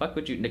why the fuck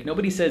would you,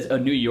 nobody says a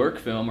New York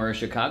film or a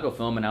Chicago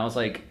film. And I was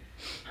like,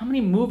 how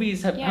many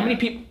movies how many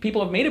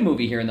people have made a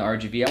movie here in the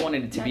RGV? I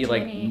wanted it to be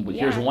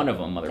here's one of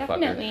them, motherfucker.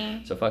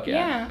 Definitely. So fuck yeah.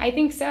 Yeah, I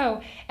think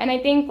so. And I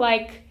think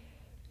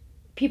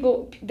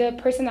the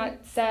person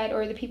that said,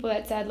 or the people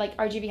that said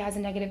RGV has a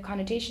negative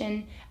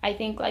connotation, I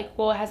think it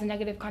has a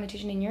negative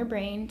connotation in your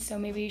brain, so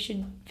maybe you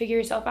should figure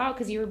yourself out,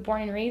 because you were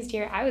born and raised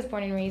here. I was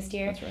born and raised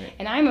here. That's right.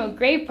 And I'm a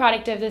great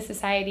product of this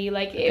society.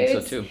 I think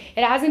so too.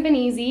 It hasn't been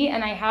easy,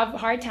 and I have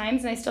hard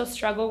times, and I still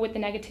struggle with the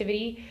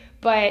negativity,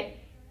 but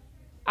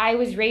I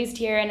was raised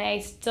here, and I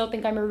still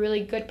think I'm a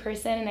really good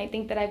person, and I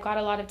think that I've got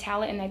a lot of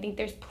talent, and I think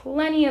there's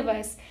plenty of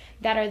us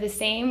that are the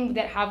same,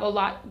 that have a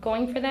lot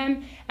going for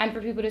them. And for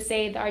people to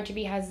say the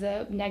RGB has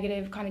a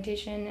negative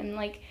connotation, and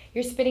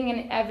you're spitting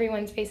in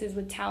everyone's faces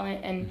with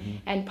talent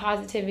and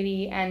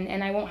positivity,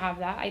 and I won't have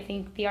that. I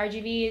think the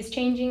RGB is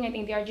changing. I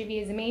think the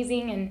RGB is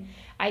amazing, and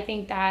I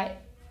think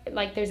that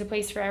there's a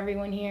place for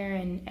everyone here,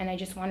 and I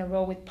just want to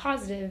roll with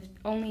positive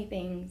only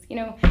things,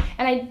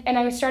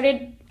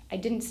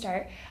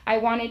 I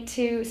wanted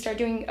to start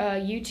doing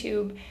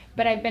YouTube,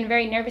 but I've been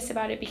very nervous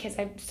about it because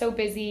I'm so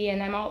busy,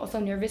 and I'm also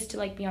nervous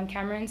to be on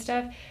camera and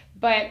stuff.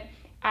 But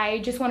I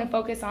just want to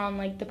focus on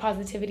like the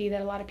positivity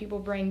that a lot of people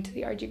bring to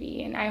the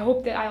RGV, and I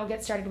hope that I'll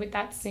get started with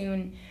that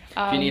soon.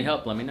 If you need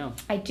help, let me know.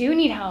 I do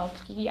need help.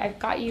 I've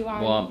got you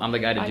on. Well, I'm the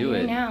guy to do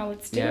it now.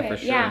 Let's do it. Yeah, for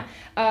sure. Yeah.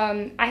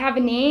 I have a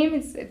name.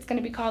 It's going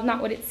to be called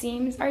Not What It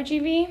Seems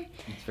RGV.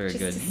 It's very just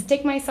good. To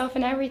stick myself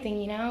in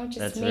everything, just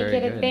That's make very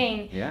it a good.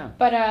 thing. Yeah.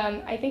 But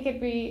I think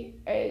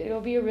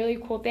it'll be a really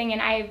cool thing,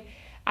 and I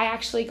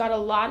actually got a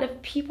lot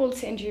of people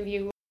to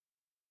interview.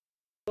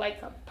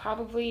 Like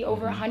probably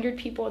over 100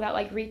 people that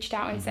like reached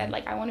out and said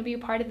like, I want to be a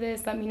part of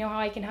this, let me know how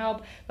I can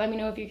help, let me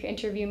know if you can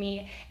interview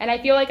me. And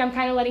I feel like I'm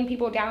kind of letting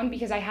people down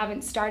because I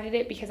haven't started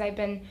it because I've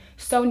been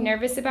so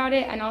nervous about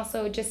it, and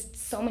also just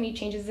so many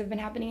changes have been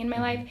happening in my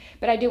life.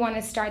 But I do want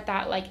to start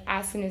that like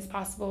as soon as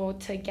possible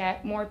to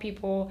get more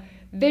people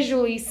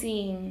visually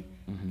seeing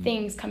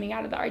things coming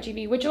out of the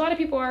RGV, which a lot of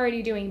people are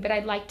already doing, but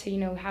I'd like to,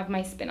 have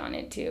my spin on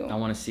it too. I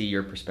want to see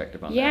your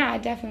perspective on that. Yeah,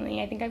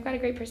 definitely. I think I've got a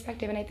great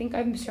perspective, and I think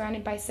I'm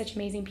surrounded by such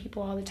amazing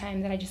people all the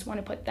time that I just want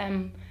to put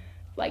them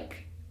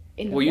like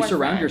in the Well, you surround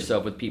forefront.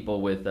 yourself with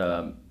people with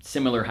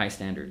similar high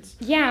standards.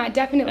 Yeah,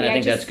 definitely. And I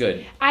think that's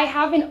good. I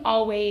haven't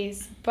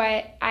always,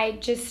 but I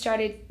just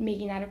started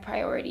making that a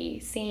priority,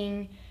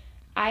 seeing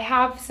I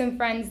have some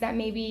friends that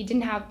maybe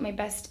didn't have my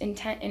best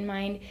intent in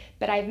mind,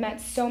 but I've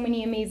met so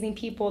many amazing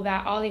people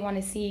that all they want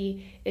to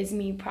see is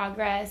me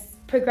progress,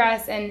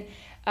 and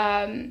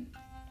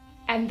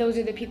those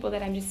are the people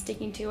that I'm just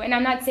sticking to. And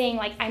I'm not saying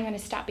like I'm going to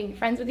stop being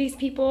friends with these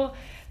people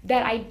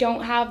that I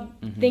don't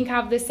think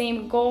have the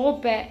same goal,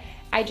 but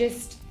I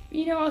just,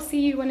 I'll see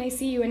you when I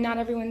see you, and not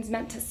everyone's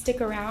meant to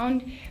stick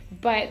around,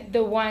 but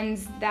the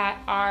ones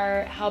that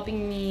are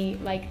helping me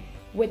like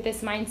with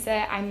this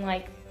mindset, I'm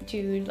like,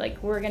 dude,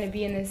 like we're gonna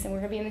be in this and we're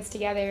gonna be in this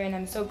together, and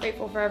I'm so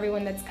grateful for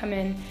everyone that's come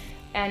in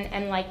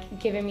and like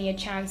given me a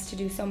chance to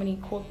do so many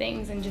cool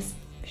things and just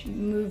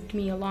moved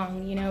me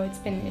along. It's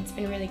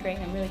been really great,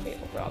 and I'm really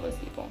grateful for all those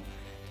people.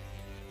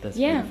 That's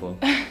beautiful.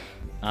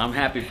 I'm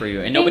happy for you,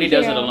 and nobody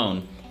Thank does you. it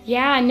alone.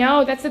 Yeah,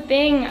 no, that's the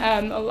thing.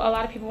 A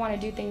lot of people want to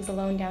do things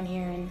alone down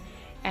here,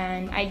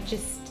 and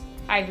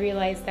I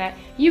realized that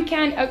you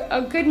can.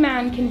 A good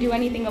man can do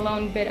anything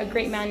alone, but a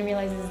great man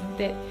realizes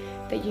that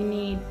you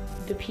need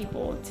the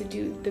people to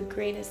do the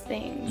greatest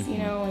things,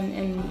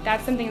 and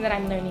that's something that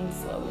I'm learning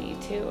slowly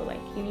too. Like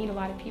you need a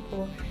lot of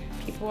people.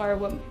 People are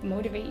what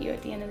motivate you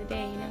at the end of the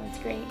day. It's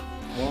great.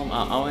 Well,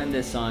 I'll end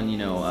this on,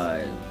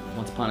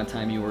 once upon a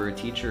time you were a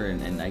teacher,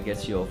 and I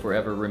guess you'll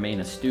forever remain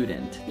a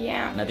student.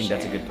 Yeah. And I think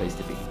that's a good place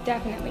to be.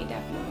 Definitely would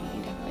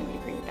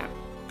agree with that.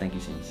 Thank you,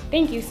 Sims.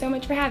 Thank you so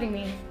much for having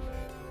me.